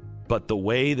sure, but the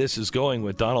way this is going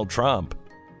with Donald Trump,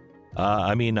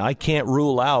 I can't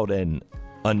rule out an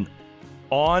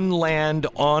on-land,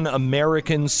 on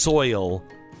American soil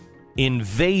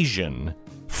invasion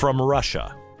from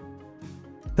Russia.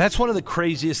 That's one of the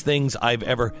craziest things I've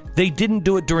ever... They didn't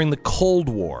do it during the Cold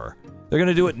War. They're going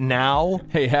to do it now?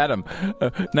 Hey, Adam,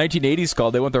 1980s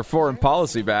called. They want their foreign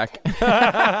policy back. It's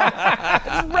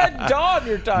Red Dawn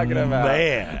you're talking about.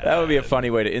 Man. That would be a funny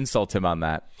way to insult him on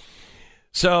that.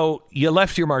 So you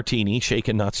left your martini,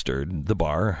 shaken, not stirred, the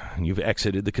bar. You've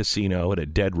exited the casino at a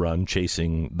dead run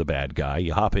chasing the bad guy.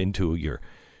 You hop into your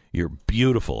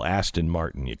beautiful Aston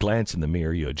Martin. You glance in the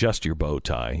mirror. You adjust your bow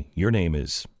tie. Your name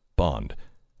is Bond.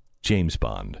 James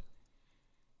Bond.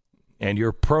 And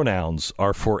your pronouns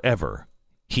are forever.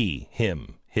 He,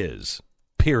 him, his.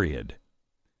 Period.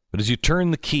 But as you turn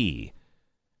the key,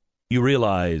 you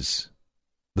realize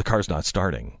the car's not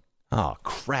starting. Oh,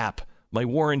 crap. My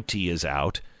warranty is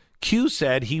out. Q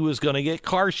said he was going to get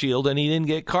Car Shield, and he didn't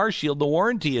get Car Shield. The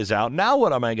warranty is out. Now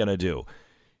what am I going to do?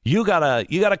 You got a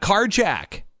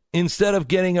carjack. Instead of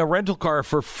getting a rental car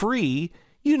for free,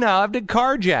 you now have to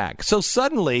carjack. So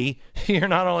suddenly, you're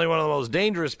not only one of the most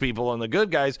dangerous people and the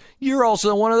good guys, you're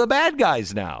also one of the bad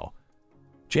guys now.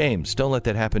 James, don't let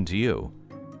that happen to you.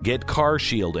 Get Car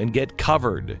Shield and get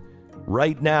covered.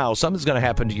 Right now, something's going to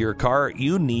happen to your car.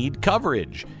 You need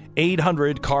coverage.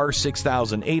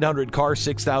 800-CAR-6000.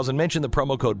 800-CAR-6000. Mention the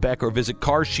promo code Beck or visit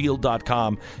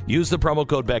carshield.com. Use the promo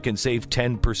code Beck and save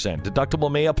 10%. Deductible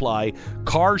may apply.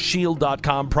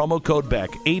 Carshield.com. Promo code Beck.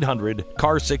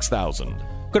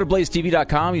 800-CAR-6000. Go to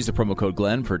blazetv.com. Use the promo code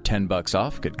Glenn for $10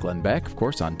 off. Get Glenn Beck, of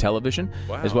course, on television,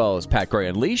 as well as Pat Gray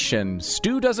Unleash and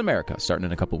Stu Does America, starting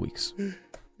in a couple weeks.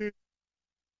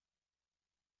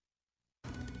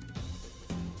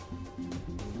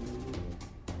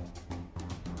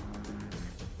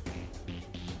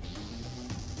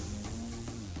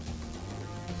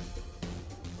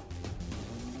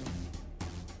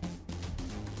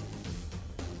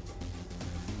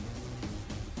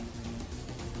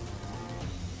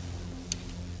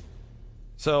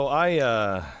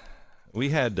 So we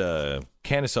had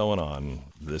Candace Owen on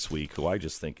this week, who I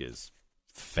just think is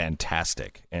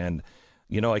fantastic. And,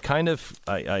 you know,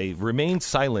 I remained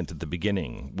silent at the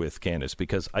beginning with Candace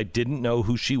because I didn't know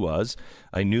who she was.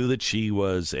 I knew that she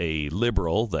was a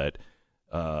liberal that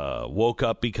woke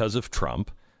up because of Trump.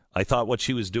 I thought what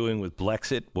she was doing with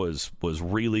Blexit was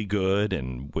really good.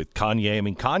 And with Kanye, I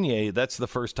mean, Kanye, that's the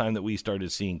first time that we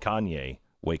started seeing Kanye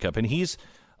wake up. And he's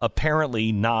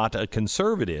apparently not a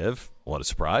conservative. What a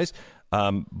surprise.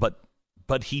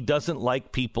 But he doesn't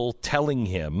like people telling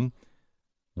him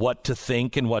what to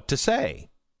think and what to say.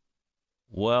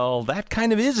 Well, that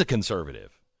kind of is a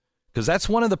conservative, because that's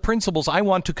one of the principles I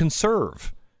want to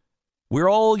conserve. We're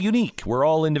all unique. We're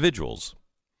all individuals.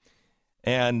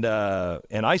 And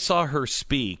I saw her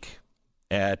speak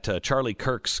at Charlie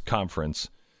Kirk's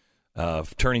conference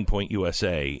of Turning Point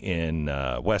USA in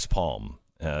West Palm.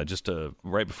 Just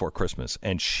right before Christmas.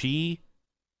 And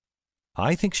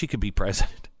I think she could be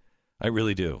president. I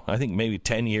really do. I think maybe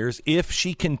 10 years, if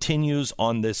she continues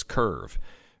on this curve.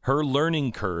 Her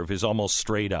learning curve is almost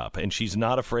straight up, and she's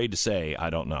not afraid to say,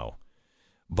 I don't know.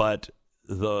 But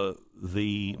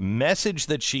the message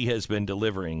that she has been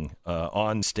delivering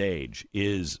on stage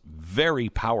is very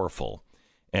powerful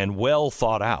and well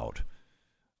thought out.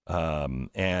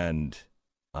 And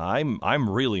I'm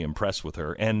really impressed with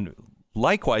her. And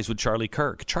likewise with Charlie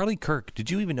Kirk. Charlie Kirk, did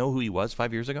you even know who he was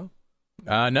 5 years ago?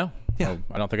 No. Yeah.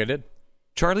 I don't think I did.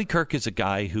 Charlie Kirk is a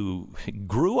guy who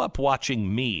grew up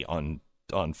watching me on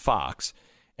Fox,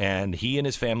 and he and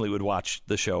his family would watch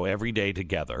the show every day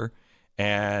together.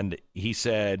 And he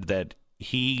said that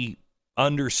he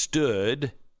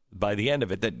understood by the end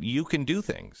of it that you can do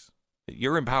things.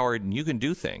 You're empowered and you can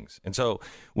do things. And so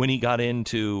when he got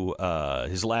into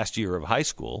his last year of high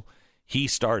school, he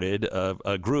started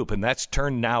a group, and that's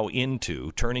turned now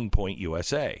into Turning Point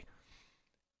USA,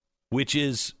 which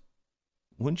is,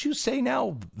 wouldn't you say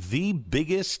now, the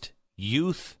biggest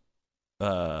youth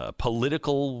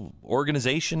political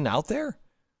organization out there?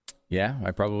 Yeah,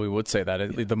 I probably would say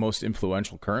that. The most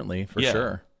influential currently, for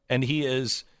sure. And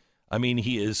he's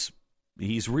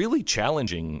really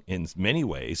challenging in many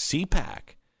ways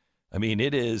CPAC. I mean,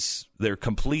 they're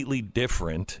completely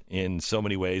different in so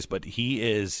many ways, but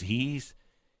he's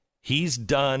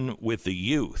done with the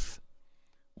youth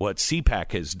what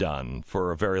CPAC has done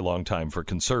for a very long time for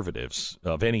conservatives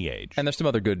of any age. And there's some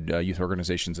other good youth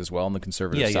organizations as well on the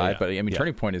conservative side. But I mean,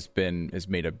 Turning Point has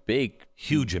made a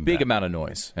huge impact. Big amount of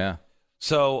noise. Yeah.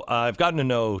 So I've gotten to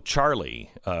know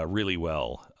Charlie really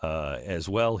well as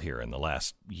well here in the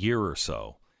last year or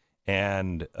so.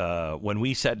 And when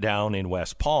we sat down in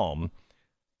West Palm,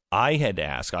 I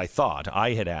thought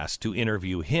I had asked to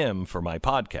interview him for my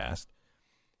podcast.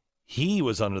 He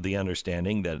was under the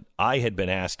understanding that I had been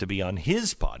asked to be on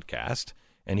his podcast,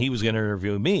 and he was going to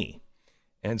interview me.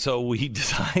 And so we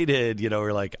decided,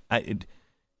 we're like,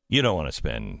 you don't want to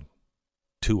spend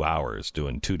 2 hours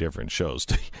doing two different shows.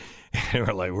 And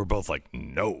we're both like,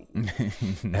 no.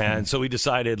 And so we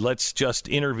decided, let's just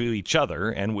interview each other,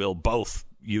 and we'll both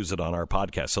use it on our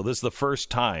podcast. So this is the first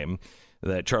time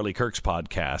that Charlie Kirk's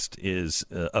podcast is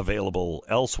available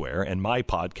elsewhere, and my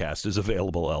podcast is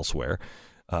available elsewhere.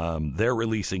 They're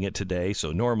releasing it today.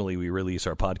 So normally we release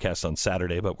our podcast on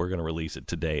Saturday, but we're going to release it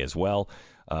today as well.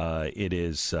 It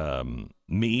is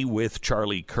me with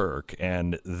Charlie Kirk,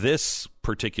 and this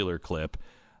particular clip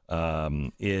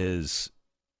is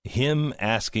him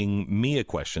asking me a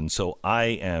question. So I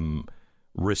am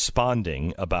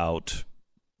responding about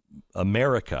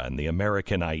America and the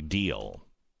American ideal.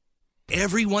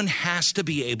 Everyone has to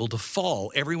be able to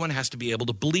fall. Everyone has to be able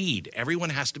to bleed. Everyone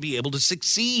has to be able to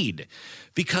succeed,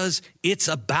 because it's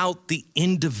about the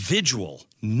individual,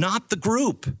 not the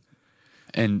group.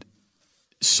 And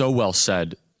so well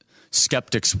said.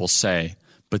 Skeptics will say,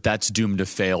 but that's doomed to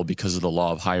fail because of the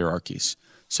law of hierarchies,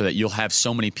 so that you'll have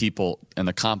so many people in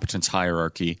the competence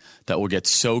hierarchy that will get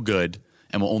so good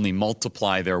and will only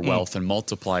multiply their wealth and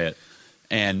multiply it.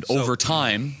 And over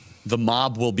time, the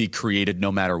mob will be created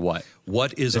no matter what.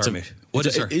 What is our mission?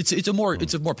 It's a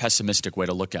more pessimistic way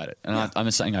to look at it, and I'm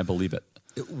not saying I believe it.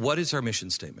 What is our mission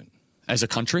statement as a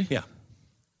country? Yeah,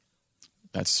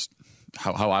 that's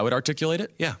how I would articulate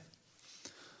it. Yeah,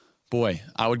 boy,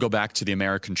 I would go back to the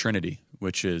American Trinity,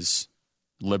 which is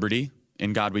liberty,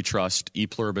 in God we trust, e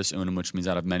pluribus unum, which means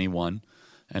out of many one,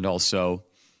 and also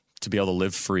to be able to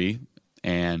live free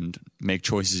and make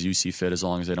choices you see fit as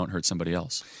long as they don't hurt somebody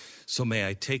else. So may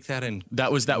I take that and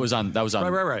that was on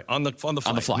right on the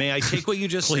fly. May I take what you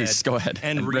just Please, said? Go ahead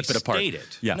and rip it apart.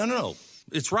 It. Yeah. No.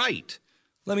 It's right.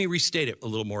 Let me restate it a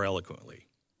little more eloquently.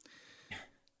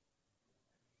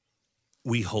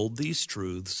 We hold these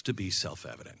truths to be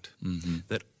self-evident,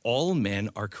 that all men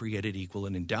are created equal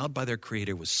and endowed by their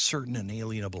Creator with certain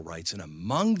inalienable rights, and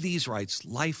among these rights,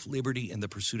 life, liberty, and the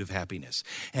pursuit of happiness.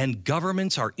 And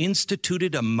governments are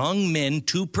instituted among men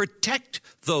to protect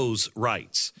those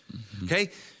rights.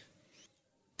 Okay?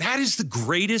 That is the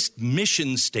greatest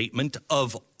mission statement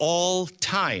of all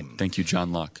time. Thank you,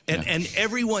 John Locke. And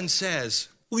everyone says,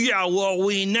 well,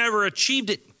 we never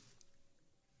achieved it.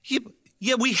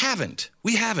 Yeah, we haven't.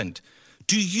 We haven't.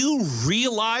 Do you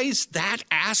realize that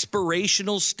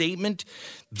aspirational statement?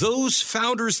 Those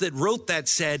founders that wrote that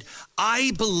said,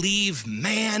 I believe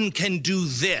man can do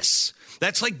this.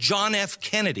 That's like John F.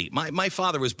 Kennedy. My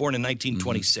father was born in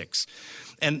 1926.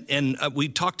 And we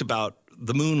talked about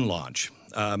the moon launch.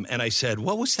 And I said,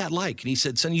 what was that like? And he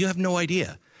said, son, you have no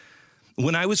idea.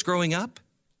 When I was growing up,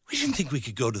 we didn't think we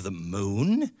could go to the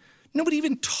moon. Nobody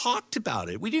even talked about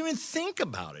it. We didn't even think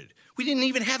about it. We didn't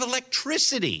even have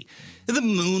electricity. The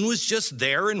moon was just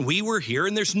there and we were here,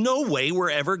 and there's no way we're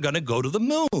ever going to go to the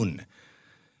moon.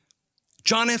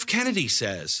 John F. Kennedy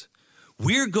says,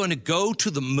 we're going to go to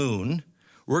the moon,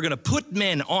 we're going to put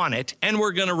men on it, and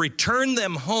we're going to return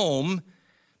them home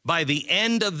by the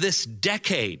end of this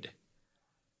decade.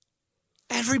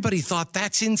 Everybody thought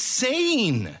that's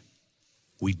insane.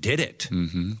 We did it.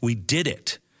 We did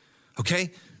it.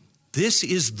 Okay? This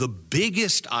is the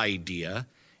biggest idea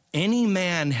any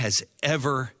man has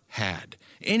ever had,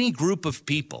 any group of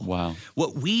people. Wow.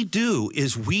 What we do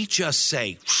is we just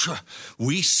say,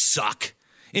 we suck,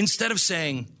 instead of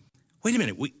saying, wait a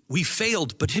minute, we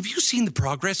failed, but have you seen the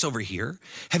progress over here?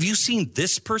 Have you seen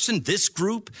this person, this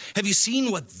group? Have you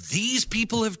seen what these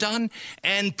people have done?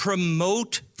 And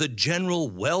promote the general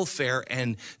welfare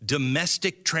and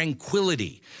domestic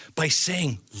tranquility by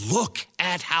saying, look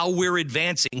at how we're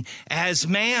advancing as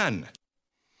man.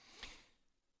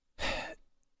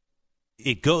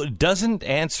 It doesn't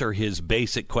answer his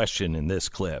basic question in this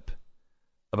clip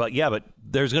about, but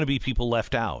there's going to be people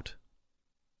left out.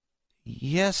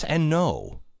 Yes and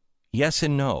no. Yes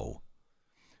and no.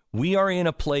 We are in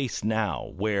a place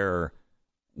now where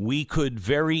we could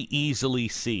very easily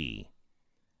see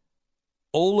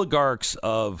oligarchs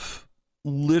of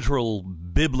literal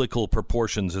biblical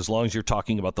proportions, as long as you're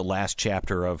talking about the last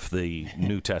chapter of the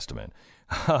New Testament.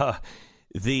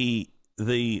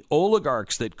 The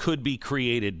oligarchs that could be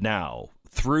created now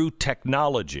through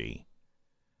technology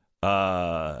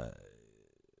could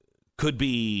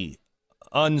be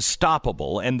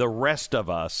unstoppable, and the rest of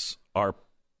us are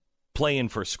playing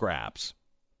for scraps,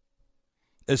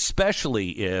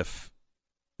 especially if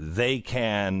they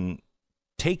can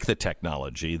take the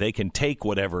technology, they can take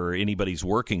whatever anybody's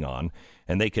working on,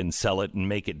 and they can sell it and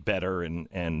make it better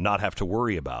and not have to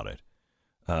worry about it.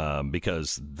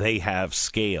 Because they have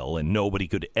scale and nobody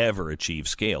could ever achieve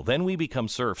scale. Then we become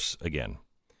serfs again.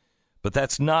 But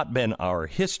that's not been our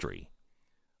history.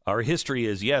 Our history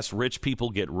is, yes, rich people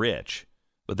get rich,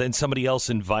 but then somebody else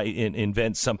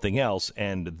invents something else,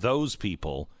 and those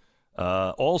people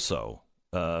also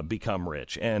become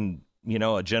rich. And,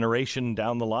 a generation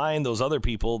down the line, those other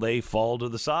people, they fall to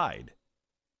the side.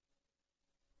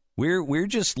 We're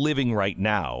just living right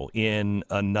now in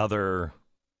another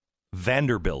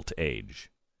Vanderbilt age.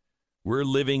 We're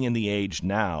living in the age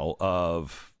now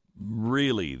of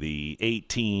really the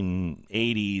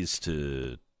 1880s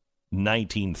to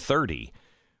 1930.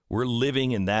 We're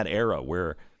living in that era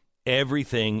where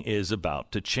everything is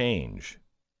about to change.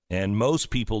 And most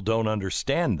people don't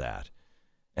understand that.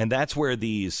 And that's where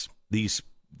these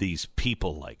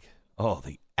people like,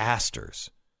 the Astors.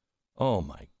 Oh,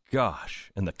 my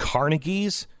gosh. And the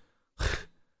Carnegies?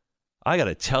 I got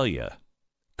to tell you,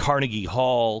 Carnegie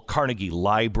Hall, Carnegie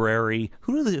Library,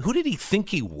 who did he think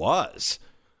he was?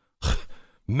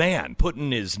 Man,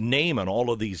 putting his name on all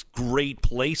of these great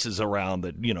places around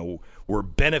that, were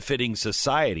benefiting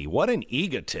society. What an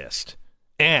egotist.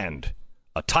 And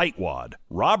a tightwad.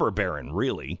 Robber baron,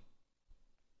 really.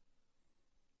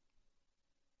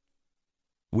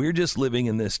 We're just living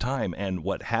in this time, and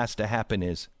what has to happen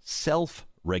is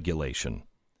self-regulation.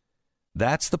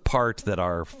 That's the part that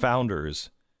our founders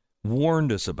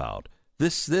warned us about.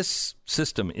 This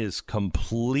system is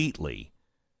completely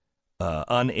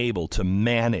unable to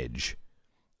manage,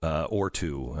 or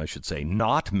to, I should say,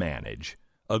 not manage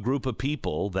a group of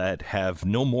people that have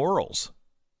no morals,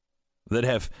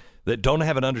 that don't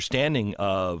have an understanding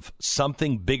of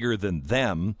something bigger than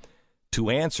them to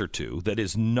answer to, that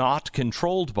is not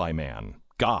controlled by man,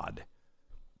 God.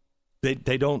 They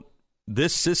don't.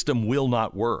 This system will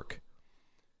not work.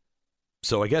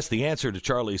 So I guess the answer to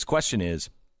Charlie's question is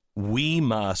we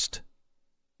must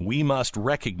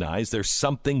recognize there's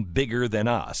something bigger than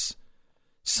us,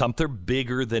 something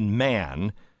bigger than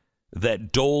man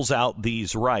that doles out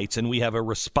these rights, and we have a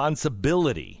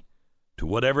responsibility to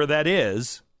whatever that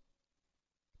is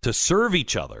to serve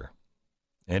each other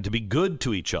and to be good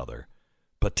to each other,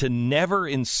 but to never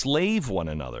enslave one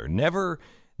another, never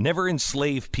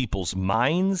enslave people's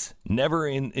minds, never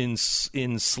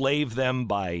enslave them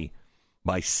by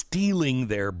stealing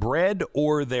their bread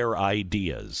or their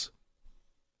ideas.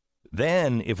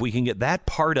 Then, if we can get that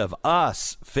part of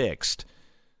us fixed,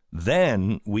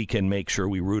 then we can make sure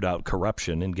we root out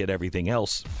corruption and get everything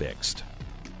else fixed.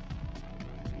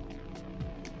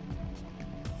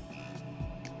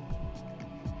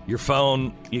 Your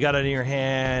phone, you got it in your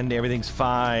hand, everything's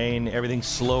fine, everything's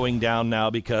slowing down now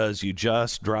because you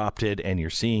just dropped it and you're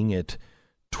seeing it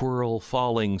twirl,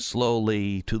 falling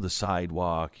slowly to the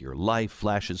sidewalk. Your life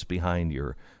flashes behind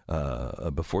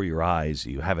before your eyes.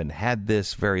 You haven't had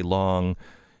this very long.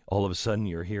 All of a sudden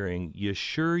you're hearing, "You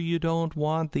sure you don't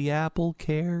want the Apple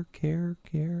Care?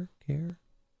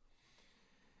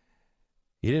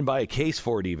 You didn't buy a case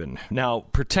for it even. Now,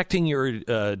 protecting your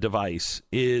device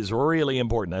is really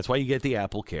important. That's why you get the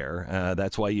Apple Care.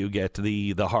 That's why you get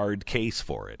the hard case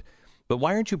for it. But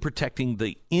why aren't you protecting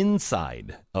the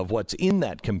inside of what's in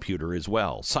that computer as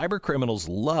well? Cyber criminals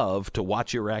love to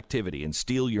watch your activity and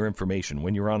steal your information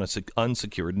when you're on an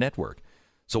unsecured network.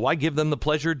 So why give them the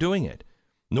pleasure of doing it?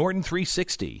 Norton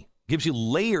 360 gives you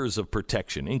layers of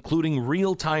protection, including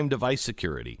real-time device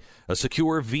security, a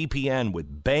secure VPN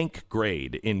with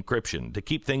bank-grade encryption to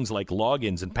keep things like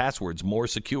logins and passwords more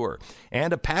secure,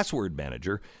 and a password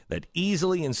manager that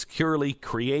easily and securely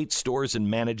creates, stores, and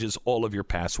manages all of your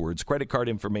passwords, credit card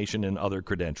information, and other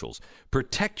credentials.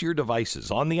 Protect your devices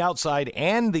on the outside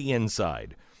and the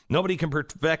inside. Nobody can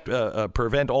prevent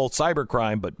all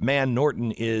cybercrime, but man,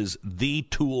 Norton is the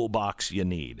toolbox you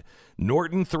need.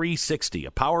 Norton 360,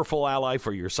 a powerful ally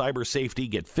for your cyber safety.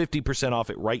 Get 50% off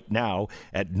it right now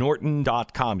at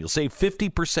Norton.com. You'll save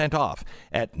 50% off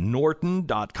at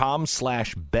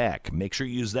Norton.com/Beck. Make sure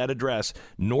you use that address,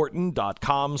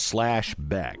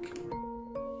 Norton.com/Beck.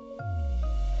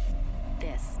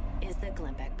 This is the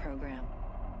Glenn Beck Program.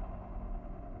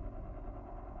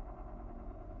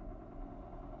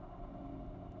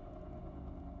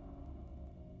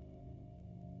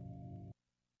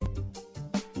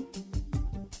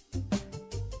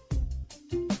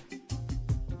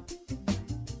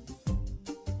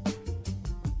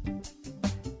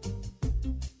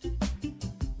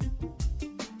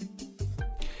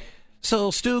 So,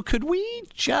 Stu, could we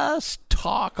just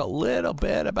talk a little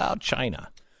bit about China?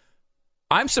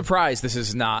 I'm surprised this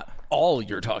is not all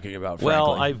you're talking about, frankly.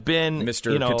 Well, I've been,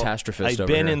 Mr. Catastrophist I've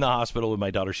been in the hospital with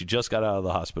my daughter. She just got out of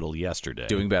the hospital yesterday.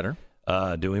 Doing better?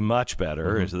 Doing much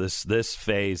better. Mm-hmm. So this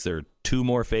phase, there are 2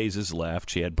 more phases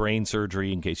left. She had brain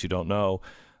surgery, in case you don't know.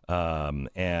 And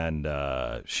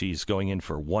she's going in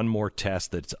for one more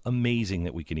test that's amazing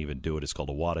that we can even do it. It's called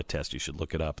a WADA test. You should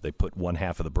look it up. They put one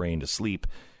half of the brain to sleep,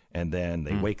 and then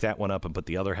they wake that one up and put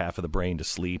the other half of the brain to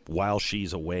sleep while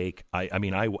she's awake. I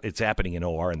mean, it's happening in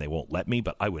OR, and they won't let me,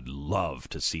 but I would love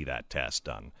to see that test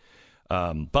done.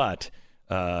 But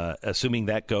assuming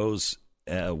that goes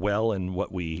well and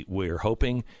what we're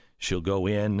hoping, she'll go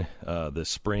in this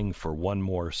spring for one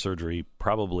more surgery,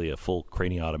 probably a full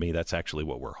craniotomy. That's actually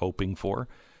what we're hoping for.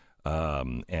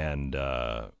 And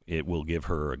it will give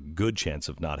her a good chance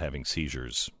of not having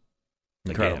seizures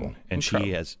Incredible. again. And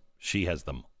Incredible. she has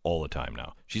them all the time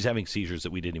now. She's having seizures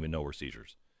that we didn't even know were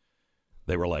seizures.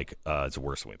 They were like, it's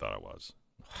worse than we thought it was.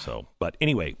 So, but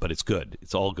anyway, but it's good.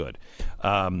 It's all good.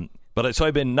 So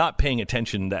I've been not paying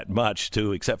attention that much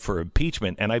except for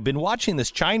impeachment, and I've been watching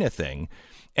this China thing,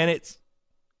 and it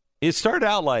started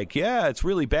out like, yeah, it's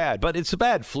really bad, but it's a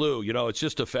bad flu. It's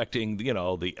just affecting,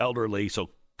 the elderly. So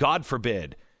God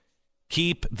forbid,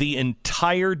 keep the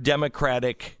entire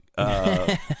Democratic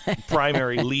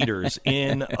primary leaders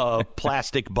in a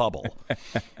plastic bubble.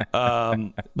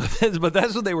 But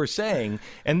that's what they were saying.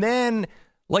 And then,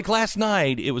 like last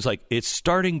night, it was like, it's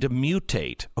starting to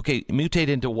mutate. Okay, mutate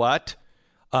into what?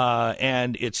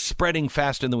 And it's spreading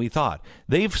faster than we thought.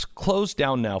 They've closed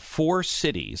down now 4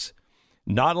 cities,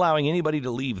 not allowing anybody to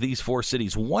leave these 4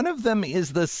 cities. One of them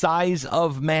is the size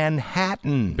of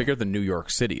Manhattan. Bigger than New York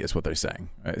City is what they're saying.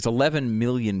 It's 11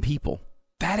 million people.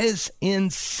 That is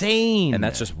insane. And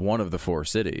that's just one of the 4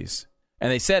 cities.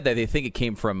 And they said that they think it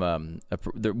came from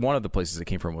one of the places it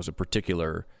came from was a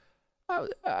particular,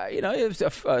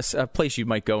 it was a place you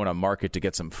might go in a market to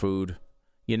get some food.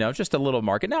 Just a little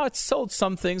market. Now, it's sold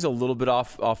some things a little bit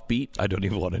offbeat. I don't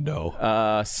even want to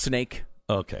know. Snake.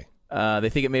 Okay. They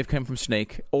think it may have come from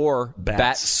snake or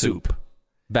bat soup.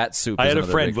 Bat soup. I had a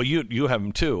friend. Well, you have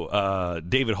him too.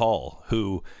 David Hall,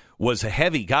 who was a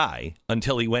heavy guy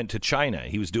until he went to China.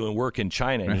 He was doing work in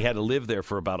China, and he had to live there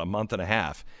for about a month and a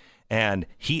half. And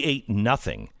he ate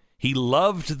nothing. He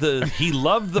loved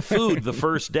the food the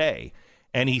first day.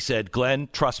 And he said, Glenn,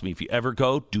 trust me, if you ever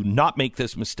go, do not make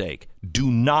this mistake.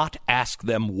 Do not ask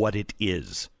them what it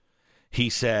is. He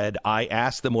said, I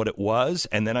asked them what it was,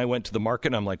 and then I went to the market,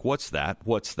 and I'm like, what's that?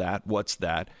 What's that? What's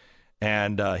that?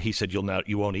 And he said, you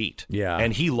won't eat. Yeah.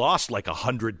 And he lost like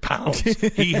 100 pounds.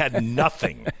 He had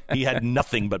nothing. He had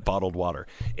nothing but bottled water.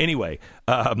 Anyway,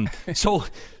 so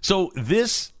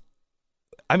this,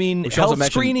 health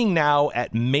screening now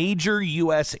at major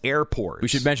U.S. airports. We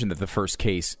should mention that the first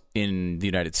case in the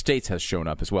United States has shown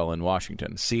up as well in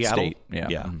Washington. Seattle? State.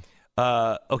 Yeah.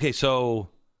 Mm-hmm. Okay, so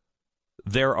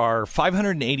there are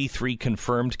 583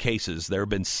 confirmed cases. There have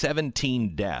been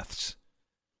 17 deaths.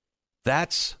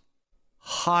 That's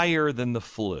higher than the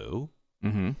flu.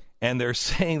 Mm-hmm. And they're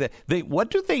saying that what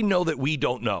do they know that we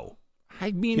don't know?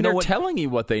 They're telling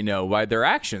you what they know by their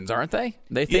actions, aren't they?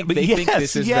 They think think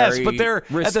this is very but they're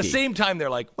risky. At the same time they're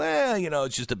like, well,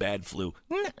 it's just a bad flu.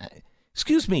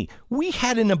 Excuse me, we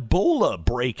had an Ebola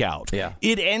breakout. Yeah.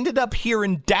 It ended up here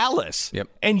in Dallas. Yep.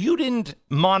 And you didn't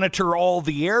monitor all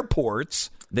the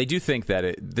airports. They do think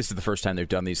that this is the first time they've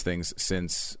done these things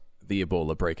since the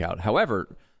Ebola breakout.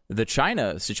 However, the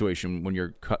China situation, when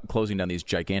you're closing down these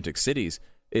gigantic cities,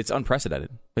 it's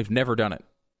unprecedented. They've never done it.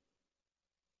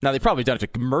 Now, they've probably done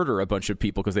it to murder a bunch of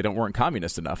people because they weren't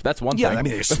communist enough. That's one thing. Yeah,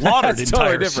 they slaughtered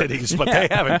entire cities, but they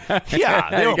haven't.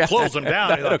 Yeah, they don't close them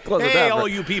down. Hey, all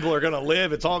you people are going to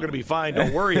live. It's all going to be fine.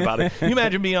 Don't worry about it. You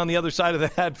imagine being on the other side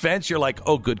of that fence. You're like,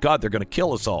 oh, good God, they're going to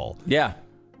kill us all. Yeah.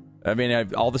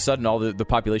 All of a sudden, all the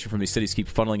population from these cities keep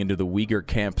funneling into the Uyghur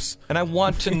camps. And I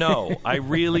want to know, I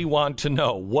really want to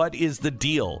know, what is the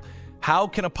deal? How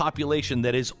can a population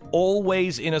that is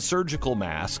always in a surgical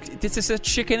mask... This is a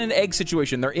chicken and egg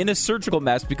situation. They're in a surgical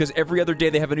mask because every other day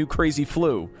they have a new crazy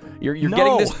flu. You're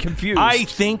getting this confused. I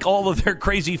think all of their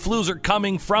crazy flus are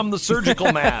coming from the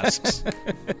surgical masks.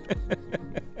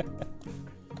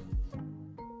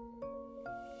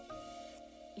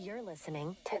 You're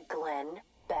listening to Glenn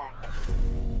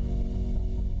Beck.